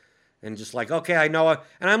out. And just like, okay, I know.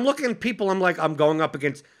 And I'm looking at people, I'm like, I'm going up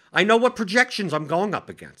against, I know what projections I'm going up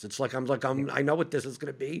against. It's like, I know what this is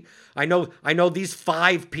going to be. I know these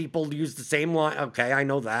 5 people use the same line. Okay, I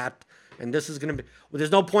know that. And this is going to be, well,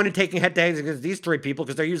 there's no point in taking head-to-heads against these 3 people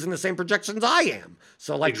because they're using the same projections I am.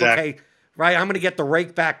 So, like, exactly. Okay, right, I'm going to get the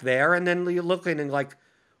rake back there. And then you're looking and like,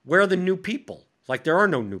 where are the new people? Like, there are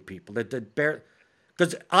no new people.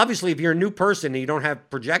 Because obviously, if you're a new person and you don't have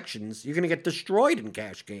projections, you're going to get destroyed in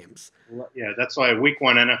cash games. Yeah, that's why week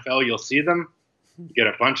 1 NFL, you'll see them. You get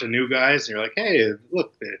a bunch of new guys, and you're like, hey,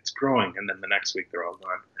 look, it's growing. And then the next week, they're all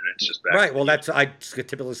gone. And it's just back. Right, well, I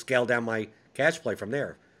typically scale down my cash play from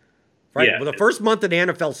there. Right. Yeah. Well, the first month of the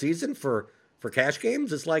NFL season for cash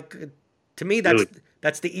games is like, to me,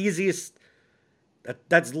 that's the easiest.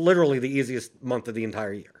 That's literally the easiest month of the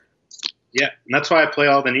entire year. Yeah, and that's why I play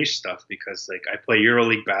all the niche stuff, because like I play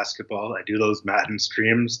EuroLeague basketball, I do those Madden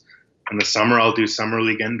streams. In the summer, I'll do Summer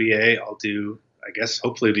League NBA. I'll do, I guess,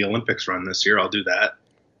 hopefully the Olympics run this year. I'll do that.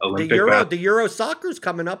 The Euro soccer's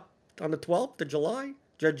coming up on the 12th of July,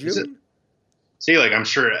 June. See, like, I'm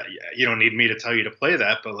sure you don't need me to tell you to play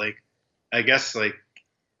that, but like, I guess like,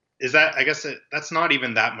 that's not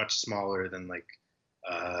even that much smaller than like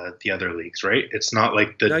the other leagues, right? It's not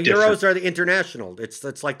like the Euros are the international.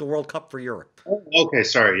 It's like the World Cup for Europe. Oh, okay,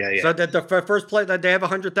 sorry, yeah. So the first play that they have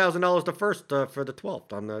 $100,000 the first for the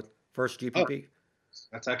 12th on the first GPP.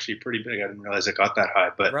 That's actually pretty big. I didn't realize it got that high.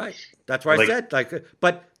 But Right. That's why I said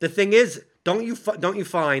But the thing is, don't you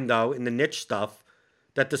find though in the niche stuff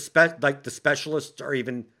that the specialists are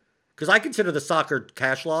even, because I consider the soccer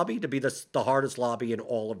cash lobby to be the hardest lobby in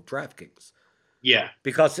all of DraftKings. Yeah.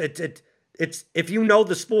 Because it's if you know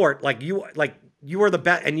the sport, you are the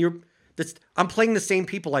best, and I'm playing the same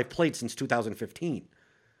people I've played since 2015.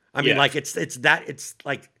 I mean,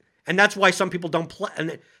 and that's why some people don't play,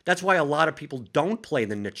 and that's why a lot of people don't play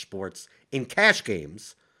the niche sports in cash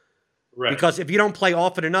games. Right. Because if you don't play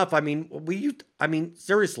often enough,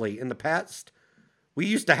 seriously, in the past, we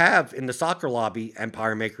used to have in the soccer lobby,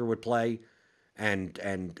 Empire Maker would play,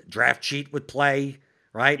 and Draft Cheat would play,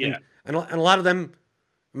 right? Yeah. And a lot of them,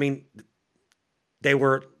 they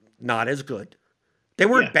were not as good. They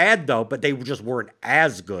weren't bad though, but they just weren't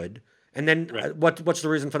as good. And then what's the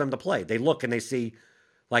reason for them to play? They look and they see,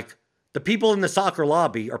 the people in the soccer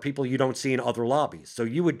lobby are people you don't see in other lobbies. So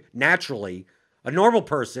you would naturally, a normal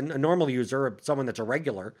person, a normal user, or someone that's a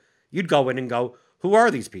regular, you'd go in and go, who are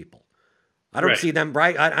these people? I don't see them,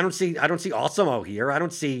 right? I don't see Awesemo here. I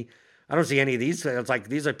don't see any of these. It's like,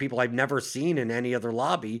 these are people I've never seen in any other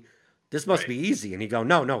lobby. This must be easy. And you go,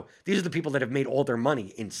 no, these are the people that have made all their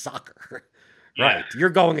money in soccer. Right. You're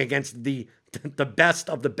going against the best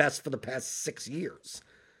of the best for the past 6 years.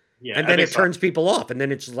 Yeah. And then it turns people off. And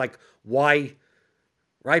then it's like, why?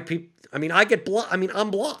 Right. People, I get blocked.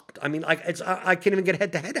 I'm blocked. I can't even get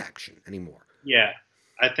head-to-head action anymore. Yeah.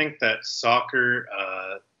 I think that soccer,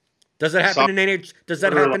 does it happen in NHL? Does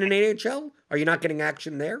that happen in NHL? Are you not getting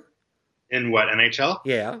action there? In what, NHL?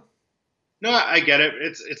 Yeah. No, I get it.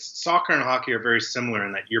 It's soccer and hockey are very similar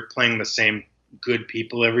in that you're playing the same good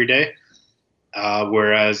people every day.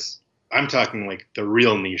 Whereas I'm talking like the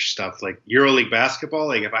real niche stuff, like EuroLeague basketball.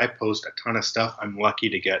 Like if I post a ton of stuff, I'm lucky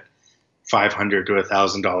to get $500 to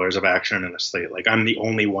 $1,000 of action in a slate. Like I'm the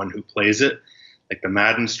only one who plays it. Like the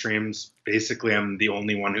Madden streams, basically I'm the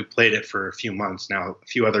only one who played it for a few months now. A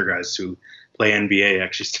few other guys who play NBA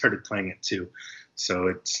actually started playing it too. So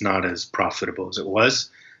it's not as profitable as it was.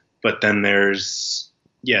 But then there's,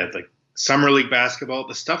 like Summer League basketball,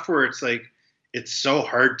 the stuff where it's like, it's so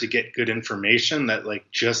hard to get good information that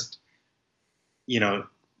just,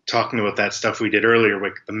 talking about that stuff we did earlier,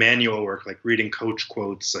 like the manual work, like reading coach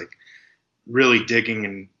quotes, like really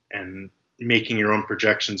digging and making your own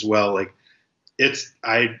projections well. Like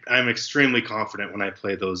I'm extremely confident when I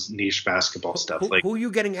play those niche basketball stuff. Who are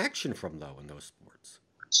you getting action from though in those sports?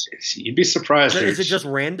 You'd be surprised. Is it just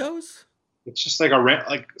randos? It's just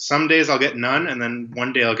like some days I'll get none, and then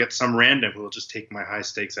one day I'll get some random who will just take my high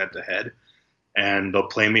stakes head to head, and they'll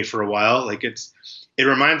play me for a while. Like it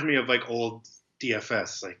reminds me of like old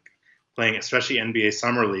DFS, like playing, especially NBA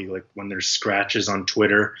Summer League, like when there's scratches on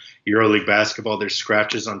Twitter. EuroLeague basketball, there's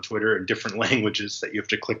scratches on Twitter in different languages that you have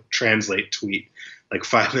to click translate tweet like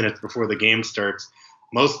 5 minutes before the game starts.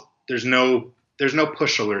 There's no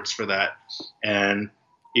push alerts for that, and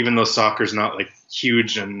even though soccer's not like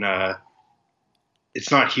huge and it's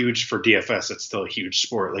not huge for DFS, it's still a huge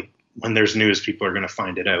sport. Like when there's news, people are going to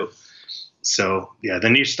find it out. So yeah, the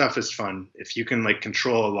niche stuff is fun if you can like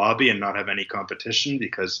control a lobby and not have any competition,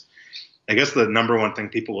 because I guess the number one thing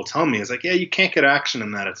people will tell me is like, yeah, you can't get action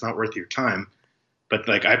in that. It's not worth your time. But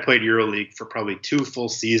like I played EuroLeague for probably 2 full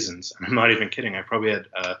seasons. And I'm not even kidding. I probably had,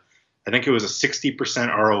 I think it was a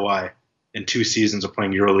 60% ROI in 2 seasons of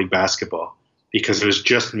playing EuroLeague basketball, because it was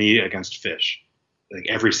just me against fish, like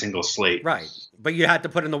every single slate. Right. But you had to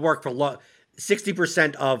put in the work for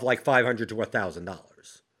 60% of like $500 to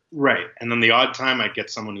 $1,000. Right. And then the odd time I'd get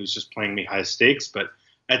someone who's just playing me high stakes. But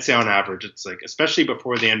I'd say on average, it's like, especially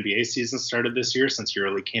before the NBA season started this year, since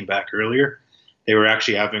EuroLeague came back earlier, they were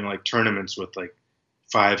actually having like tournaments with like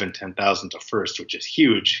 5 and 10,000 to first, which is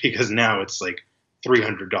huge, because now it's like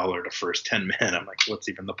 $300 to first 10 men. I'm like, what's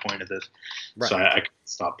even the point of this? Right. So I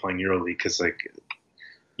stopped playing EuroLeague because like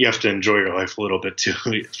you have to enjoy your life a little bit too.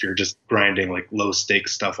 If you're just grinding like low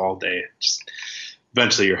stakes stuff all day, just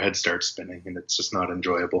eventually your head starts spinning and it's just not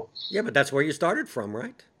enjoyable. Yeah, but that's where you started from,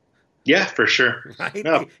 right? Yeah, for sure. Right.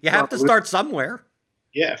 No, you have to start somewhere.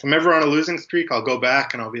 Yeah, if I'm ever on a losing streak, I'll go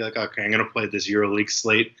back and I'll be like, okay, I'm going to play this EuroLeague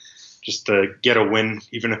slate just to get a win,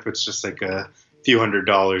 even if it's just like a few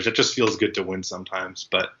 $100s. It just feels good to win sometimes.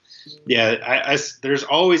 But yeah, there's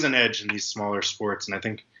always an edge in these smaller sports, and I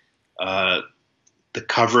think the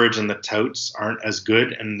coverage and the touts aren't as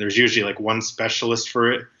good, and there's usually like one specialist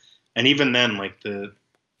for it. And even then, like the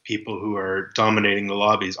people who are dominating the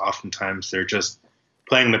lobbies, oftentimes they're just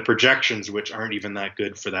playing the projections, which aren't even that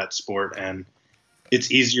good for that sport. And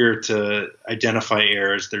it's easier to identify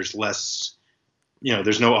errors. There's less,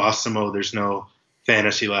 there's no Awesemo, there's no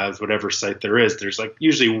Fantasy Labs, whatever site there is, there's like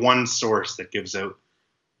usually one source that gives out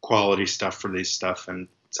quality stuff for these stuff, and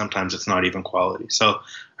sometimes it's not even quality. So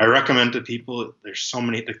I recommend to people, there's so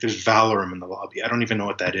many, like there's Valorem in the lobby. I don't even know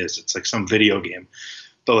what that is. It's like some video game.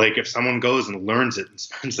 But like if someone goes and learns it and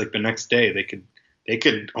spends like the next day, they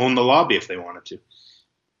could own the lobby if they wanted to.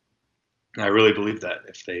 And I really believe that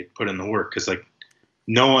if they put in the work, because like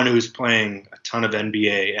no one who's playing a ton of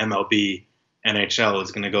NBA, MLB, NHL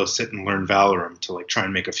is going to go sit and learn Valorem to like try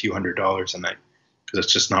and make a few $100s a night, because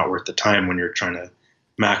it's just not worth the time when you're trying to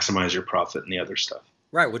maximize your profit and the other stuff.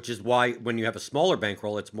 Right, which is why when you have a smaller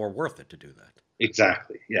bankroll, it's more worth it to do that.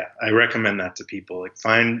 Exactly. Yeah, I recommend that to people. Like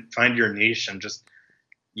find your niche, and just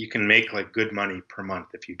you can make like good money per month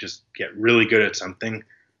if you just get really good at something.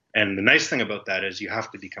 And the nice thing about that is you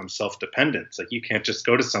have to become self-dependent. It's like you can't just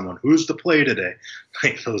go to someone, who's to play today?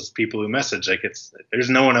 Like those people who message, like there's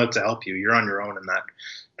no one out to help you. You're on your own in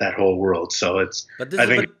that whole world. So it's but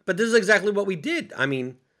this is exactly what we did. I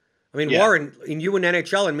mean, yeah. Warren, in you in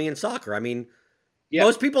NHL and me in soccer. I mean, yeah.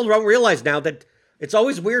 Most people don't realize now that it's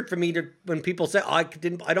always weird for me when people say, oh,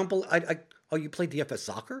 you played DFS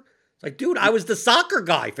soccer? It's like, dude, I was the soccer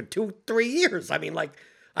guy for 2-3 years. I mean, like,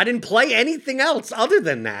 I didn't play anything else other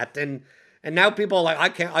than that. And now people are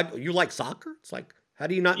like, you like soccer? It's like, how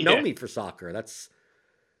do you not know me for soccer? But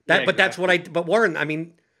exactly. That's what but Warren, I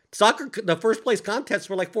mean, soccer, the first place contests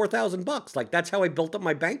were like $4,000. Like, that's how I built up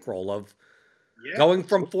my bankroll of going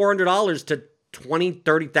from $400 to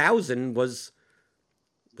 $20,000-$30,000 was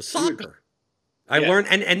soccer. I learned,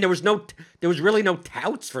 and there was really no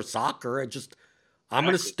touts for soccer. I'm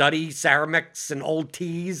going to study Saramex and Old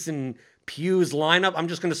Tees and Pew's lineup. I'm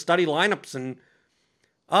just going to study lineups and,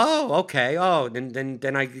 okay.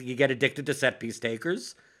 Then you get addicted to set piece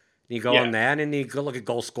takers. And you go on that and you go look at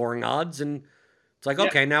goal scoring odds, and it's like,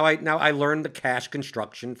 okay, now I learned the cash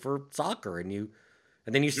construction for soccer, and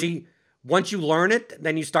then you see, once you learn it,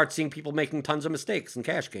 then you start seeing people making tons of mistakes in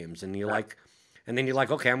cash games, and you're like,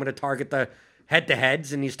 okay, I'm going to target the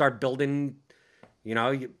head-to-heads, and you start building,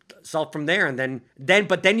 yourself from there, and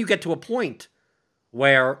then you get to a point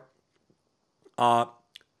where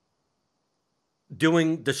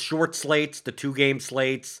doing the short slates, the 2-game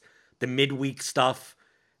slates, the midweek stuff,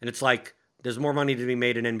 and it's like there's more money to be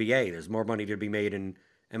made in NBA. There's more money to be made in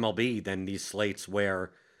MLB than these slates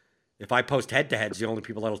where if I post head-to-heads, the only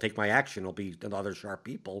people that'll take my action will be the other sharp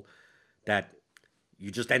people that you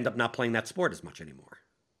just end up not playing that sport as much anymore.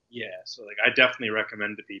 Yeah, so like I definitely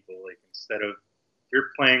recommend to people, like, instead of, if you're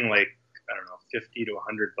playing like, I don't know, $50 to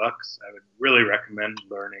 $100, I would really recommend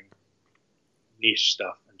learning niche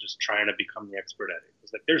stuff and just trying to become the expert at it.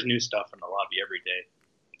 Because like there's new stuff in the lobby every day.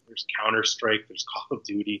 There's Counter-Strike, there's Call of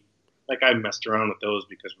Duty. Like I messed around with those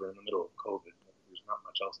because we're in the middle of COVID. There's not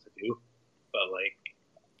much else to do. But like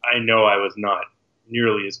I know I was not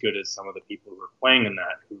nearly as good as some of the people who were playing in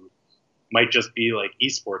that, who might just be like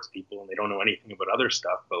esports people and they don't know anything about other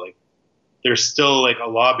stuff. But like there's still like a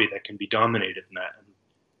lobby that can be dominated in that. And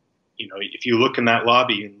if you look in that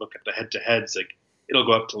lobby and look at the head-to-heads, like it'll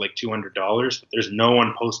go up to like $200, but there's no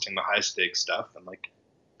one posting the high-stakes stuff. And like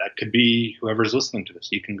that could be whoever's listening to this.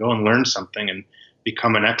 You can go and learn something and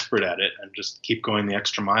become an expert at it and just keep going the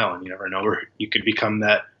extra mile. And you never know where you could become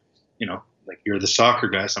that, like you're the soccer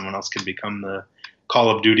guy, someone else could become the Call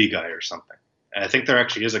of Duty guy or something. And I think there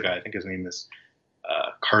actually is a guy, I think his name is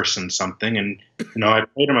Carson something. And, I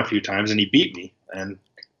played him a few times and he beat me. And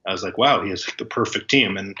I was like, wow, he has the perfect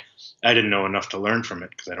team. And I didn't know enough to learn from it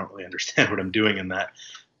because I don't really understand what I'm doing in that.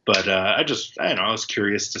 But I was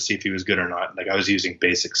curious to see if he was good or not. Like I was using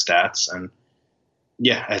basic stats. And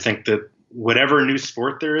yeah, I think that whatever new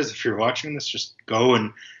sport there is, if you're watching this, just go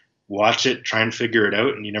and watch it, try and figure it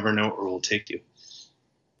out, and you never know where it will take you.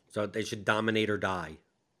 So they should dominate or die.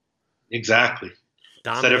 Exactly.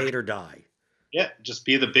 Dominate or die. Yeah, just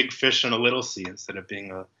be the big fish in a little sea instead of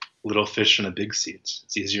being a little fish in a big sea.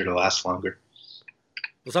 It's easier to last longer.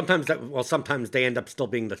 Well, sometimes they end up still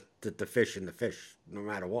being the fish in the fish, no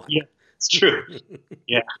matter what. Yeah, it's true.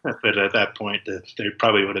 Yeah, but at that point, they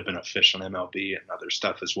probably would have been a fish on MLB and other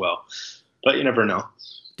stuff as well. But you never know.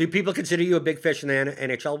 Do people consider you a big fish in the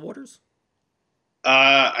NHL waters?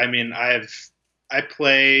 I mean, I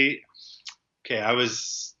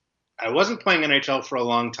wasn't playing NHL for a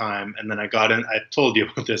long time, and then I told you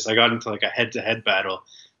about this. I got into like a head-to-head battle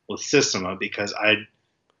with Sissima because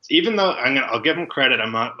even though I'll give him credit,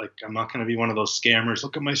 I'm not going to be one of those scammers.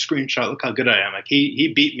 Look at my screenshot. Look how good I am. Like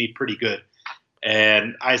he beat me pretty good.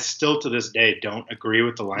 And I still to this day don't agree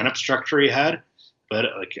with the lineup structure he had, but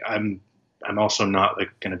like I'm also not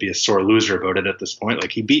like going to be a sore loser about it at this point.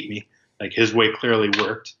 Like he beat me. Like his way clearly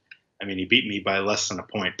worked. I mean, he beat me by less than a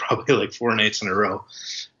point, probably like 4 nights in a row.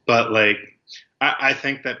 But like, I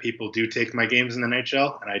think that people do take my games in the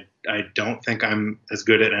NHL, and I don't think I'm as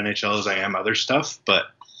good at NHL as I am other stuff. But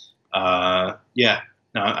yeah,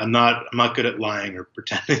 no, I'm not good at lying or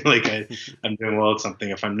pretending like I'm doing well at something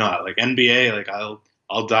if I'm not. Like NBA, like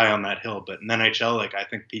I'll die on that hill. But in NHL, like I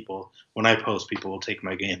think people, when I post, people will take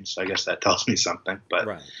my games. So I guess that tells me something. But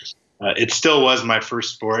Right. It still was my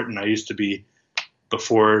first sport, and I used to be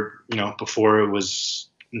before it was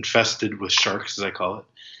infested with sharks, as I call it.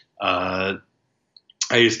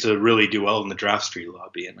 I used to really do well in the Draft Street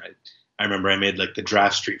lobby, and I remember I made like the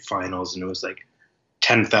Draft Street finals, and it was like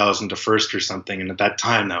 10,000 to first or something. And at that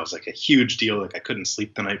time, that was like a huge deal. Like I couldn't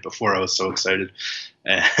sleep the night before. I was so excited.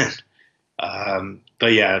 And,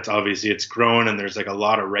 but yeah, it's grown, and there's like a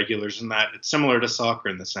lot of regulars in that. It's similar to soccer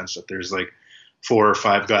in the sense that there's like 4 or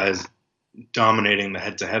 5 guys dominating the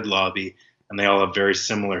head-to-head lobby, and they all have very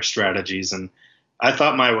similar strategies. And I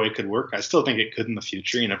thought my way could work. I still think it could in the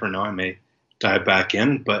future. You never know. I may dive back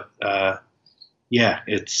in, but yeah,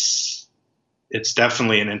 it's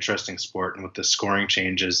definitely an interesting sport. And with the scoring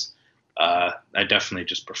changes, I definitely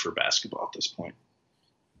just prefer basketball at this point.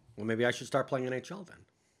 Well, maybe I should start playing NHL then.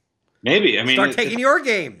 Maybe. I mean, start taking your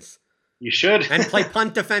games. You should. And play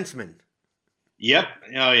punt defenseman. Yep.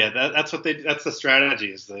 Oh yeah. That's the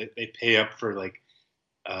strategy is they pay up for like,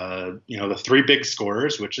 the 3 big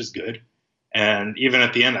scorers, which is good. And even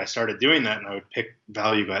at the end, I started doing that, and I would pick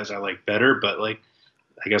value guys I like better. But like,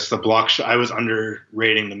 I guess the block shot, I was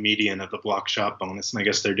underrating the median of the block shot bonus, and I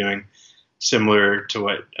guess they're doing similar to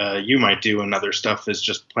what you might do. And other stuff is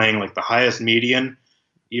just playing like the highest median,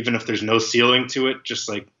 even if there's no ceiling to it, just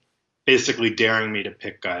like basically daring me to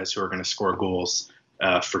pick guys who are going to score goals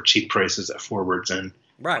for cheap prices at forwards. And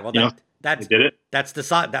right. Well, that's did it. That's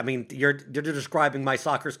the I mean, you're describing my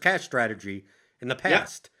soccer's cash strategy in the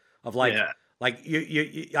past of like. Yeah. Like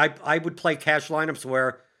I would play cash lineups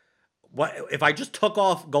where, what if I just took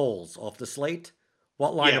off goals off the slate?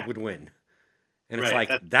 What lineup would win? And it's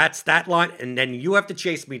like that's that line, and then you have to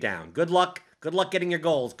chase me down. Good luck getting your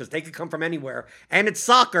goals, because they could come from anywhere. And it's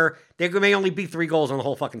soccer; there may only be 3 goals on the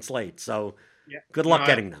whole fucking slate. So, good luck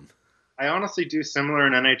getting them. I honestly do similar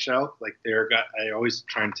in NHL. Like I always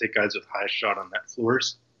try and take guys with high shot on net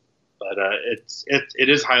floors, but it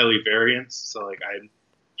is highly variance. So like I'm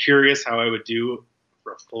curious how I would do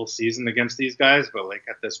for a full season against these guys, but like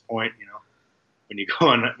at this point, when you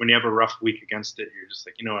have a rough week against it, you're just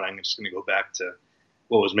like, you know what, I'm just going to go back to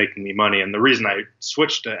what was making me money. And the reason I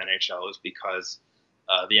switched to NHL is because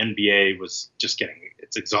the NBA was just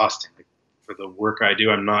it's exhausting. Like, for the work I do,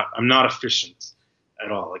 I'm not efficient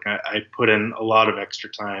at all. Like I put in a lot of extra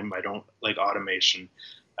time. I don't like automation.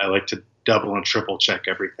 I like to double and triple check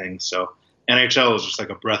everything. So NHL is just like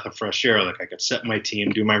a breath of fresh air. Like I could set my team,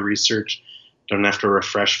 do my research, don't have to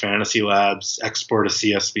refresh Fantasy Labs, export a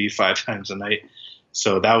CSV 5 times a night.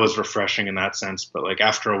 So that was refreshing in that sense. But like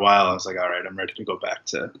after a while, I was like, all right, I'm ready to go back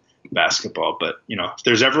to basketball. But if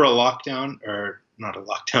there's ever a lockdown, or not a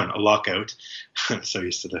lockdown, a lockout, I'm so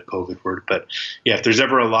used to the COVID word. But yeah, if there's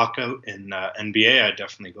ever a lockout in NBA, I'd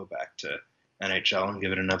definitely go back to NHL and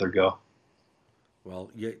give it another go.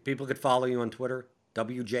 Well, people could follow you on Twitter.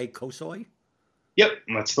 WJ Kosoy? Yep,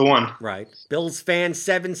 that's the one. Right. Bills fan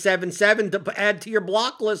 777 to add to your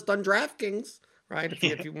block list on DraftKings, right?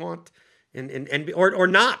 If you want, or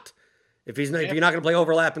not. If you're not going to play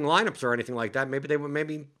overlapping lineups or anything like that, maybe they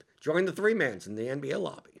would join the 3-mans in the NBA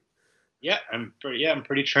lobby. Yeah, I'm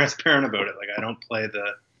pretty transparent about it. Like I don't play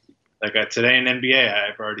today in NBA.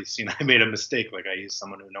 I've already seen I made a mistake. Like I used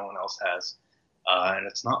someone who no one else has. And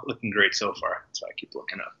it's not looking great so far, so I keep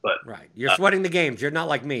looking up. But right, you're sweating the games. You're not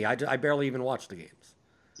like me. I barely even watch the games.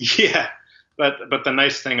 Yeah, but the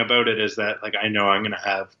nice thing about it is that like I know I'm going to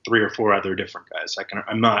have 3 or 4 other different guys.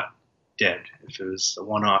 I'm not dead. If it was a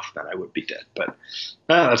one-off, then I would be dead. But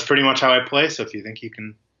that's pretty much how I play. So if you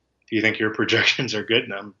think your projections are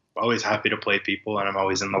good, I'm always happy to play people, and I'm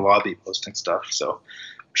always in the lobby posting stuff. So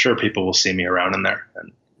I'm sure people will see me around in there.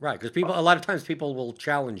 And right, because a lot of times people will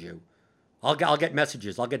challenge you. I'll get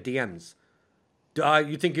messages. I'll get DMs.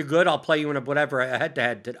 You think you're good? I'll play you in a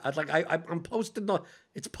head-to-head. I'm posting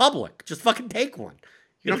it's public. Just fucking take one.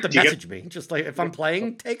 You don't have to message me. Just like if I'm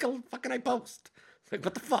playing, take a fucking post. Like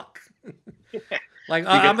what the fuck? Like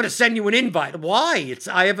I'm gonna send you an invite. Why?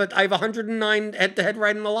 I have 109 head-to-head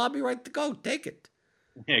right in the lobby. Right to go. Take it.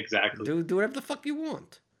 Yeah, exactly. Do whatever the fuck you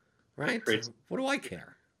want. Right? What do I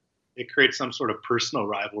care? It creates some sort of personal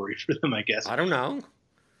rivalry for them, I guess. I don't know.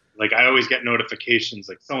 Like I always get notifications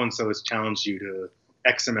like so-and-so has challenged you to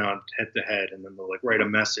X amount head to head, and then they'll like write a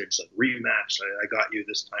message like rematch. I got you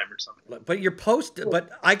this time or something. But you're posted. But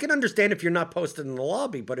I can understand if you're not posted in the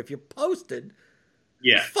lobby. But if you're posted,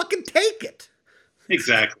 Yeah, just fucking take it.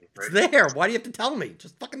 exactly. It's there. Why do you have to tell me?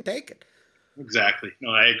 Just fucking take it. Exactly.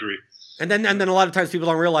 No, I agree. And then a lot of times people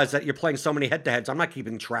don't realize that you're playing so many head to heads. I'm not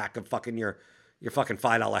keeping track of fucking your fucking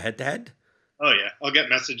 $5 head to head. Oh yeah, I'll get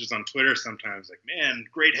messages on Twitter sometimes like, "Man,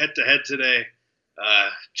 great head to head today.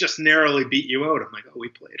 Just narrowly beat you out." I'm like, "Oh, we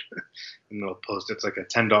played," and they'll post it's like a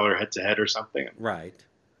 $10 head to head or something. Right.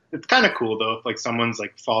 It's kind of cool though if like someone's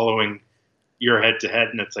like following your head to head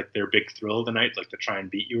and it's like their big thrill of the night, like to try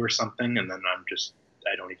and beat you or something, and then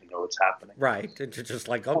I don't even know what's happening. Right. It's just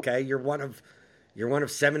like, okay, you're one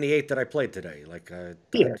of 78 that I played today. Like, Yeah,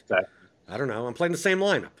 exactly. I don't know. I'm playing the same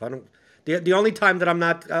lineup. I don't. The only time that I'm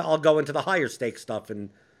not, I'll go into the higher stake stuff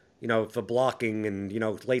and, for blocking and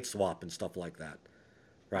late swap and stuff like that.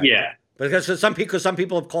 Right. Yeah. But because some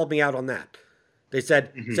people have called me out on that. They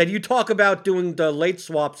said you talk about doing the late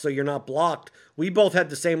swap so you're not blocked. We both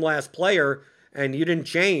had the same last player and you didn't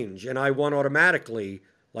change and I won automatically.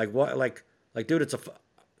 Like what? Like dude, it's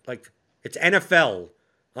NFL.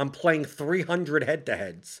 I'm playing 300 head to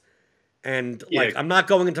heads. And like, I'm not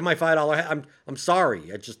going into my $5. I'm sorry.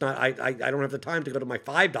 It's just not. I don't have the time to go to my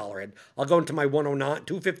 $5 head. I'll go into my 109,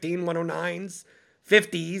 215, 109s,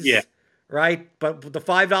 50s. Yeah. Right. But the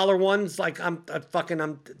 $5 ones, like I'm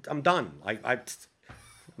done.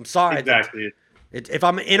 I'm sorry. Exactly. If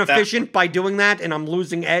I'm inefficient by doing that and I'm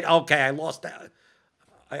losing okay, I lost that.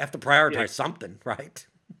 I have to prioritize something, right?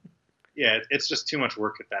 Yeah, it's just too much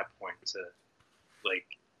work at that point to like.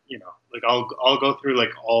 Like I'll go through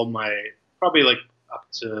like all my probably like up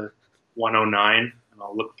to 109 and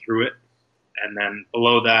I'll look through it, and then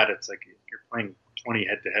below that it's like if you're playing 20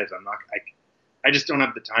 head to heads, I just don't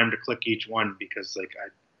have the time to click each one because like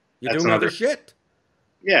you're doing other shit.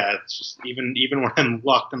 Yeah, it's just even when I'm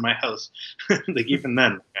locked in my house, like even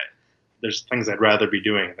then, there's things I'd rather be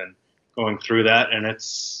doing than going through that, and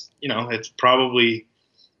it's it's probably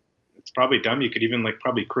dumb. You could even like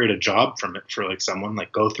probably create a job from it for like someone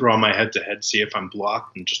like go through all my head to head, see if I'm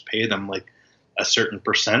blocked and just pay them like a certain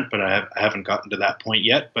percent. But I haven't gotten to that point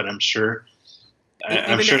yet, but I'm sure.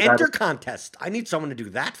 I'm sure the enter contest. I need someone to do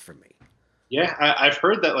that for me. Yeah. I've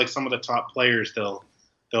heard that like some of the top players, they'll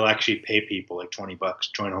actually pay people like $20,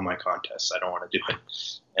 join all my contests. I don't want to do it.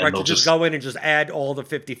 And right. To just go in and just add all the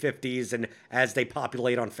 50-50s and as they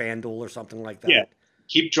populate on FanDuel or something like that. Yeah.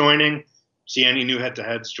 Keep joining. See any new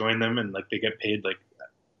head-to-heads, join them, and like they get paid like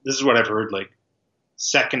this is what I've heard, like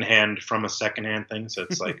secondhand from a secondhand thing. So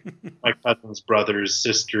it's like my cousin's brothers,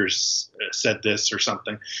 sisters said this or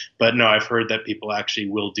something. But no, I've heard that people actually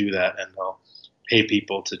will do that and they'll pay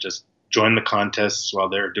people to just join the contests while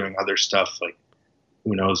they're doing other stuff. Like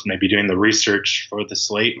who knows, maybe doing the research for the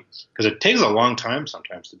slate because it takes a long time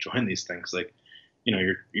sometimes to join these things. Like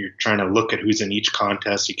you're trying to look at who's in each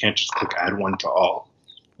contest. You can't just click add one to all.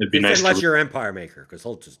 It'd be nice unless you're Empire Maker, because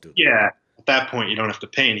he'll just do that. Yeah, at that point you don't have to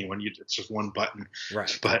pay anyone. It's just one button.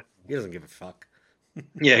 Right. But he doesn't give a fuck.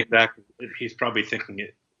 Yeah, exactly. He's probably thinking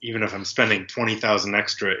it. Even if I'm spending 20,000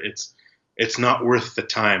 extra, it's not worth the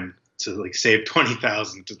time to like save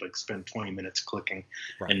 20,000 to like spend 20 minutes clicking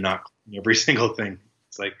and not clicking every single thing.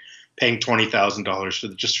 It's like paying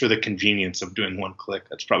 $20,000 just for the convenience of doing one click.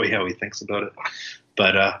 That's probably how he thinks about it.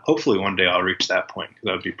 But hopefully one day I'll reach that point because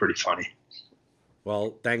that would be pretty funny.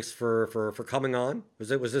 Well, thanks for coming on. Was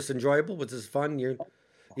this enjoyable? Was this fun? Better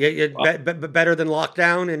than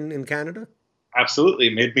lockdown in Canada? Absolutely.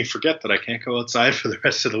 It made me forget that I can't go outside for the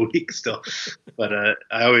rest of the week still. But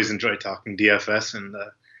I always enjoy talking DFS and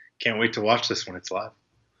can't wait to watch this when it's live.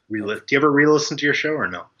 Do you ever re-listen to your show or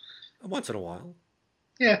no? Once in a while.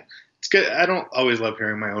 Yeah, it's good. I don't always love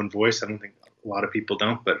hearing my own voice. I don't think a lot of people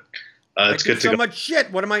don't, but it's good to so much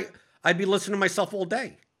shit. What am I? I'd be listening to myself all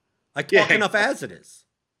day. I talk enough as it is.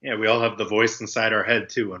 Yeah, we all have the voice inside our head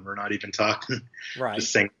too, when we're not even talking. Right.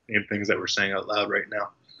 Just saying the same things that we're saying out loud right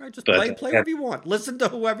now. Right. Just play whoever you want. Listen to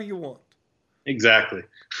whoever you want. Exactly.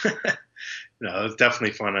 No, it was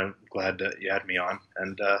definitely fun. I'm glad that you had me on,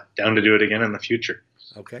 and down to do it again in the future.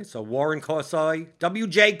 Okay, so Warren Kosoi,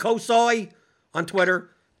 WJ Kosoi on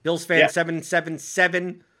Twitter,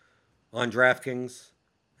 BillsFan777 on DraftKings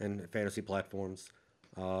and fantasy platforms.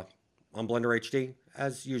 On Blender HD,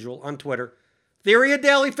 as usual, on Twitter. Theory of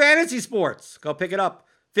Daily Fantasy Sports. Go pick it up.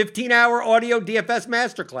 15-hour audio DFS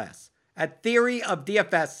masterclass at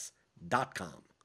theoryofdfs.com.